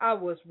time I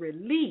was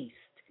released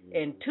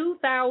in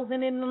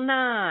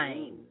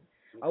 2009.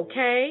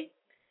 Okay?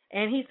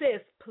 And he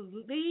says,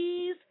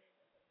 please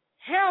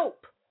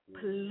help,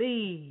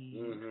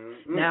 please.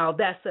 Now,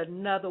 that's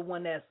another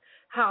one that's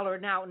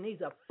hollering out, and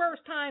he's a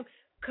first-time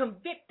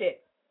convicted,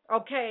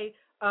 okay,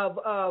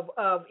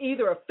 of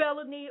either a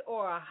felony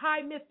or a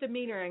high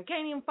misdemeanor and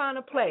can't even find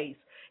a place.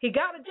 He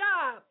got a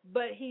job,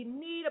 but he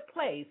need a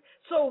place.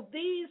 So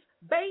these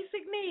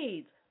basic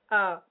needs,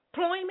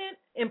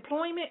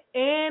 employment,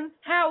 and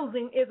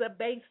housing is a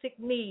basic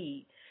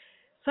need.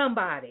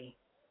 Somebody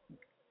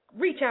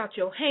reach out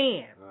your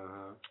hand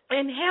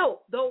and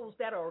help those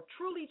that are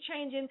truly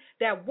changing,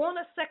 that want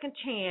a second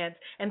chance,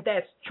 and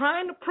that's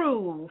trying to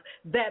prove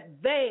that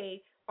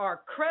they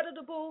are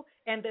creditable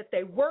and that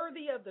they're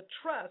worthy of the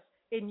trust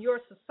in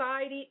your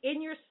society,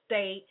 in your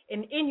state,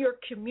 and in your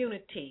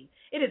community.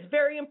 It is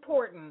very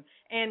important.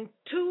 And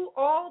to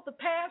all the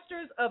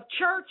pastors of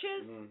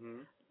churches,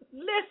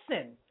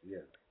 listen.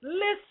 Yes.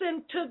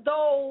 Listen to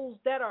those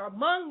that are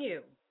among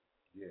you,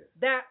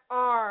 that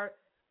are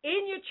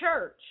in your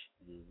church,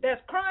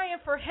 that's crying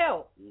for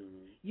help.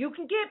 You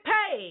can get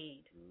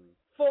paid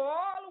for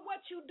all of what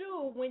you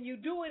do when you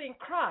do it in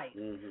Christ.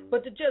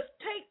 But to just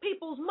take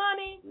people's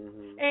money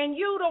and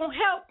you don't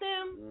help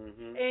them,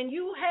 and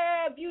you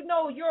have,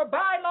 your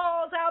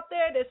bylaws out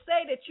there that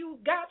say that you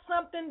got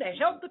something to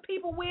help the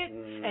people with,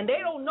 and they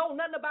don't know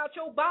nothing about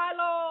your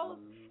bylaws,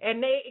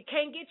 and they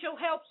can't get your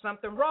help,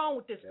 something wrong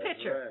with this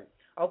picture.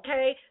 Right.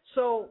 Okay?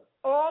 So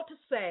all to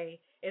say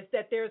is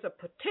that there's a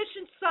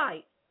petition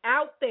site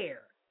out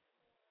there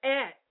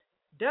at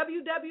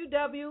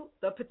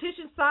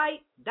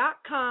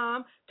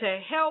www.thepetitionsite.com to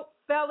help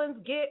felons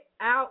get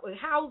out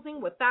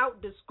housing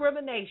without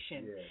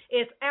discrimination. Yes.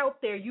 It's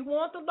out there. You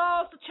want the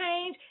laws to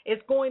change?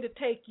 It's going to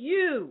take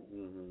you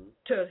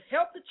to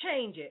help to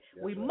change it.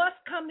 That's we must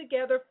come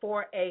together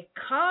for a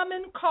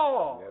common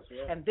cause,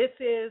 and this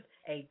is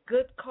a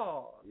good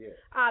cause. Yes.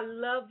 I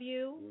love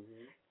you.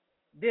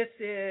 This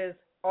is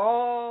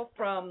all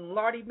from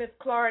Lardy Miss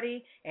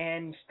Clardy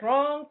and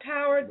Strong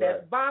Tower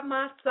that's by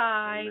my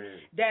side,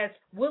 that's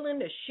willing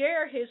to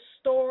share his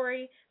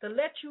story, to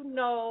let you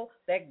know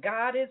that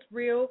God is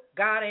real,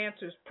 God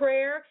answers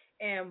prayer,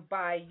 and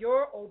by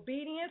your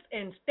obedience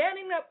and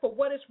standing up for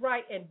what is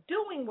right and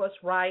doing what's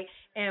right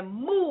and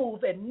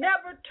move and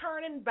never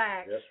turning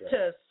back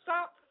to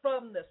stop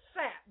from the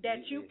sap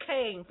that you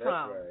came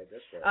from.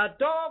 That's right. A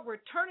dog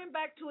returning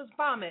back to his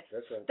vomit.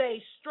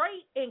 Stay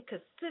straight and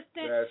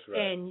consistent,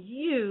 and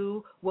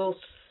you will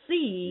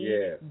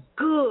see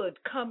good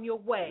come your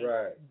way.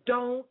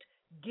 Don't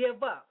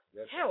give up.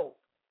 Help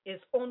is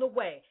on the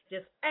way.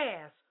 Just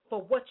ask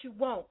for what you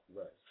want.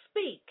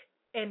 Speak,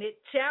 and it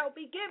shall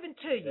be given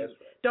to you.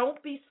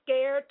 Don't be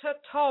scared to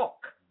talk.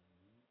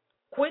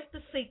 Quit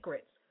the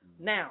secrets.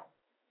 Now,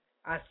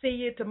 I see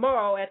you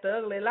tomorrow at the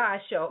Ugly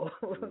Lie Show,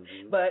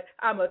 but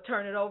I'm going to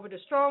turn it over to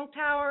Strong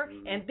Tower,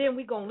 and then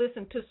we're going to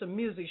listen to some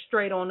music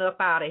straight on up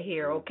out of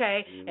here,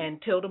 okay?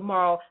 Until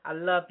tomorrow, I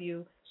love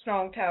you.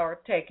 Strong Tower,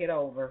 take it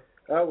over.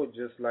 I would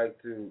just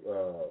like to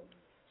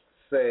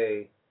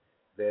say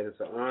that it's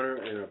an honor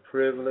and a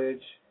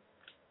privilege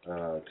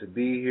to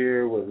be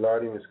here with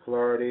Lardy Miss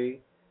Clardy.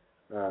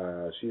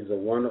 She's a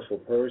wonderful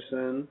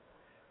person.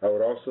 I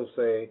would also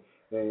say,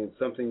 and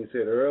something you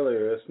said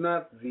earlier, it's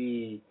not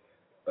the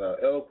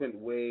eloquent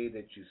way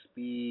that you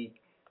speak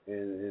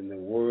and the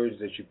words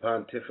that you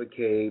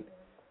pontificate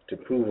to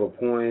prove a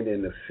point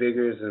and the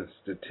figures and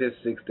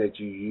statistics that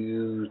you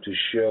use to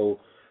show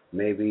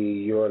maybe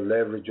your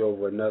leverage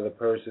over another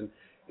person.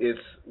 It's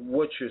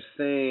what you're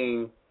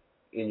saying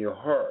in your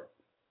heart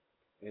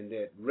and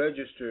that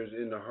registers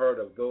in the heart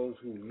of those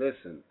who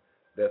listen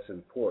that's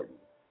important.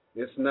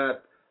 It's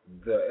not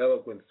the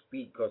eloquent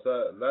speak, because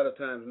a lot of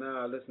times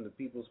now I listen to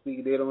people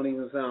speak, they don't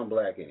even sound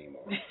black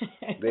anymore.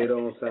 They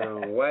don't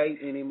sound white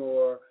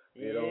anymore.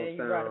 They don't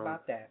sound right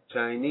about that.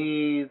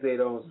 Chinese. They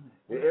don't.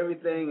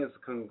 Everything is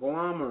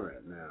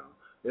conglomerate now.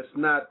 It's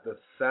not the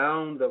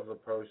sound of a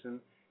person.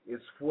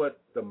 It's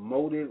what the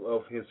motive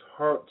of his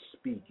heart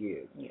speak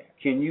is.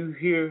 Can you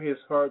hear his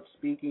heart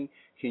speaking?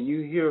 Can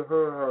you hear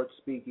her heart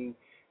speaking?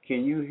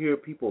 Can you hear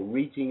people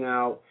reaching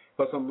out?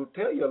 Because I'm going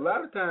to tell you, a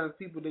lot of times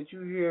people that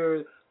you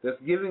hear that's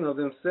giving of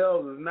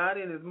themselves is not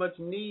in as much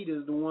need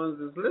as the ones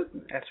that's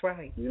listening. That's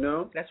right. You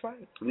know? That's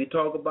right. We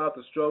talk about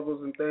the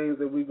struggles and things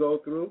that we go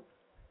through.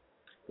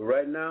 But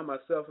right now,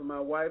 myself and my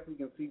wife, we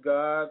can see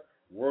God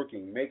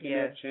working, making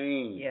that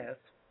change. Yes.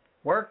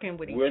 Working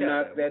with each other. We're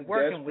not that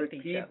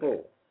desperate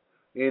people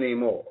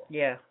anymore.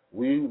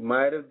 We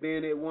might have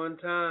been at one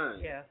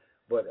time.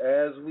 But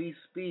as we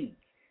speak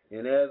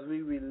and as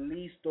we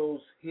release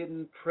those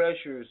hidden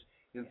pressures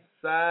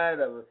inside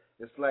of it,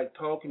 it's like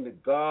talking to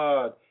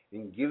God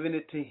and giving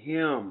it to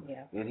Him,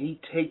 and He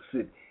takes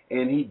it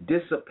and He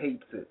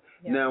dissipates it.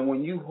 Now,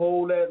 when you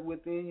hold that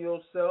within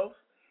yourself,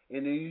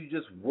 and then you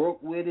just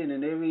work with it,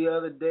 and every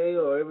other day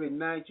or every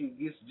night you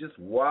just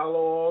wallow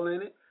all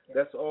in it,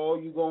 that's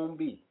all you're going to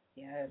be.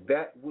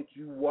 That which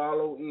you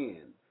wallow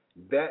in,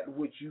 that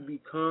which you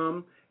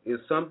become is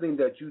something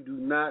that you do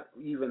not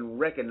even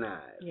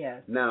recognize.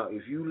 Now,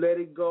 if you let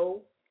it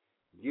go,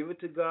 give it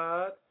to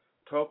God,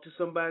 talk to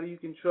somebody you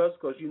can trust,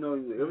 because, you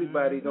know,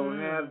 everybody don't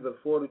have the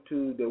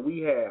fortitude that we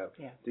have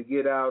to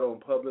get out on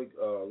public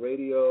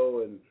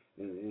radio and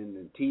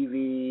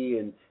TV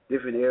and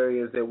different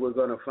areas that we're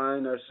going to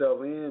find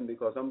ourselves in,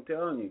 because I'm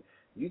telling you,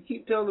 you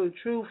keep telling the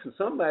truth and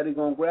somebody's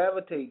going to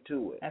gravitate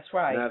to it. That's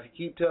right. Now, if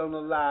you keep telling a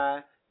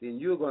lie, then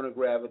you're going to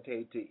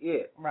gravitate to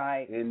it.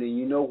 And then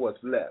you know what's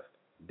left,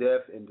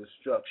 death and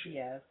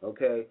destruction.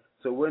 Okay?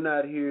 So we're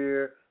not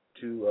here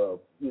to,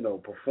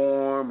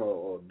 perform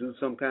or do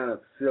some kind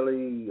of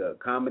silly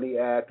comedy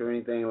act or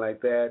anything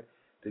like that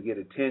to get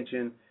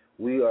attention.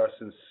 We are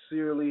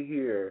sincerely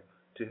here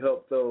to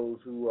help those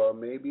who are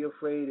maybe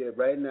afraid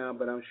right now,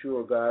 but I'm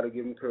sure God will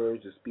give them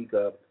courage to speak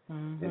up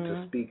and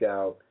to speak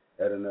out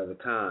at another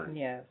time.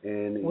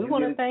 And we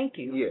want to thank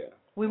you.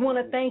 We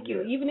want to thank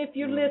you, even if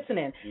you're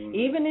listening,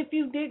 even if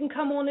you didn't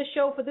come on the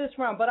show for this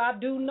round. But I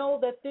do know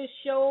that this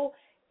show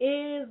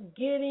is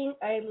getting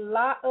a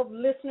lot of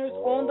listeners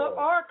on the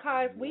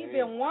archive. We've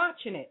been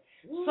watching it.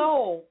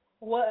 So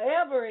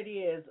whatever it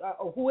is,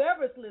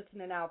 whoever's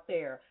listening out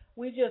there,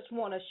 we just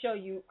want to show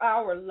you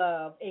our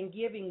love in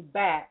giving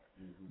back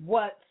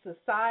what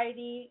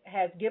society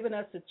has given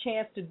us a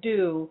chance to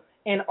do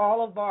in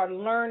all of our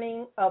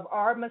learning of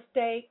our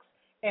mistakes.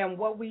 And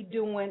what we're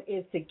doing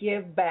is to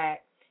give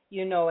back,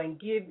 and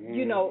give,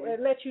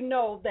 and let you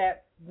know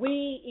that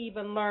we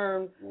even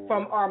learn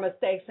from our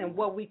mistakes and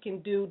what we can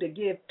do to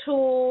give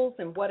tools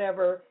and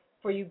whatever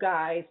for you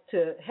guys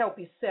to help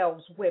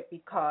yourselves with,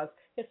 because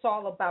it's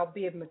all about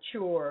being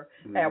mature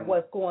at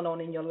what's going on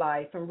in your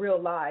life and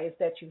realize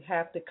that you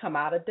have to come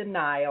out of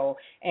denial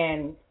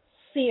and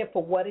see it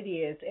for what it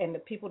is. And the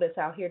people that's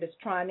out here that's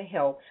trying to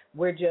help,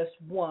 we're just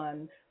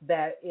one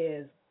that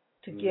is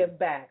to give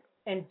back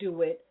and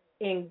do it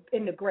in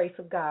the grace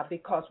of God,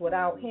 because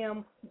without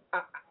Him,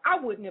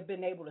 I wouldn't have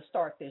been able to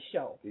start this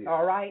show.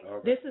 All right?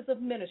 This is a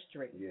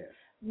ministry.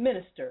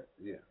 Minister.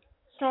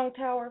 Strong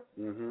Tower,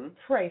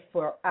 pray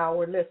for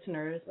our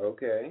listeners.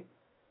 Okay.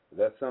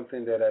 That's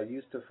something that I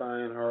used to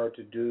find hard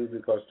to do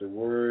because the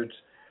words,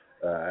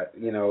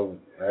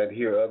 I'd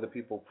hear other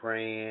people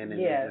praying and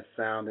it just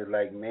sounded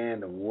like, man,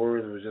 the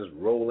words were just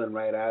rolling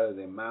right out of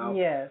their mouth.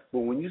 Yes.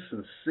 But when you're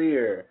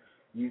sincere,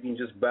 you can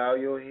just bow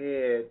your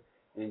head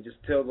and just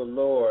tell the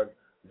Lord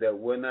that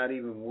we're not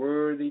even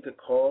worthy to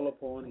call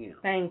upon Him.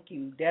 Thank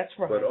you. That's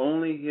right. But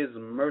only His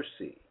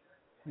mercy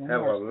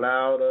have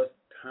allowed us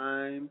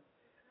time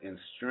and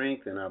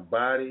strength in our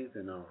bodies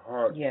and our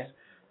hearts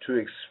to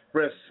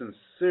express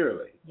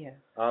sincerely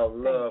our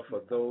love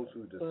for those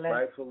who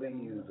despitefully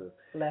use us.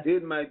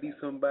 It might be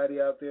somebody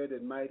out there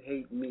that might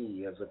hate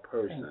me as a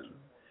person,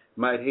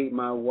 might hate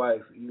my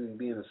wife even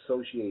being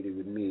associated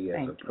with me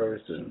as a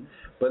person.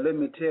 But let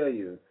me tell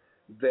you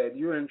that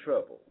you're in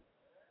trouble.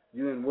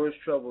 You're in worse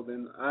trouble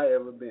than I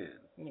ever been.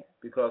 Yeah.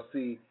 Because,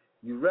 see,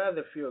 you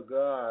rather fear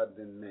God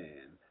than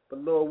man. But,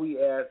 Lord, we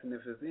ask, and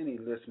if there's any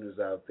listeners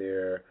out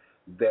there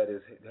that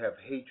have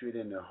hatred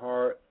in their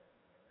heart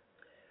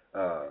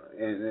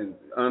and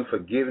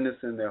unforgiveness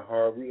in their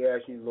heart, we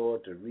ask you,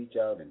 Lord, to reach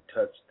out and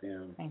touch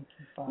them. Thank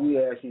you, Father. We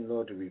ask you,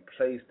 Lord, to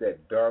replace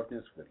that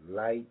darkness with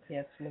light.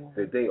 Yes, Lord.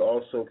 That they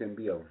also can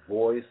be a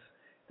voice.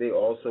 They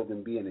also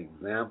can be an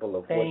example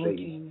of what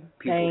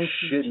people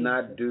should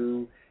not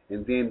do,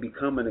 and then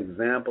become an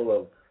example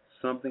of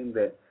something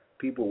that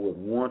people would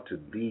want to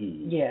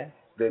be. Yes.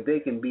 That they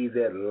can be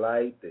that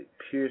light that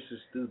pierces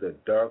through the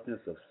darkness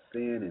of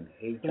sin and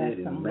hatred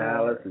and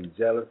malice and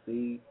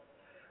jealousy.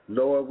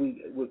 Lord,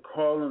 we're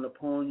calling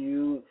upon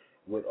you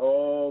with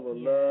all the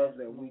love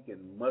that we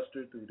can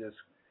muster through this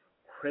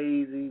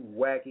crazy,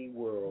 wacky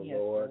world,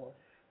 Lord.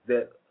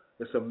 That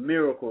it's a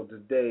miracle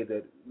today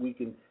that we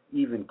can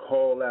even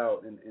call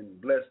out and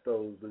bless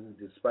those who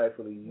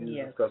despitefully use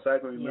us. Because I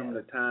can remember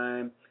the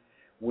time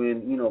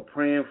when,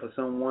 praying for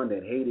someone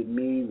that hated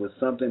me was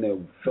something that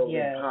felt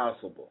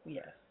impossible.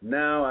 Yes.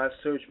 Now I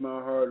search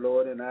my heart,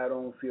 Lord, and I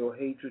don't feel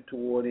hatred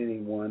toward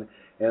anyone,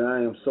 and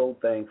I am so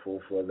thankful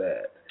for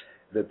that.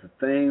 That the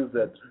things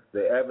that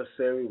the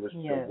adversary was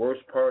the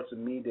worst parts of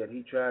me that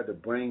he tried to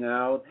bring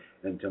out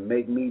and to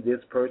make me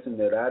this person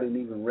that I didn't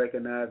even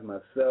recognize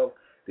myself,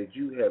 that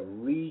you have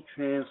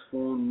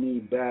retransformed me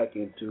back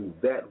into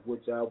that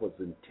which I was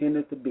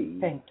intended to be.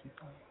 Thank you,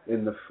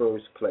 in the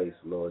first place,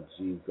 Lord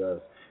Jesus.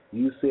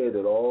 You said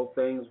that all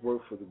things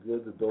work for the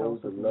good of those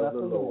that love the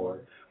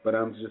Lord. But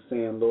I'm just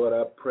saying, Lord,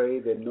 I pray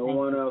that no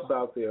one else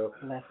out there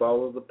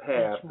follows the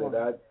path that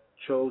I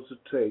chose to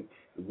take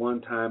at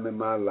one time in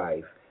my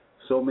life.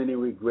 So many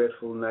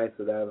regretful nights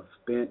that I've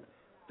spent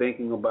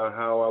thinking about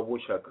how I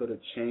wish I could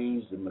have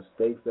changed the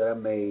mistakes that I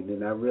made,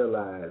 and I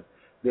realized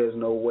there's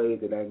no way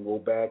that I can go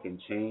back and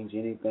change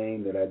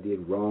anything that I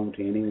did wrong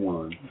to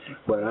anyone.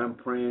 But I'm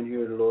praying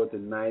here, Lord,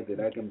 tonight that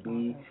I can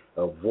be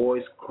a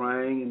voice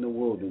crying in the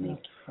wilderness,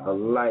 a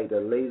light, a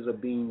laser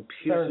beam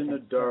piercing the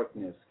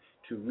darkness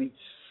to reach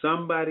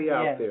somebody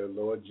out there,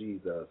 Lord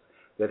Jesus,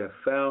 that have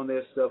found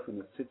themselves in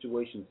a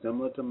situation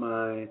similar to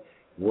mine,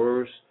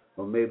 worse,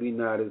 or maybe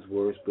not as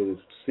worse, but if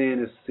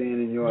sin is sin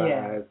in your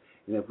eyes,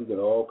 and if we could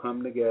all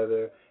come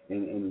together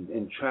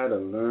and try to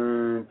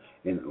learn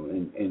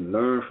and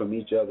learn from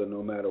each other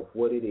no matter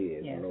what it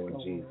is, Lord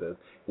Jesus,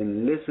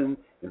 and listen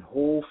and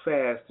hold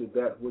fast to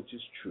that which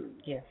is true.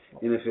 Yes,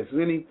 and if there's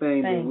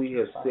anything that we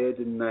have said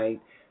tonight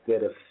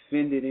that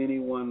offended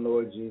anyone,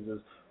 Lord Jesus,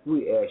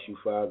 we ask you,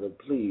 Father,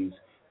 please,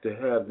 to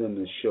have them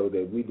to show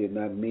that we did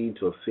not mean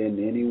to offend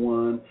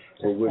anyone,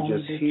 but we're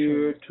just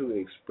here to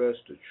express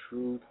the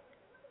truth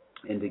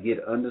and to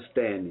get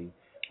understanding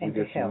with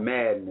this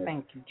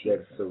madness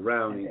that's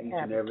surrounding each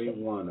and every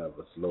one of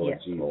us, Lord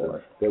Jesus.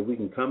 Lord. That we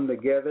can come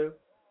together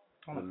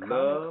in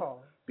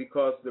love,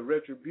 because the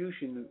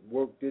retribution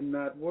work did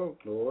not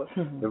work, Lord.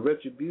 The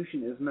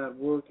retribution is not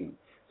working.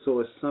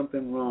 So it's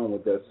something wrong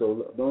with that.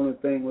 So the only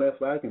thing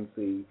left I can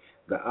see,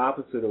 the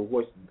opposite of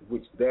which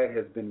that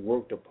has been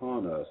worked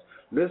upon us.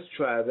 Let's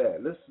try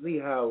that. Let's see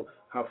how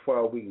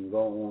far we can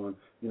go on,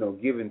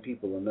 giving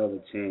people another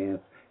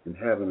chance and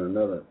having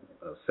a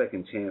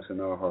second chance in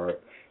our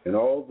heart. And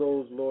all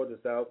those, Lord,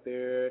 that's out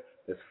there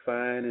that's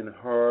finding it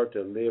hard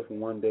to live from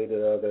one day to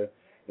the other.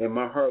 And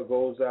my heart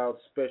goes out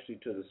especially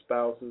to the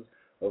spouses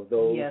of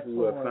those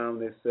who have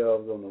found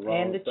themselves on the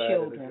wrong side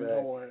of the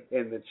track. Lord.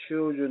 And the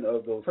children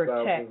of those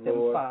spouses,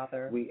 Lord,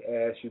 Father. We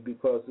ask you,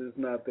 because it's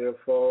not their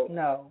fault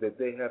that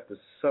they have to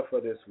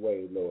suffer this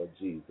way, Lord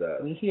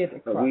Jesus. We hear the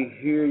cry. We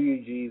hear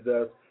you,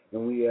 Jesus,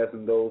 and we ask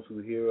those who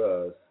hear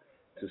us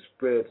to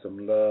spread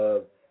some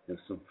love and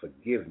some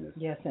forgiveness.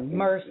 Yes, and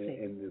mercy.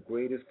 In the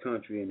greatest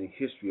country in the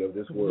history of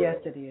this world. Yes,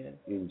 it is.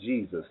 In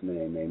Jesus'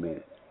 name,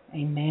 amen.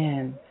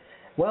 Amen.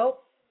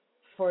 Well,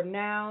 for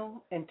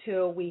now,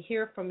 until we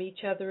hear from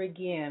each other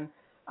again,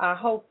 I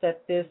hope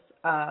that this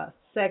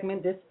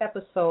segment, this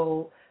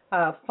episode,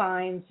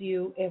 finds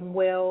you in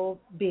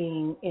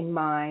well-being in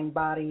mind,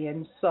 body,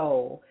 and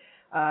soul.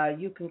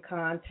 You can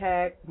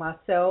contact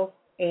myself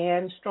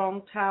and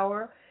Strong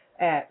Tower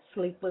at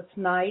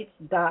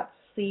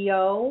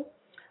sleeplessnights.co.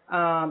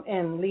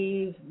 and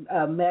leave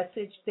a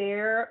message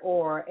there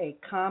or a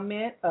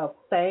comment of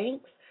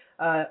thanks.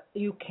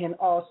 You can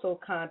also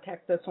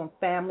contact us on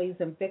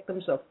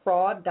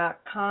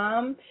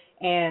familiesandvictimsoffraud.com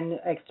and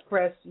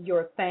express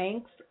your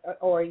thanks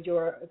or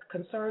your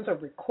concerns or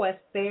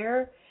requests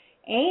there.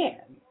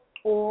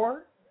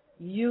 Or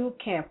you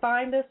can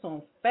find us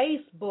on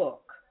Facebook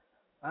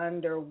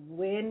under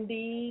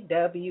Wendy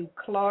W.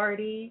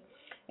 Clardy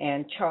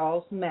and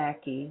Charles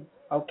Mackey,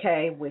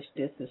 okay, which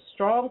this is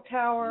Strong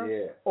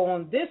Tower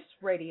on this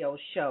radio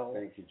show.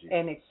 Thank you, Jesus.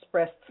 And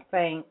express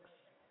thanks.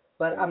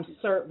 But I'm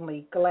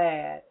certainly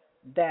glad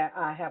that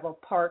I have a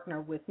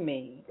partner with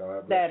me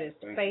that is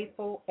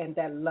faithful and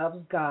that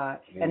loves God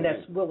and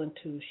that's willing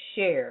to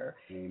share,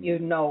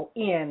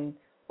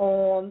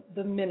 on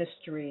the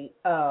ministry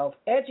of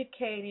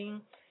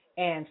educating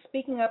and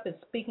speaking up and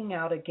speaking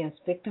out against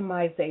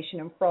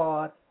victimization and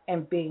fraud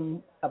and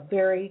being a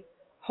very,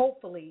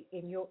 hopefully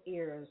in your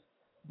ears,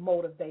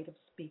 motivative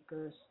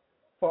speakers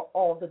for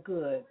all the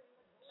good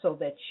so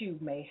that you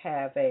may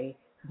have a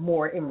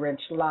more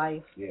enriched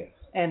life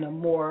and a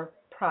more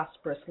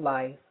prosperous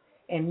life,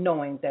 and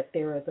knowing that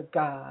there is a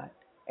God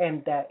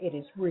and that it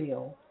is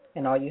real,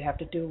 and all you have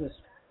to do is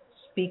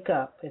speak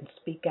up and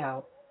speak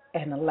out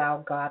and allow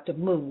God to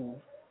move,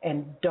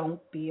 and don't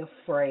be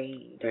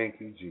afraid. Thank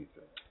you,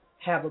 Jesus.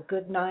 Have a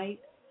good night,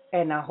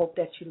 and I hope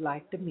that you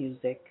like the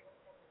music.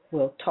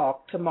 We'll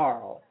talk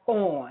tomorrow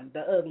on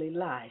The Ugly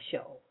Lie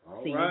Show.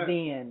 See you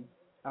then.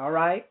 All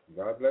right?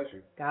 God bless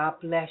you. God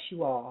bless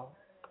you all.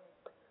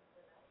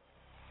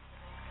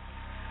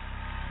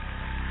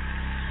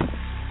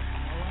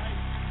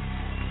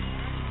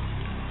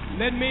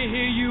 Let me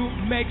hear you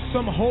make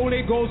some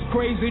Holy Ghost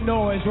crazy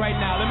noise right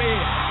now. Let me hear it.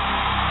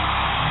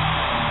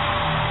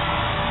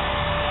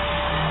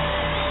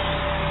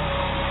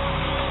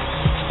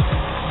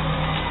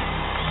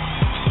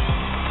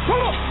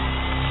 Come on.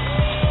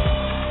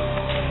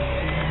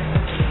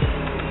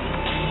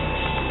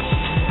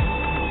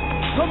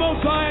 Come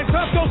on, Zion.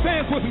 Clap those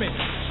hands with me.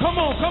 Come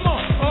on, come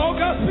on. All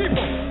God's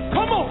people.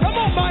 Come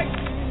on, Mike.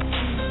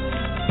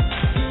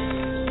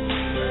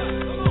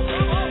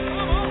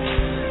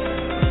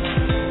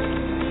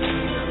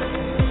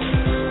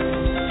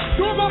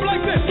 Do them up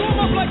like this.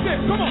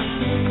 Come on.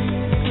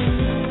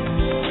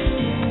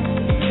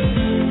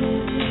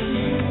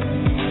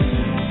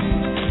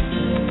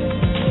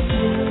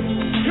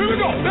 Here we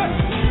go.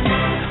 Next.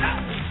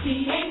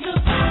 The angels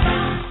bow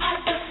down at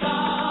the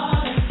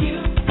thought of you.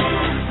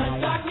 The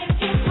darkness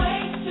gives way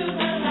to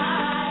the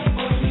light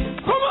for you.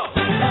 Come on.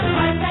 The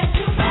price that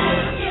you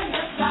pay in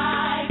the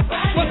sight.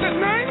 What's his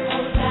name?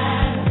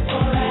 Hosanna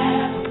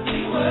forever we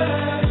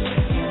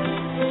worship you.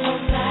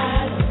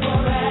 Hosanna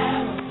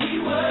forever we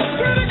worship you.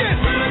 Say it again.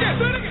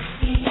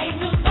 The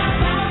angels bow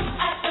down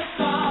at the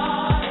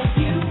thought of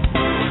you.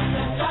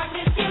 The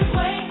darkness gives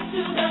way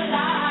to the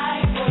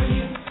light for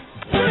you.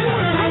 The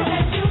price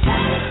that you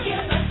pay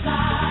in the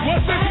sight.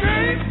 What's his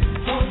name?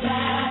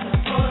 Hosanna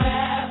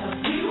forever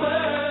we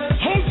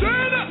worship.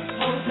 Hosanna.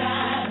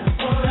 Hosanna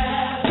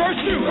forever. Verse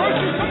 2.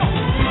 Come on.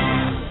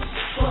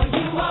 For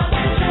you are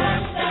the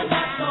church that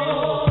my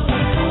soul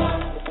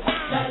adores,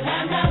 the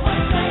Lamb that was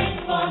slain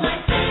for my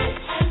sins,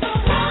 and the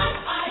one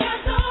I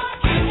adore,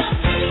 King of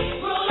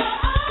kings, ruler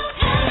of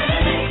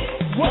heaven.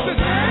 What's his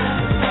name?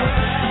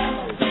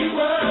 Forever we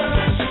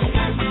worship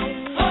you.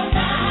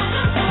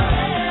 Hosanna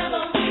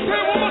forever we Say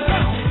it one more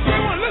time. Say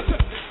one. Listen.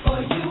 For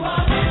you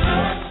are the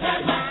church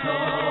that my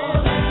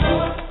soul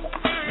adores,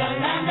 the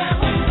Lamb that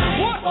was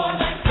slain for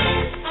my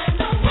sins, and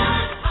the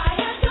one I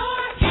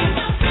adore, King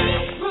of kings,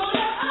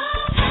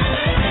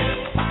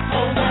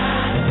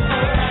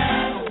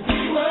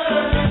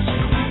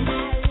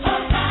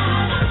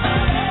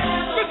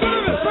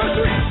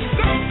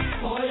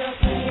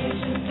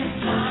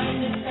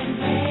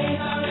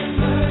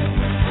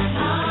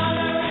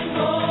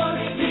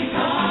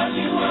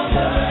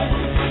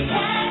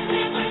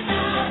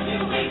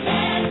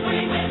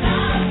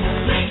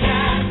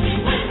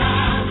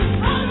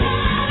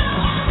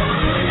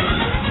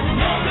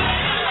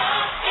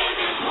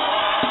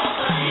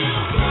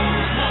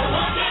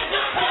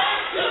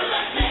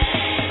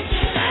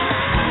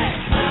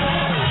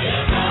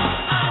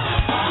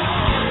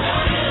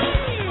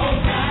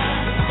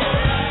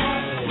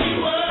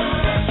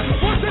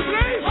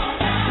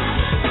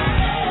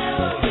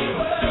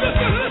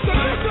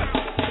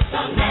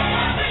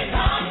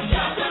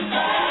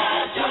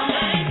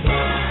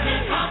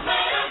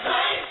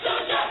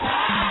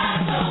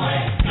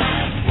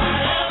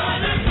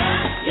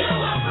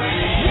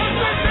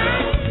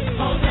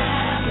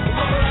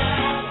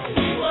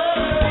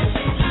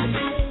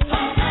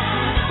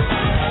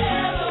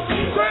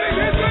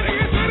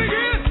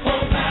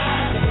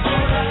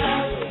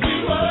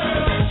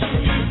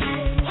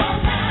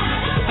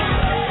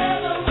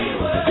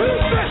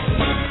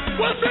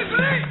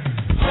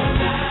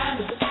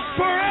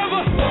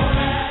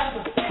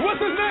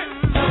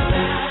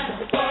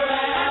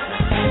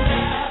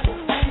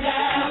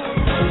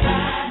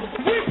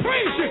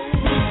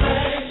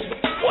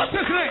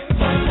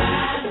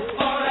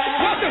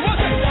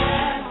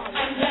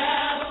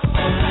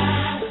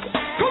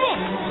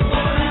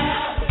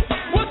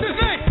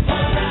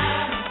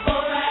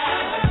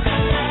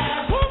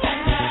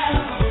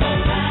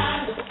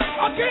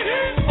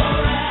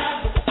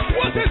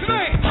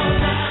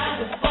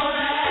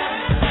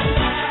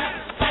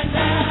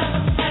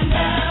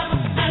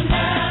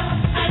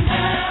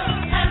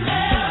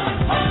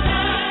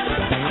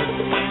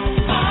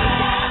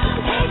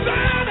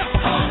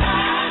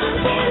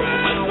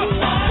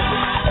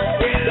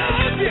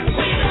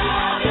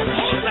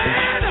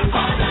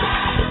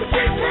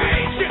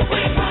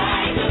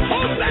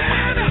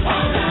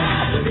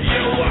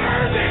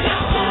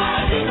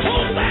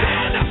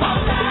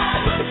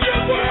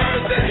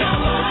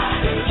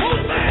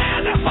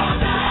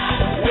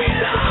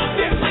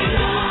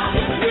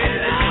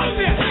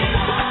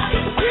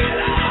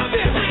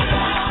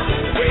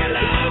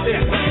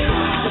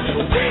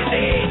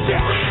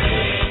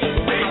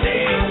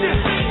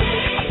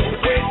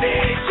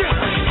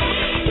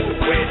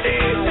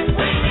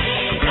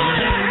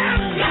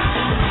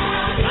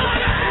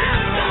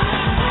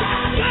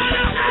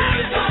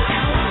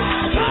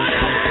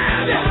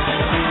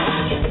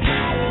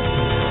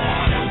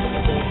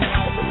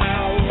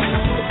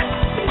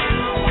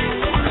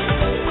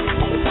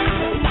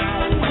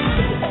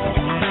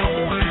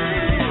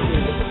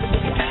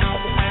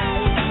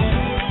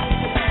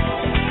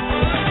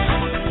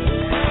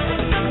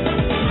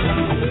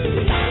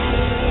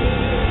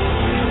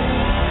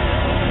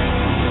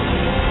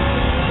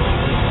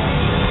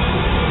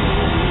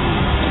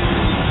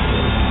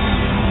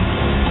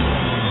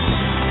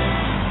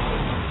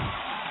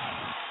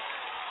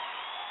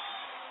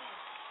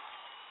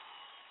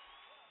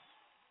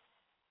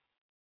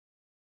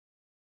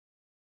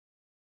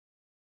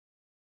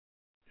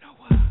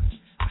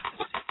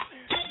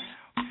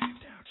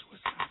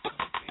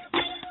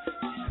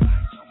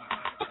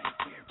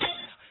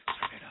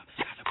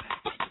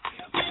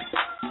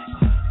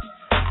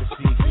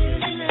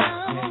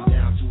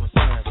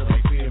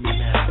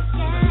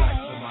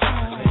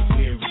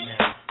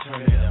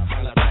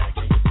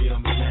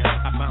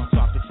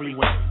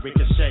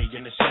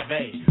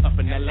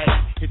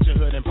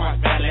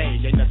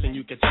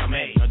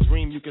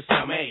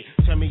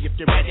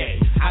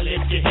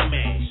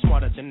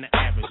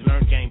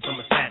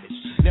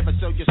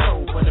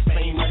 go for the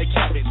fame of the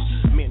cabbage.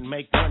 Men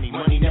make money,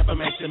 money never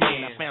makes a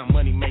man. I found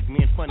money make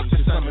men funny, so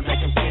some make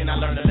them sin. I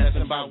learned a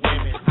lesson about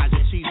women. I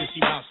just cheese and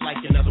she mouse like,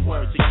 in other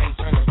words, you can't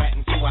turn a rat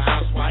into a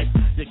housewife.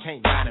 You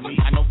can't lie to me,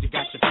 I know you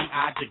got your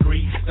PI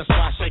degree. That's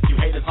why I shake you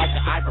haters like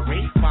the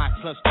ivory.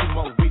 5 plus 2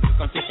 more reasons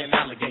I'm kicking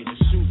alligators.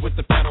 Shoes with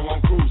the pedal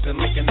on cruise and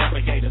licking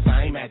navigators.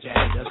 I ain't mad you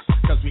haters,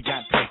 cause we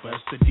got papers.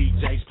 The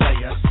DJs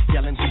play us,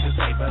 yelling Jesus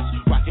save us.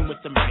 Rocking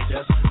with the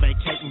majors,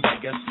 vacating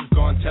Vegas.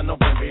 Go and tell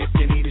November if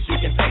you need us, you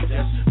can pay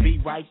us.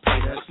 Be right,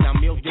 paid us. Now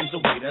millions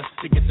await us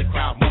to get the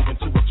crowd moving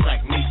to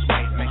attract me.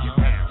 Sway, make it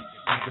pound.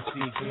 I can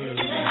see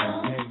clearly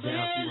now. Head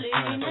down through the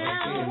sun, so they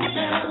feel me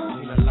now.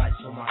 See the lights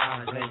from my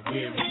eyes, ain't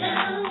weary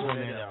now. Turn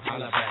it up,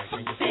 holla back,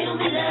 and you feel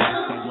me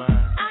now. Say what?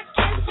 I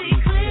can see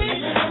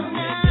clearly now.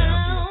 Head down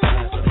through the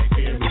sun, so they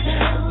feel me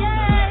now. The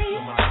lights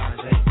from my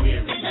eyes ain't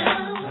weary now.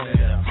 Turn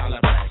it up, holla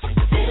back, and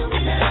you feel me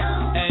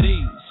now. At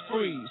ease,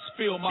 freeze,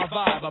 feel my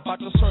vibe. About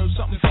to serve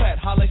something fat,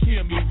 holla,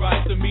 hear me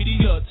right. The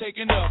media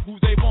taking up who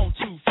they want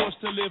to. Forced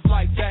to live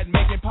like that,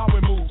 making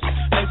power moves.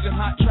 Making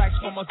hot tracks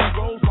from my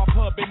zeros. My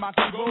pub in my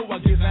hero. I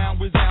get down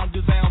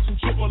to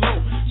triple O.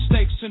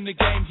 Stakes in the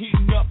game,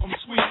 heating up, I'm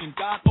squeaking.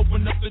 God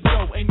open up the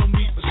door, ain't no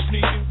need for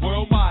sneaking.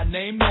 Worldwide,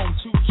 name known,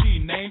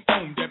 2G, name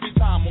owned. Every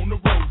time on the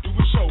road, do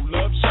a show,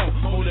 love show.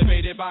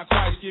 Motivated by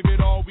Christ, give it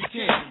all we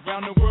can.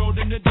 Round the world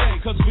in the day,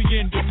 cause we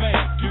in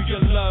demand. Do you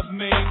love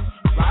me?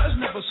 Riders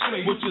never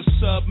sleep, would you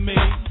sub me?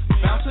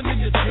 Bouncing in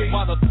your G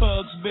while the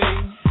thugs be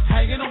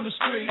hanging on the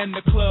street and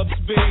the clubs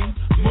be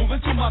moving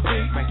to my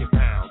beat. Make it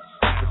pound.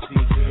 I can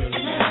see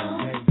clearly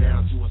now. Head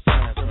down to a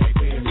sign, so they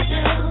feel me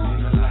now.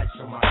 See the lights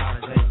from my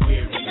eyes ain't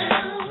weary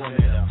now. Turn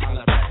it up,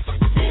 holla back,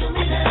 and you feel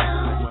me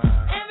now.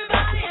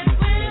 Everybody is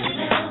with me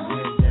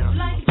now.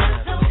 Like you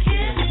just don't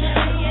care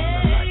now.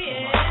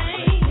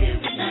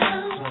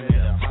 Turn it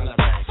up, holla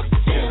back, and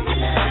you feel me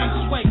now.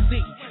 I'm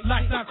Swayze,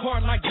 lights out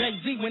hard like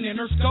Jay-Z. When in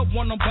her scope,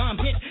 one on bomb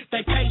hit,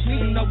 they page me.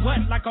 You know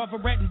what? Like off a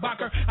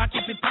Rettenbacher, I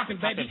keep it poppin',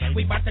 baby.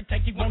 We bout to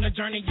take you on a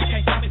journey, you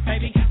can't stop it,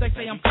 baby. They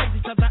say I'm crazy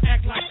cause I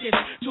act like this.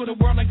 To the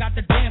world, I got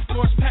the dance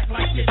floors packed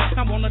like this.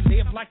 I wanna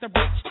live like the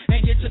rich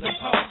and get to the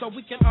poor, so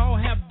we can all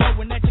have dough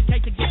and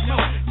educate to get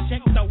more.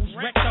 Check those,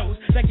 wreck those,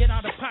 they get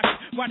out of pocket.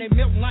 Why they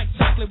milk like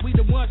chocolate? We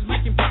the ones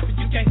making profit,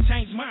 you can't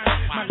change mine.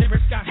 My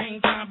lyrics got hang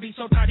time, be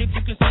so tight if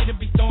you can see to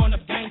be throwing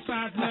up gang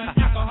signs. None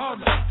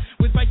alcoholic,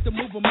 we face to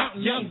move a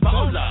mountain, young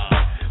bowler.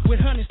 With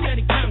honey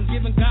steady counting,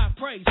 giving God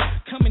praise.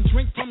 Come and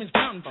drink from his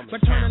fountain,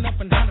 but turning up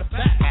and down the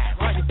back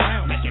while you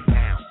down. Make it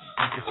pound.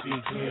 I can see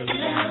clearly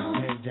now.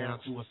 Head down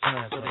to a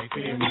sign, so they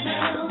feel me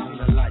now. See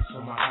the lights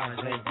from my eyes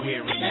ain't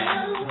weary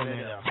now. Turn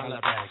it up,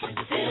 holla back, and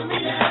you feel me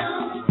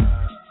now.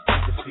 I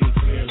can see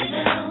clearly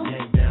now.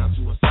 Head down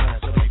to a sign,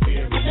 so they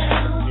feel me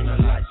now. See the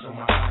lights from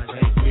my eyes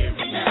ain't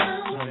weary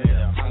now. Turn it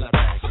up, holla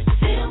back, and you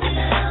feel me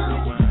now.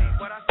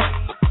 What I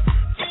see,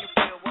 can you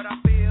feel what I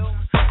feel?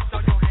 Throw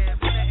your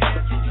hands in the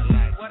air, can you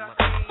see what I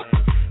see?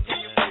 Can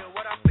you feel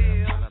what I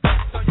feel?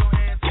 Throw your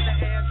hands in the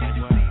air, can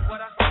you see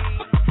what I see?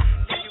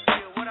 Can you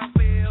feel what I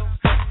feel?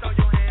 Throw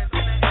your hands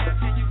in the air,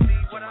 can you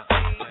see what I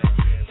see?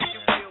 Can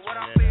you feel what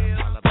I feel?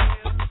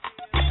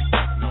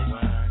 No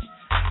words.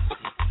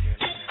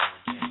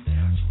 Get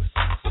down to a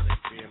sign, so they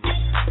feel me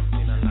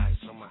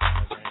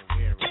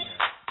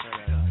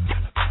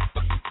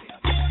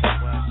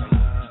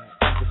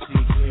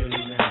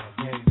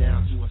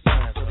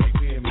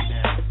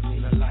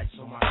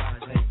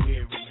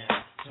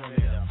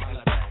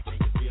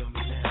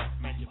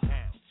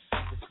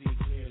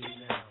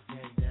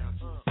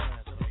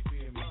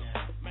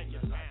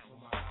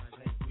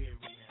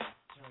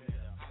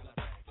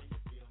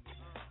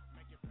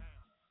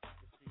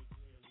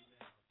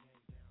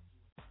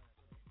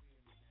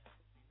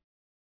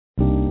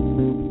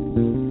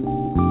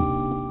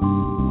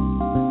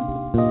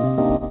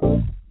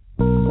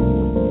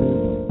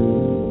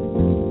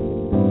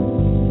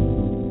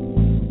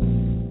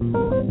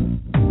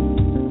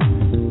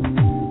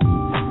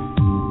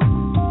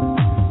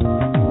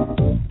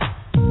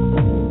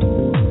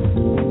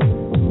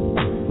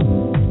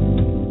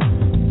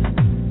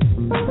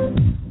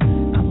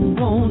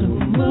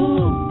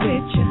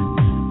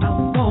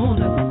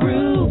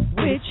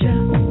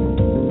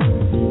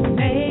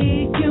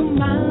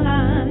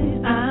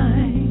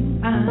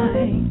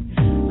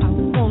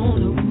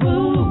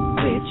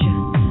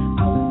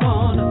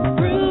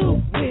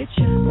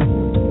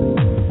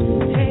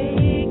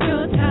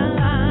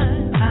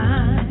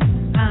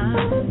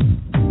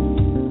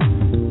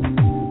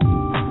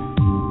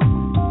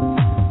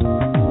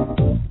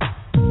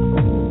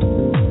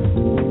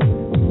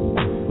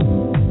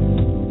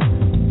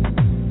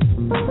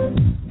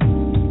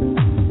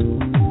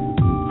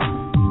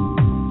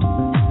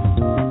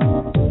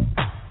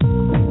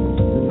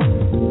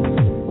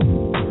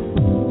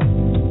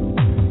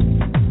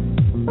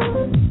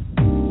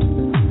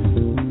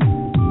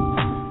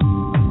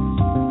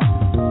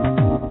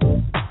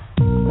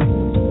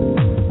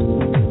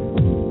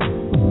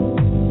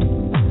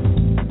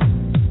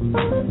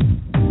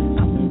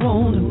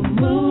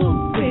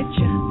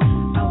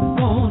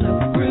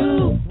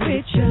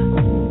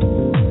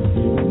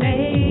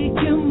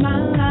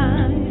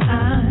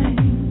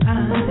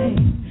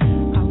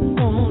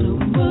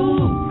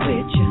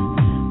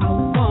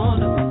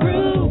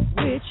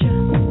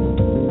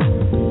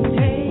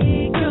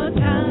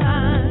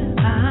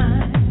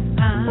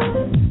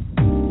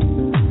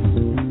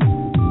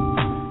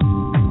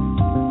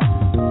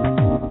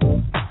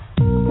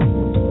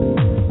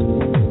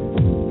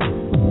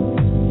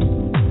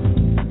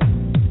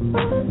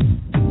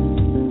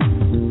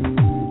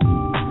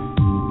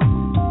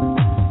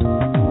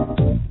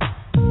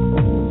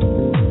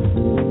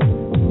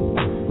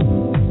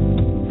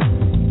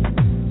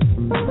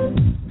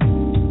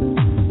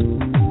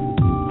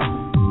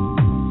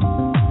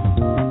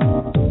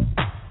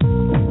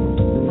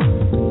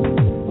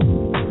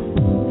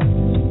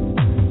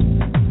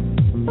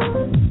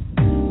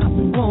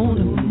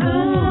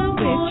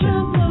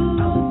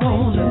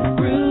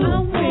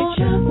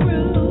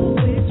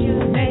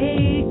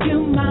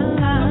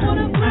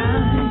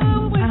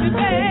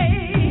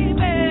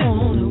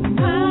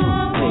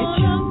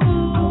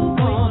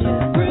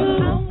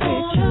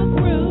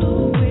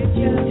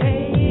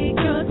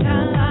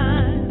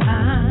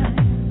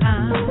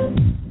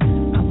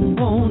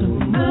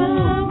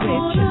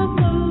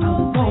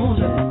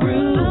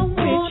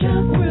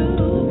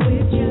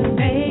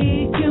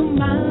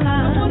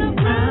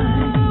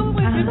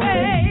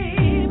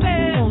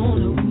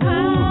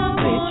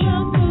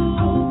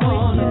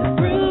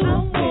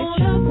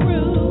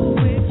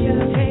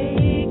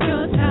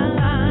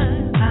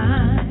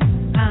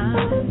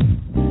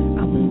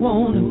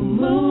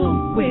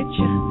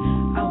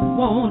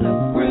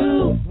wanna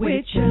groove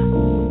with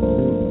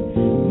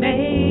you,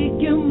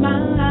 make you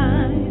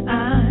mine.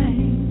 I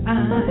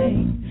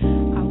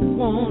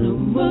wanna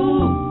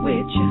move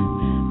with you,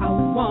 I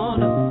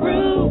wanna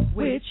groove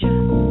with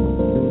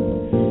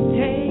you.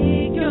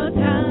 Take your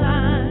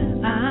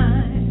time. I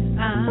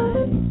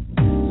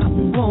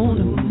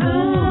wanna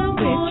move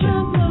with you,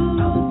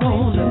 I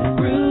wanna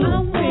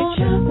groove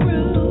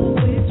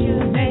with you,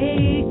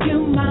 make you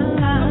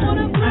mine. I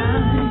wanna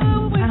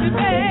groove with you,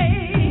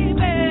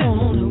 baby. I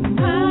wanna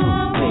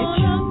move with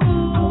you, I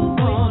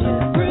wanna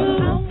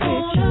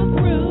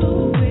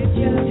groove with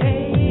you.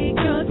 Take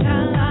your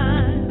time.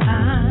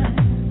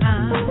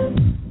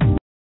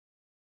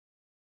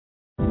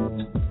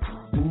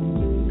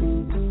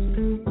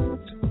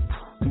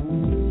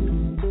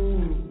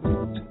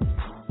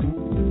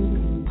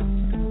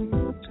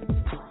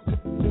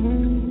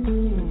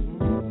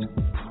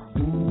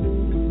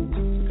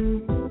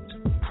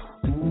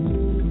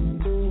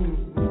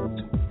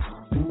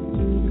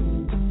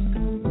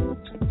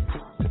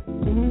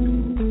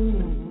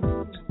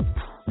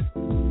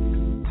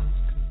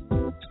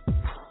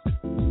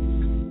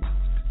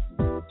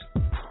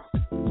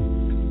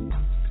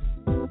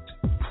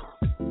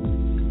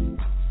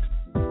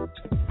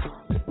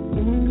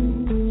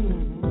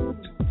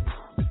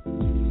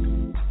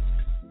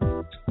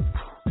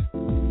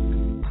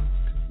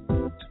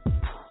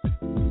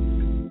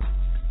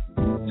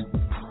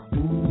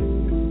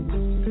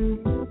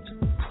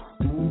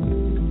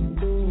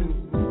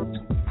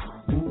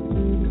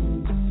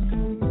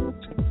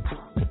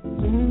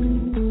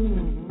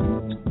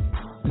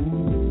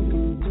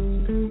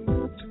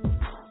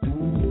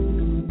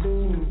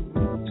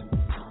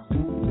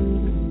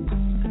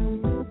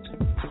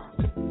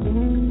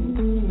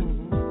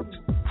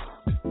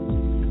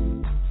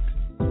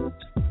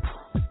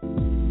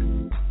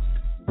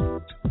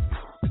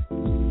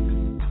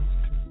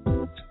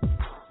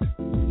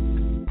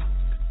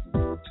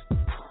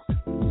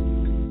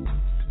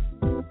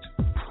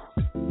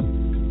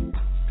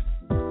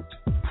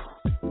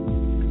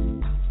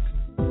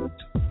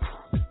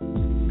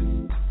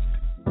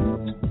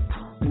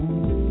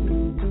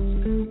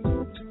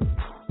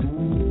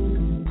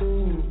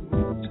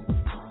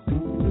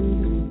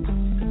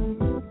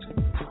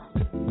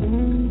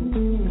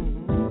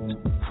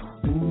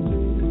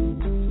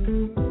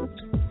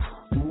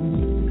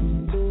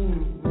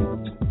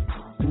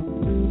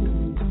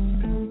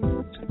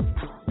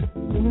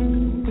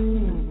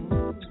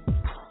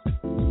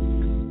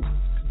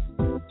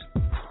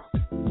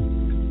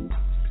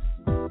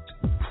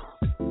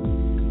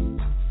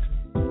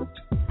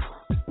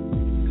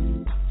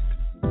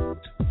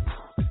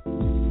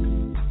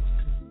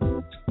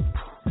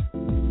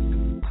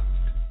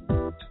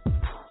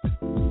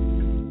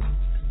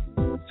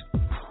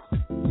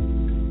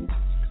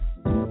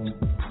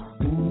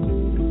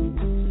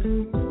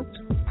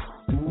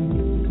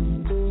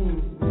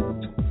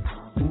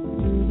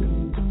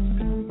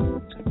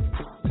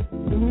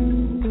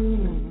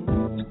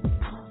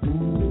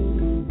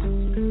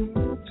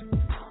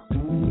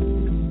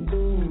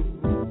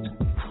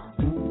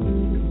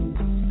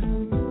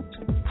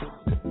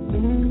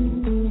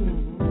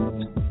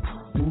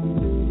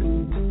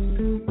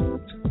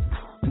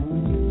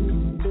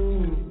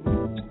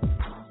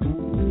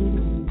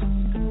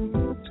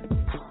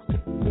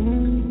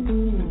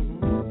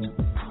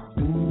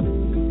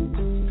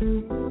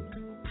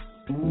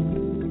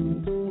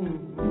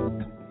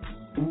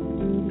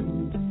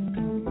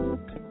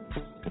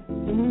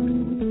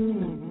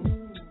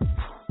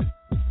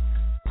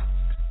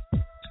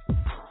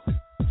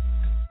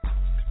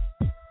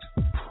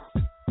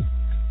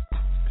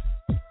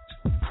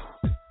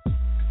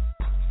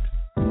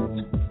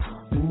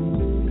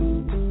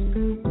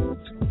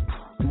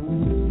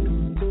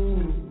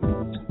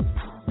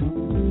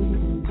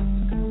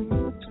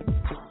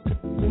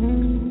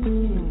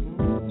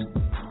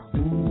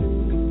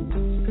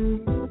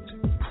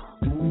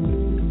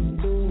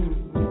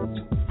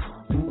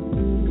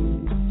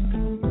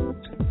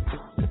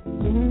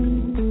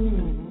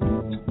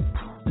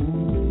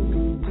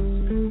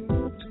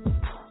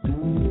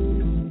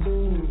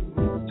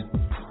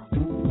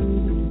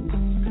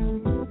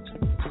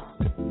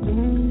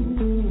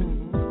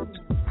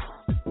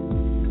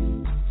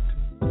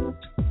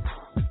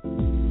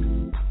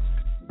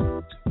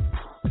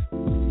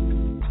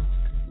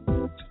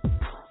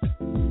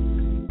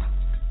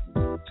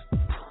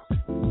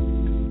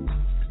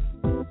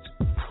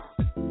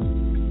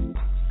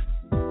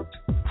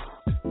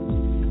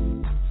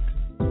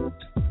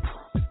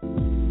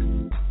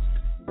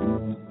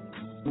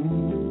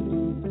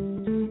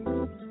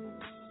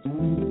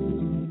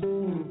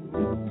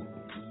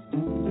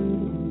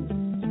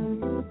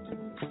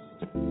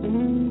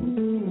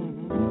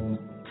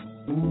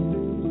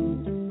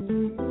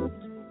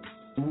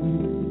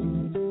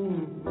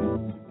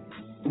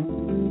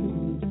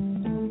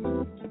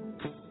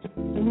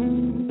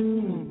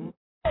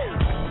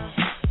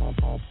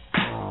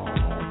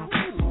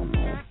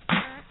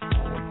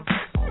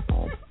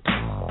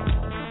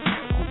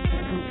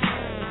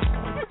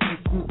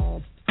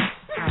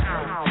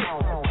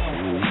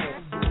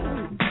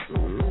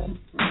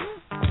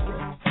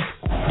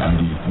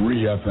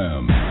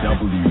 FM,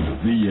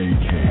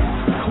 WZAK,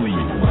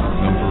 Cleveland,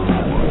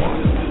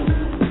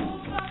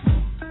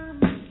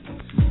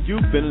 #1.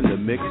 You've been in the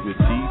mix with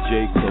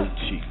DJ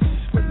Cochise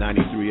for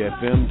 93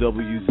 FM,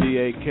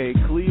 WZAK,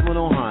 Cleveland,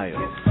 Ohio.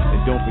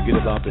 And don't forget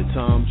about the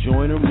Tom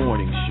Joyner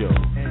Morning Show.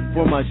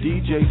 For my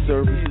DJ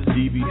services,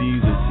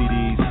 DVDs, and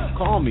CDs,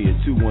 call me at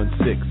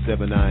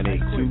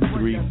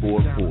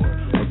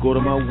 216-798-2344 or go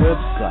to my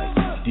website,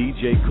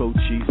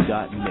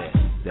 djcochise.net.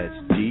 That's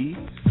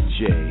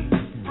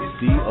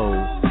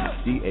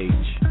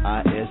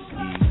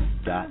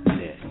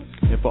DJCOCHISE.net.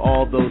 And for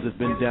all those that's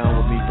been down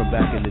with me from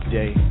back in the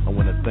day, I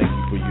want to thank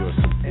you for your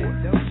support.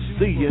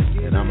 See ya,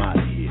 and I'm out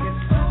of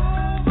here.